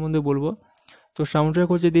ট্র্যাক সম্বন্ধে বলবো। তো সাউন্ড ট্র্যাক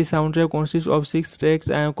হচ্ছে দি sound track consist of 6 tracks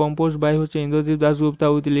compose by হচ্ছে Indradeep Dasgupta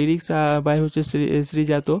with lyrics by হচ্ছে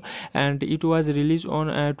Srijato, and it was release on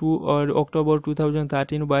 2 October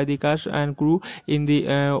 2013 by the caste and crew in the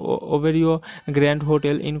ওবেরিও grand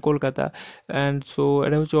hotel in Kolkata. And so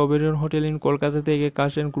এটা হচ্ছে ওবেরিয়ন hotel in Kolkata থেকে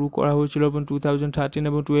caste and crew করা হয়েছিল এবং 2013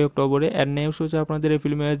 এবং 2 অক্টোবরে। অ্যান্ড নেক্সট হচ্ছে আপনাদের এই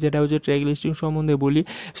ফিল্মের যেটা হচ্ছে ট্র্যাক লিস্টিং সম্বন্ধে বলি।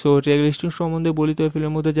 সো ট্র্যাক লিস্টিং সম্বন্ধে বলি, তো এই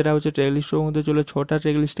ফিল্মের মধ্যে যেটা হচ্ছে ট্র্যাক লিস্টের মধ্যে চলে 6টা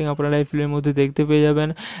ট্র্যাক লিস্টিং আপনারা এই ফিল্মের মধ্যে দেখতে পেয়ে যাবেন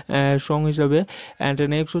সং হিসাবে। অ্যান্ড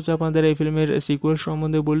নেক্সট হচ্ছে আপনাদের এই ফিল্মের সিকুয়েল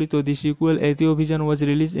সম্বন্ধে বলি, তো দি সিকুয়েল এতি অভিযান ওয়াজ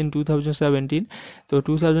রিলিজ ইন 2017। তো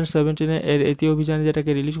 2017 এর এতি অভিযান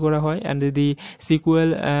যেটাকে রিলিজ করা হয়, অ্যান্ড দি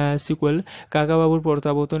সিকুয়েল কাকাবাবুর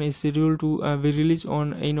প্রত্যাবর্তন is schedule two B release on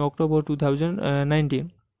in October 2019।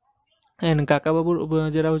 And কাকাবাবুর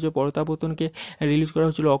যেটা হচ্ছে প্রত্যাবর্তনকে রিলিজ করা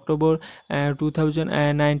হয়েছিল অক্টোবর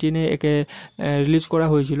 2019 একে রিলিজ করা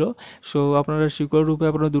হয়েছিল। সো আপনারা সিকুয়েল রূপে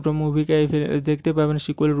আপনারা দুটো মুভিকে দেখতে পাবেন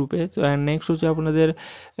সিকুয়েল রূপে। তো নেক্সট হচ্ছে আপনাদের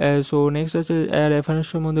নেক্সট হচ্ছে রেফারেন্স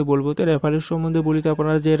সম্বন্ধে বলবো। তো রেফারেন্স সম্বন্ধে বলি, তো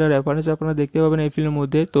আপনারা যে এটা রেফারেন্স আপনারা দেখতে পাবেন এই ফিল্মের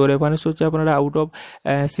মধ্যে, তো রেফারেন্স হচ্ছে আপনারা আউট অফ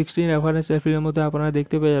 16 রেফারেন্স এই ফিল্মের মধ্যে আপনারা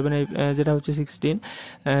দেখতে পেয়ে যাবেন, যেটা হচ্ছে 16।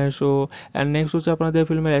 সো নেক্সট হচ্ছে আপনাদের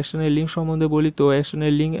ফিল্মের অ্যাকশনের লিঙ্ক সম্বন্ধে বলি, তো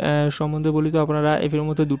অ্যাকশনের লিঙ্ক সম্বন্ধে বলি, তো আপনারা এই ফিল্মের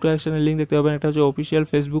মধ্যে দুটো অ্যাকশনের লিঙ্ক দেখতে পাবেন, একটা হচ্ছে অফিসিয়াল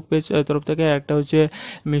ফেসবুক পেজ তরফ থেকে, একটা হচ্ছে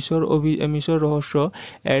মিশর রহস্য,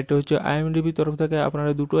 এটা হচ্ছে IMDb তরফ থেকে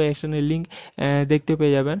আপনারা দুটো অ্যাকশনের লিঙ্ক দেখতে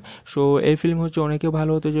পেয়ে যাবেন। সো এই ফিল্ম হচ্ছে অনেকে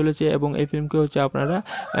ভালো হতে চলেছে এবং এই ফিল্মকে হচ্ছে আপনারা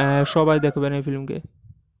সবাই দেখবেন এই ফিল্মকে।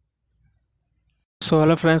 সো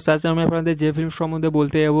হ্যালো ফ্রেন্ডস, আজ আমি আপনাদের যে ফিল্ম সম্বন্ধে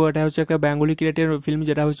বলতে যাবো এটা হচ্ছে একটা বেঙ্গলি ক্রিয়েটেড ফিল্ম,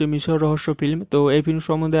 যেটা হচ্ছে মিশর রহস্য ফিল্ম। তো এই ফিল্ম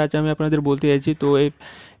সম্বন্ধে আজ আমি আপনাদের বলতে চাইছি। তো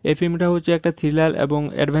এই ফিল্মটা হচ্ছে একটা থ্রিলার এবং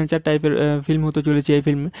অ্যাডভেঞ্চার টাইপের ফিল্ম হতে চলেছে এই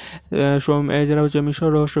ফিল্ম, যেটা হচ্ছে মিশর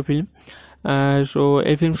রহস্য ফিল্ম। সো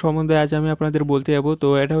এই ফিল্ম সম্বন্ধে আজ আমি আপনাদের বলতে যাবো। তো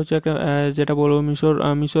এটা হচ্ছে একটা যেটা বলবো মিশর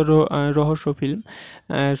রহস্য ফিল্ম।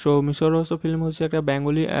 সো মিশর রহস্য ফিল্ম হচ্ছে একটা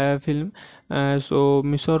বেঙ্গলি ফিল্ম। সো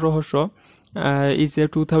মিশর রহস্য is a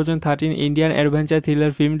 2013 Indian adventure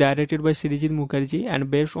thriller film directed by Srijit Mukherjee and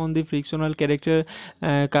based on the fictional character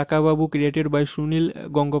Kakababu created by Sunil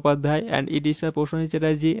Gangopadhyay, and it is a Prosenjit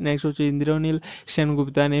Chatterjee, next হচ্ছে Indraneil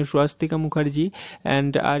Sengupta, and Swastika Mukherjee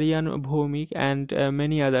and Aryann Bhowmik and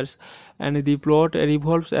many others. And the plot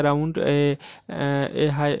revolves around a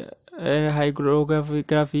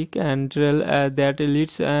hieroglyphic and that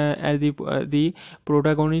leads the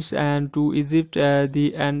protagonist and to Egypt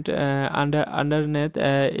and underneath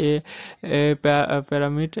a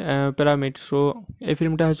pyramid. So এই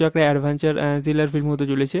ফিল্মটা হচ্ছে একটা adventure thriller film হতে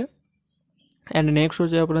চলেছে। And next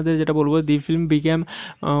হচ্ছে আপনাদের যেটা বলবো, দি film became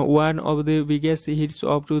one of the biggest hits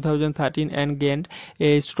of 2013 and গেন্ড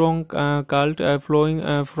a strong cult flowing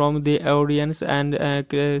from the audience and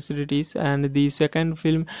critics, and the second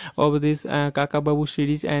film of this Kakababu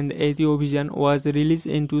series and Yeti Obhijaan was released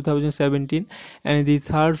in 2017, and the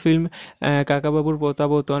third film Kakababur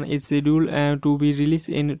Protyaborton is scheduled to be released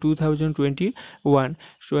in 2021.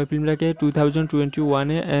 So এই ফিল্মটাকে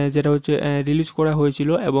 2021-এ যেটা হচ্ছে release করা হয়েছিল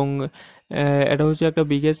এবং এটা হচ্ছে একটা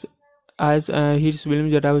biggest hits film,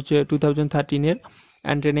 যেটা হচ্ছে 2013-এর।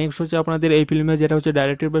 অ্যান্ড নেক্সট হচ্ছে আপনাদের এই ফিল্মে যেটা হচ্ছে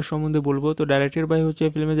ডাইরেক্টেড বাই সম্বন্ধে বলবো। তো ডাইরেক্টেড বাই হচ্ছে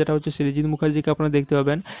এই ফিল্মে যেটা হচ্ছে সৃজিত মুখার্জিকে আপনারা দেখতে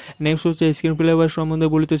পাবেন। নেক্সট হচ্ছে স্ক্রিন প্লে বাই সম্বন্ধে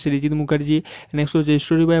বলি তো সৃজিত মুখার্জি। নেক্সট হচ্ছে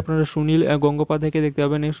স্টোরি বাই আপনারা সুনীল গঙ্গোপাধ্যায়কে দেখতে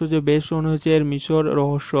পাবেন। নেক্সট হচ্ছে বেস্ট শোন হচ্ছে এর মিশর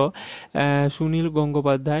রহস্য, Sunil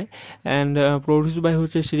Gangopadhyay. And produce by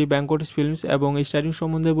হচ্ছে শ্রী ভেঙ্কটেশ ফিল্মস। এবং স্টারিং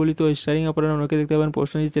সম্বন্ধে বলি তো স্টারিং আপনারা অনেকে দেখতে পাবেন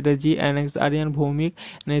Prosenjit Chatterjee, next Aryan Bhowmik,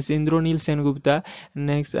 next Indranil Sengupta,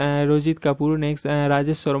 next Rajit Kapoor, next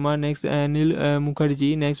Rajesh Sharma, next নীল মুখার্জি,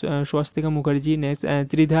 নেক্সট স্বস্তিকা মুখার্জি, নেক্সট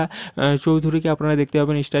ত্রিধা চৌধুরীকে আপনারা দেখতে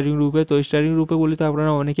পাবেন স্টারিং রূপে। তো স্টারিং রূপে বলি তো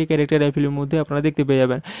আপনারা অনেকেই ক্যারেক্টার এই ফিল্মের মধ্যে আপনারা দেখতে পেয়ে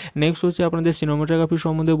যাবেন। নেক্সট হচ্ছে আপনাদের সিনেমাটোগ্রাফি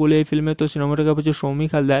সম্বন্ধে বলি এই ফিল্মে তো সিনেমাটোগ্রাফি হচ্ছে সৌমিক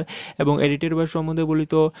হালদার। এবং এডিটেড বাই সম্বন্ধে বলি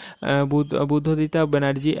তো বুদ্ধদিতা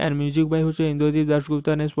ব্যানার্জি। অ্যান্ড মিউজিক বাই হচ্ছে Indradeep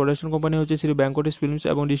Dasgupta. Next production company হচ্ছে শ্রী ভেঙ্কটেশ ফিল্মস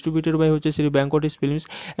এবং ডিস্ট্রিবিউটেড বাই হচ্ছে শ্রী ভেঙ্কটেশ ফিল্মস।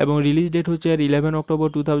 এবং রিলিজ ডেট হচ্ছে এর 11 অক্টোবর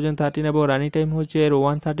 2013 এবং রানিং টাইম হচ্ছে এর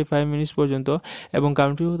 135 মিনিটস পর্যন্ত। এবং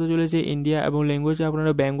কান্ট্রি হতে চলেছে ইন্ডিয়া। এবং ল্যাঙ্গুয়েজে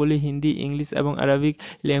আপনারা বেঙ্গলি, হিন্দি, ইংলিশ এবং আরবিক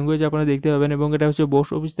ল্যাঙ্গুয়েজ আপনারা দেখতে পাবেন। এবং এটা হচ্ছে বক্স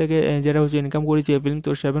অফিস থেকে যেটা হচ্ছে ইনকাম করেছে এই ফিল্ম, তো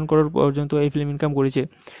 7 করোড় পর্যন্ত এই ফিল্ম ইনকাম করেছে।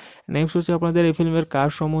 নেক্সট হচ্ছে আপনাদের এই ফিল্মের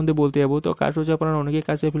কাস্ট সম্বন্ধে বলতে যাবো। তো কাস্ট হচ্ছে আপনারা অনেকেই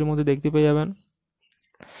কাছে এই ফিল্মের মধ্যে দেখতে পেয়ে যাবেন,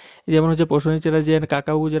 যেমন হচ্ছে প্রসেনজিৎ চ্যাটার্জি এন্ড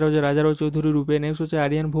কাকাবু যেটা হচ্ছে রাজারাও চৌধুরী রূপে। নেক্সট হচ্ছে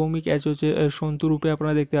আরিয়ান ভৌমিক অ্যাজ হচ্ছে সন্তু রূপে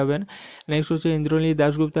আপনারা দেখতে পাবেন। নেক্সট হচ্ছে ইন্দ্রনীল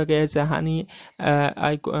দাশগুপ্তাকে অ্যাজ হানি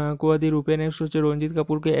আই কোয়াদি রূপে। নেক্সট হচ্ছে রঞ্জিত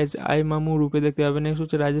কাপুরকে অ্যাজ আই মামু রূপে দেখতে পাবেন। নেক্সট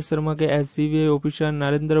হচ্ছে Rajesh শর্মাকে as CBI officer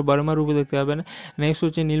Narendra Varma রূপে দেখতে পাবেন। নেক্সট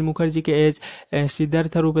হচ্ছে নীল মুখার্জিকে অ্যাজ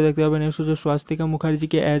সিদ্ধার্থা রূপে দেখতে পাবেন। নেক্সট হচ্ছে স্বাস্তিকা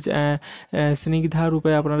মুখার্জিকে অ্যাজ স্নিগ্ধা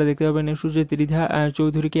রূপে আপনারা দেখতে পাবেন। নেক্সট হচ্ছে ত্রিধা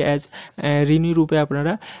চৌধুরীকে অ্যাজ রিনি রূপে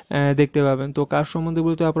আপনারা দেখতে পাবেন। তো কার সম্বন্ধে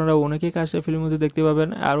বলতে আপনারা অনেকে কাজ এই ফিল্মের মধ্যে দেখতে পাবেন,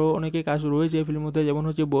 আরও অনেকে কাজ রয়েছে এই ফিল্মের মধ্যে, যেমন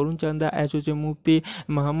হচ্ছে বরুণ চান্দা অ্যাজ হচ্ছে মুফতি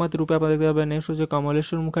মোহাম্মদ রূপে আপনারা দেখতে পাবেন। নেক্সট হচ্ছে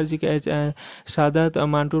কমলেশ্বর মুখার্জিকে অ্যাজ সাদাত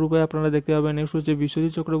মান্টু রূপে আপনারা দেখতে পাবেন। নেক্সট হচ্ছে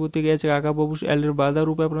বিশ্বজিৎ চক্রবর্তীকে অ্যাজ কাকাবাবু এলের বাদা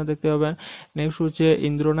রূপে আপনারা দেখতে পাবেন। নেক্সট হচ্ছে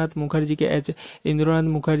ইন্দ্রনাথ মুখার্জিকে অ্যাজ ইন্দ্রনাথ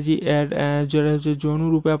মুখার্জি যেটা হচ্ছে জনু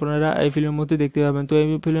রূপে আপনারা এই ফিল্মের মধ্যে দেখতে পাবেন। তো এই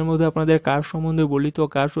ফিল্মের মধ্যে আপনাদের কার সম্বন্ধে বলি তো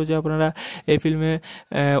কার হচ্ছে আপনারা এই ফিল্মে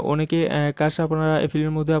অনেকে কাজ আপনারা এই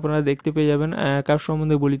ফিল্মের মধ্যে আপনারা দেখতে পেয়ে যাবেন কার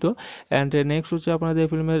সম্বন্ধে বলি তো। অ্যান্ড নেক্সট হচ্ছে আপনাদের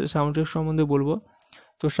ফিল্মের সাউন্ড ট্র্যাক সম্বন্ধে বলবো।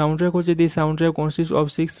 তো সাউন্ড ট্র্যাক হচ্ছে দি sound track consist of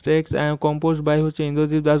 6 tracks compose by হচ্ছে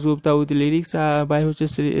Indradeep Dasgupta with lyrics by হচ্ছে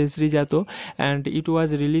Srijato. And it was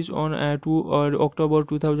release on 2 October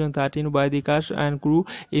 2013 by the caste and crew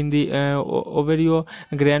in the ওবেরিও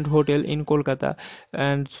grand hotel in Kolkata.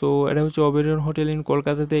 And so এটা হচ্ছে ওবেরিয়ন hotel in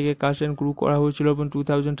Kolkata থেকে caste and crew করা হয়েছিল এবং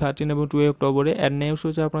 2013 এবং 2 অক্টোবরে। অ্যান্ড নেক্সট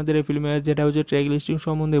হচ্ছে আপনাদের এই ফিল্মের যেটা হচ্ছে ট্র্যাক লিস্টিং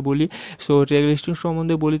সম্বন্ধে বলি। সো ট্র্যাক লিস্টিং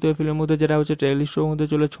সম্বন্ধে বলি তো এই ফিল্মের মধ্যে যেটা হচ্ছে ট্র্যাক লিস্টের মধ্যে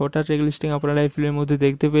চলে 6টা ট্র্যাক লিস্টিং আপনারা এই ফিল্মের মধ্যে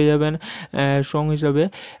দেখতে পেয়ে যাবেন সং হিসাবে।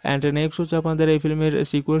 অ্যান্ড নেক্সট হচ্ছে আপনাদের এই ফিল্মের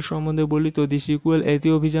সিকুয়েল সম্বন্ধে বলি তো দি সিকুয়েল এতি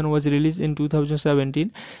অভিযান ওয়াজ রিলিজ ইন 2017।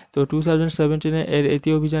 তো 2017 এর এতি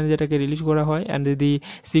অভিযান যেটাকে রিলিজ করা হয়। অ্যান্ড দি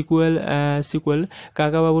সিকুয়েল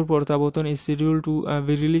কাকাবাবুর প্রত্যাবর্তন is schedule two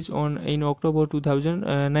B release on in October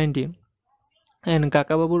 2019। And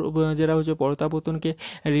কাকাবাবুর যেটা হচ্ছে প্রত্যাবর্তনকে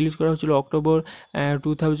রিলিজ করা হয়েছিল অক্টোবর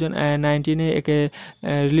 2019 একে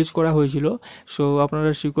রিলিজ করা হয়েছিল। সো আপনারা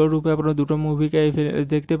সিকুয়েল রূপে আপনারা দুটো মুভিকে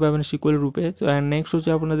দেখতে পাবেন সিকুয়েল রূপে। তো নেক্সট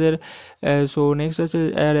হচ্ছে আপনাদের নেক্সট হচ্ছে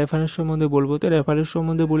রেফারেন্স সম্বন্ধে বলবো। তো রেফারেন্স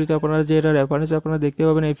সম্বন্ধে বলি তো আপনারা যে এটা রেফারেন্স আপনারা দেখতে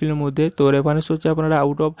পাবেন এই ফিল্মের মধ্যে। তো রেফারেন্স হচ্ছে আপনারা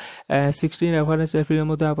আউট অফ 16 রেফারেন্স এই ফিল্মের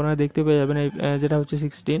মধ্যে আপনারা দেখতে পেয়ে যাবেন যেটা হচ্ছে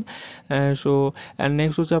 16।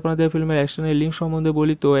 নেক্সট হচ্ছে আপনাদের ফিল্মের অ্যাকশনের লিঙ্ক সম্বন্ধে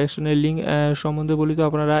বলি তো অ্যাকশনের লিঙ্ক সম্বন্ধে বলি তো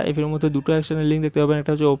আপনারা এই ফিল্মের মধ্যে দুটো অ্যাকশনের লিঙ্ক দেখতে পাবেন।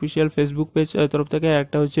 একটা হচ্ছে অফিসিয়াল ফেসবুক পেজ তরফ থেকে,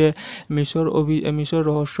 একটা হচ্ছে মিশর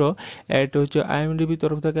রহস্য, একটা হচ্ছে IMDb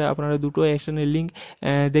তরফ থেকে আপনারা দুটো অ্যাকশনের লিঙ্ক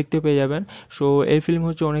দেখতে পেয়ে যাবেন। সো এই ফিল্ম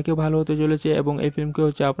হচ্ছে অনেকে ভালো হতে চলেছে এবং এই ফিল্মকে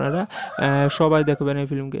হচ্ছে আপনারা সবাই দেখবেন এই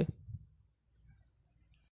ফিল্মকে।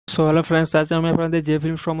 সো হ্যালো ফ্রেন্ডস, আজ আমি আপনাদের যে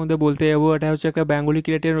ফিল্ম সম্বন্ধে বলতে যাবো এটা হচ্ছে একটা বেঙ্গলি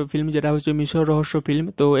ক্রিয়েটেড ফিল্ম যেটা হচ্ছে মিশর রহস্য ফিল্ম।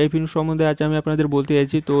 তো এই ফিল্ম সম্বন্ধে আজ আমি আপনাদের বলতে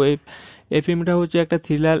চাইছি। তো এই ফিল্মটা হচ্ছে একটা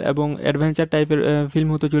থ্রিলার এবং অ্যাডভেঞ্চার টাইপের ফিল্ম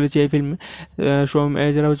হতে চলেছে এই ফিল্ম,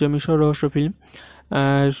 যেটা হচ্ছে মিশর রহস্য ফিল্ম।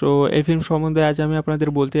 সো এই ফিল্ম সম্বন্ধে আজ আমি আপনাদের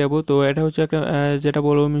বলতে যাবো। তো এটা হচ্ছে একটা যেটা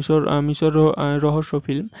বলবো মিশর রহস্য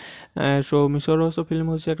ফিল্ম। সো মিশর রহস্য ফিল্ম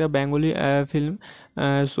হচ্ছে একটা বেঙ্গলি ফিল্ম।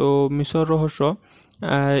 সো মিশর রহস্য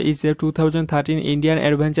is a 2013 Indian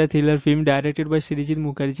adventure thriller film directed by Srijit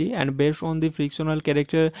Mukherjee and based on the fictional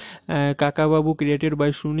character Kakababu created by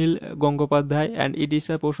Sunil Gangopadhyay, and it is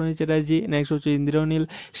a Prosenjit Chatterjee, next হচ্ছে Indraneil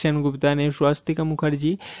Sengupta, next Swastika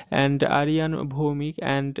Mukherjee and Aryann Bhowmik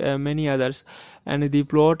and many others. And the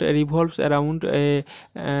plot revolves around a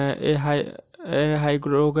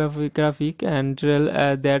hieroglyphic and trail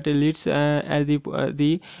that leads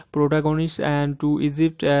the protagonist and to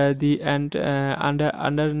Egypt and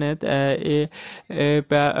underneath a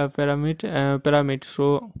pyramid. So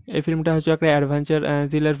এই ফিল্মটা হচ্ছে একটা adventure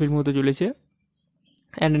thriller film হতে চলেছে।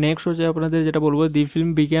 And next হচ্ছে আপনাদের যেটা বলবো, দি film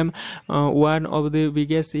became one of the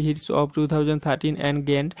biggest hits of 2013 and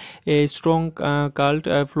গেন্ড a strong cult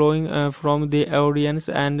flowing from the audience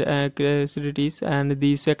and critics, and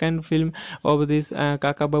the second film of this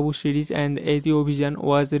Kakababu series and Yeti Obhijaan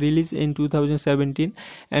was released in 2017,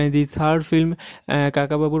 and the third film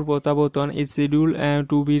Kakababur Protyaborton is scheduled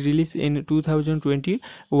to be released in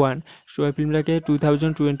 2021. So এই ফিল্মটাকে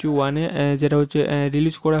 2021-এ যেটা হচ্ছে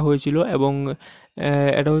release করা হয়েছিল, এবং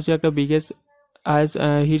এটা হচ্ছে একটা biggest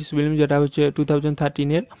hits film যেটা হচ্ছে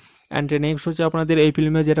 2013-এর। অ্যান্ড নেক্সট হচ্ছে আপনাদের এই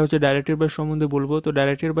ফিল্মে যেটা হচ্ছে ডাইরেক্টর বাই সম্বন্ধে বলবো। তো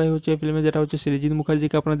ডাইরেক্টর বাই হচ্ছে এই ফিল্মে যেটা হচ্ছে সৃজিত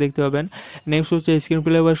মুখার্জিকে আপনারা দেখতে পাবেন। নেক্সট হচ্ছে স্ক্রিন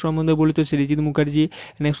প্লে বাই সম্বন্ধে বলি তো সৃজিত মুখার্জি।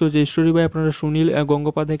 নেক্সট হচ্ছে স্টোরি বাই আপনারা সুনীল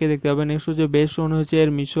গঙ্গোপাধ্যায়কে দেখতে পাবেন। নেক্সট হচ্ছে বেস্ট শোন হচ্ছে এর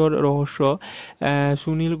মিশর রহস্য,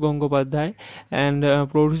 Sunil Gangopadhyay. And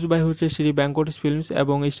produce by হচ্ছে শ্রী ভেঙ্কটেশ ফিল্মস।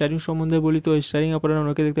 এবং স্টারিং সম্বন্ধে বলি তো স্টারিং আপনারা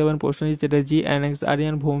অনেকে দেখতে পাবেন Prosenjit Chatterjee, next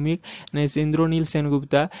Aryan Bhowmik, next Indranil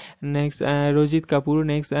Sengupta, next Rajit Kapoor,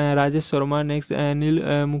 next Rajesh Sharma, next নীল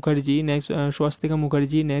মুখার্জি, নেক্সট স্বস্তিকা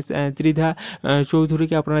মুখার্জি, নেক্সট ত্রিধা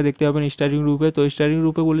চৌধুরীকে আপনারা দেখতে পাবেন স্টারিং রূপে। তো স্টারিং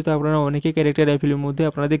রূপে বলি তো আপনারা অনেকে ক্যারেক্টার এই ফিল্মের মধ্যে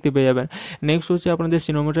আপনারা দেখতে পেয়ে যাবেন। নেক্সট হচ্ছে আপনাদের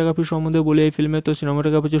সিনেমাটোগ্রাফি সম্বন্ধে বলি এই ফিল্মে। তো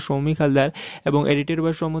সিনেমাটোগ্রাফি হচ্ছে সৌমিক হালদার, এবং এডিটেড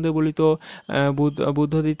বাই সম্বন্ধে বলি তো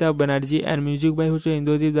বুদ্ধদিতা ব্যানার্জি, অ্যান্ড মিউজিক বাই হচ্ছে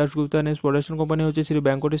Indradeep Dasgupta. Next production company হচ্ছে শ্রী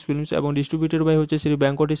ভেঙ্কটেশ ফিল্মস, এবং ডিস্ট্রিবিউটেড বাই হচ্ছে শ্রী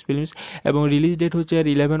ভেঙ্কটেশ ফিল্মস, এবং রিলিজ ডেট হচ্ছে এর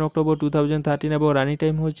 11 অক্টোবর 2013, এবং রানিং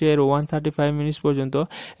টাইম হচ্ছে এর 135 মিনিটস পর্যন্ত,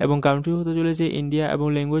 এবং কান্ট্রি হতে চলেছে ইন্ডিয়া, এবং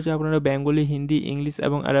ল্যাঙ্গুয়েজ আপনারা বেঙ্গলি, হিন্দি, ইংলিশ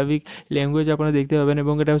এবং আরবিক ল্যাঙ্গুয়েজ আপনারা দেখতে পাবেন।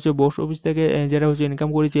 এবং এটা হচ্ছে বক্স অফিস থেকে যেটা হচ্ছে ইনকাম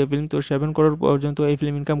করেছে এই ফিল্ম, তো 7 করোড় পর্যন্ত এই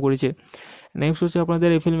ফিল্ম ইনকাম করেছে। নেক্সট হচ্ছে আপনাদের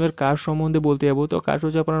এই ফিল্মের কাজ সম্বন্ধে বলতে যাবো। তো কাজ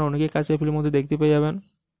হচ্ছে আপনারা অনেকেই কাজ এই ফিল্মের মধ্যে দেখতে পেয়ে যাবেন,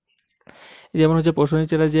 যেমন হচ্ছে প্রসেনজিৎ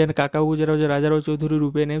চ্যাটার্জি অ্যান্ড কাকাবাবু যেটা হচ্ছে রাজারাও চৌধুরী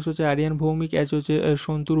রূপে। নেক্সট হচ্ছে আরিয়ান ভৌমিক অ্যাজ হচ্ছে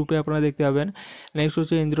সন্তু রূপে আপনারা দেখতে পাবেন। নেক্সট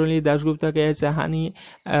হচ্ছে ইন্দ্রনীল দাশগুপ্তাকে অ্যাজ হানি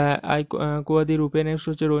আই কোয়াদি রূপে। নেক্সট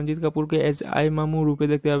হচ্ছে রঞ্জিত কাপুরকে অ্যাজ আই মামু রূপে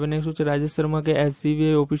দেখতে পাবেন। নেক্সট হচ্ছে Rajesh শর্মাকে as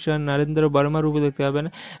CBI officer Narendra Varma রূপে দেখতে পাবেন।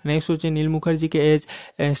 নেক্সট হচ্ছে নীল মুখার্জিকে অ্যাজ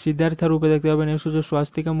সিদ্ধার্থা রূপে দেখতে পাবেন। নেক্সট হচ্ছে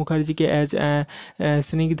স্বাস্তিকা মুখার্জিকে অ্যাজ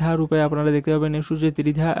স্নিগ্ধা রূপে আপনারা দেখতে পাবেন। নেক্সট হচ্ছে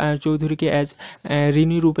ত্রিধা চৌধুরীকে অ্যাজ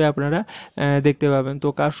রিনি রূপে আপনারা দেখতে পাবেন। তো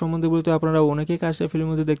কাজ সম্বন্ধে বলতে আপনারা অনেকে কাজ এই ফিল্মের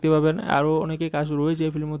মধ্যে দেখতে পাবেন, আরও অনেকে কাজ রয়েছে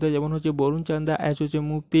এই ফিল্মের মধ্যে, যেমন হচ্ছে বরুণ চান্দা অ্যাজ হচ্ছে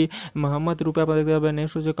মুফতি মোহাম্মদ রূপে আপনারা দেখতে পাবেন।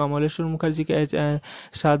 নেক্সট হচ্ছে কমলেশ্বর মুখার্জিকে অ্যাজ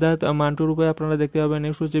সাদাত মান্টু রূপে আপনারা দেখতে পাবেন।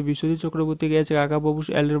 নেক্সট হচ্ছে বিশ্বজিৎ চক্রবর্তীকে অ্যাজ কাকাবাবু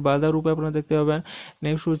এলের বাদা রূপে আপনারা দেখতে পাবেন।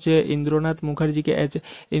 নেক্সট হচ্ছে ইন্দ্রনাথ মুখার্জিকে অ্যাজ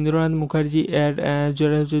ইন্দ্রনাথ মুখার্জি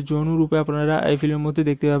যেটা হচ্ছে জনু রূপে আপনারা এই ফিল্মের মধ্যে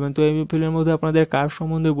দেখতে পাবেন। তো এই ফিল্মের মধ্যে আপনাদের কাজ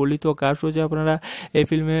সম্বন্ধে বলি তো কাজ হচ্ছে আপনারা এই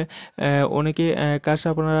ফিল্মে অনেকে কাজ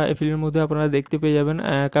আপনারা এই ফিল্মের মধ্যে আপনারা দেখতে পেয়ে যাবেন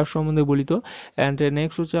কাজ সম্বন্ধে বলি তো। অ্যান্ড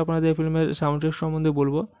নেক্সট হচ্ছে আপনাদের এই ফিল্মের সাউন্ড ট্র্যাক সম্বন্ধে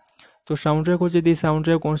বলবো। তো সাউন্ড ট্র্যাক হচ্ছে দি sound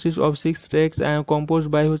track consist of 6 tracks compose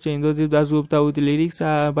by হচ্ছে Indradeep Dasgupta with lyrics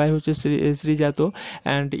by হচ্ছে Srijato,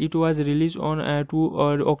 and it was release on 2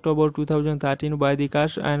 October 2013 by the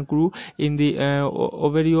caste and crew in the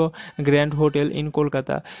ওবেরিও grand hotel in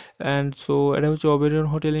Kolkata. And so এটা হচ্ছে ওবেরিয়ন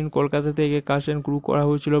hotel in Kolkata থেকে caste and crew করা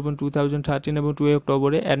হয়েছিল এবং 2013 এবং 2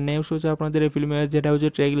 অক্টোবরে। অ্যান্ড নেক্সট হচ্ছে আপনাদের এই ফিল্মের যেটা হচ্ছে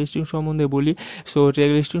ট্র্যাক লিস্টিং সম্বন্ধে বলি। সো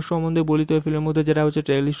ট্র্যাক লিস্টিং সম্বন্ধে বলি তো এই ফিল্মের মধ্যে যেটা হচ্ছে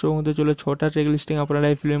ট্র্যাক লিস্ট সম্বন্ধে চলে 6টা ট্র্যাক লিস্টিং আপনারা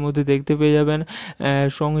এই ফিল্মের মধ্যে দেখতে পেয়ে যাবেন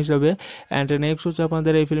সং হিসাবে। অ্যান্ড নেক্সট হচ্ছে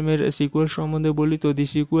আপনাদের এই ফিল্মের সিকুয়েল সম্বন্ধে বলি তো দি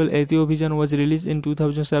সিকুয়েল এতি অভিযান ওয়াজ রিলিজ ইন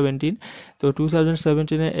 2017। তো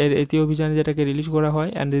 2017 এর এতি অভিযান যেটাকে রিলিজ করা হয়।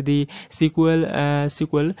 অ্যান্ড দি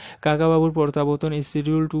সিকুয়েল কাকাবাবুর প্রত্যাবর্তন is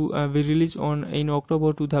schedule two B release on in October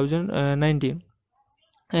 2019।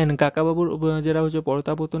 And কাকাবাবুর যেটা হচ্ছে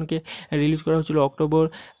প্রত্যাবর্তনকে রিলিজ করা হয়েছিল অক্টোবর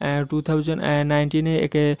 2019-এ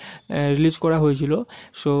একে রিলিজ করা হয়েছিল।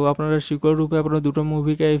 সো আপনারা সিকুয়েল রূপে আপনারা দুটো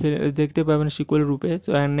মুভিকে দেখতে পাবেন সিকুয়েল রূপে। তো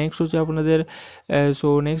নেক্সট হচ্ছে আপনাদের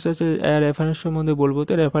নেক্সট হচ্ছে রেফারেন্স সম্বন্ধে বলবো।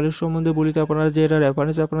 তো রেফারেন্স সম্বন্ধে বলি তো আপনারা যে এটা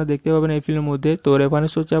রেফারেন্স আপনারা দেখতে পাবেন এই ফিল্মের মধ্যে। তো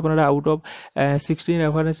রেফারেন্স হচ্ছে আপনারা আউট অফ 16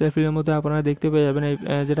 রেফারেন্স এই ফিল্মের মধ্যে আপনারা দেখতে পেয়ে যাবেন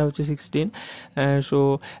যেটা হচ্ছে 16।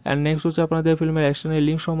 নেক্সট হচ্ছে আপনাদের ফিল্মের অ্যাকশনের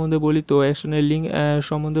লিঙ্ক সম্বন্ধে বলি। তো অ্যাকশনের লিঙ্ক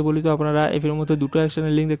সম্বন্ধে বলি তো আপনারা এই ফিল্মের মধ্যে দুটো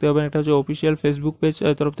অ্যাকশনের লিঙ্ক দেখতে পাবেন, একটা হচ্ছে অফিসিয়াল ফেসবুক পেজ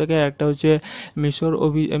তরফ থেকে, একটা হচ্ছে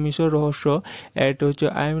মিশর রহস্য, একটা হচ্ছে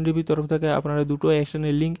IMDb তরফ থেকে আপনারা দুটো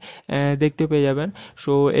অ্যাকশনের লিঙ্ক দেখতে পেয়ে যাবেন।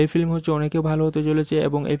 সো এই ফিল্ম হচ্ছে অনেকে ভালো হতে চলেছে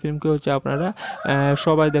এবং এই ফিল্মকে হচ্ছে আপনারা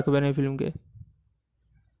সবাই দেখবেন এই ফিল্মকে।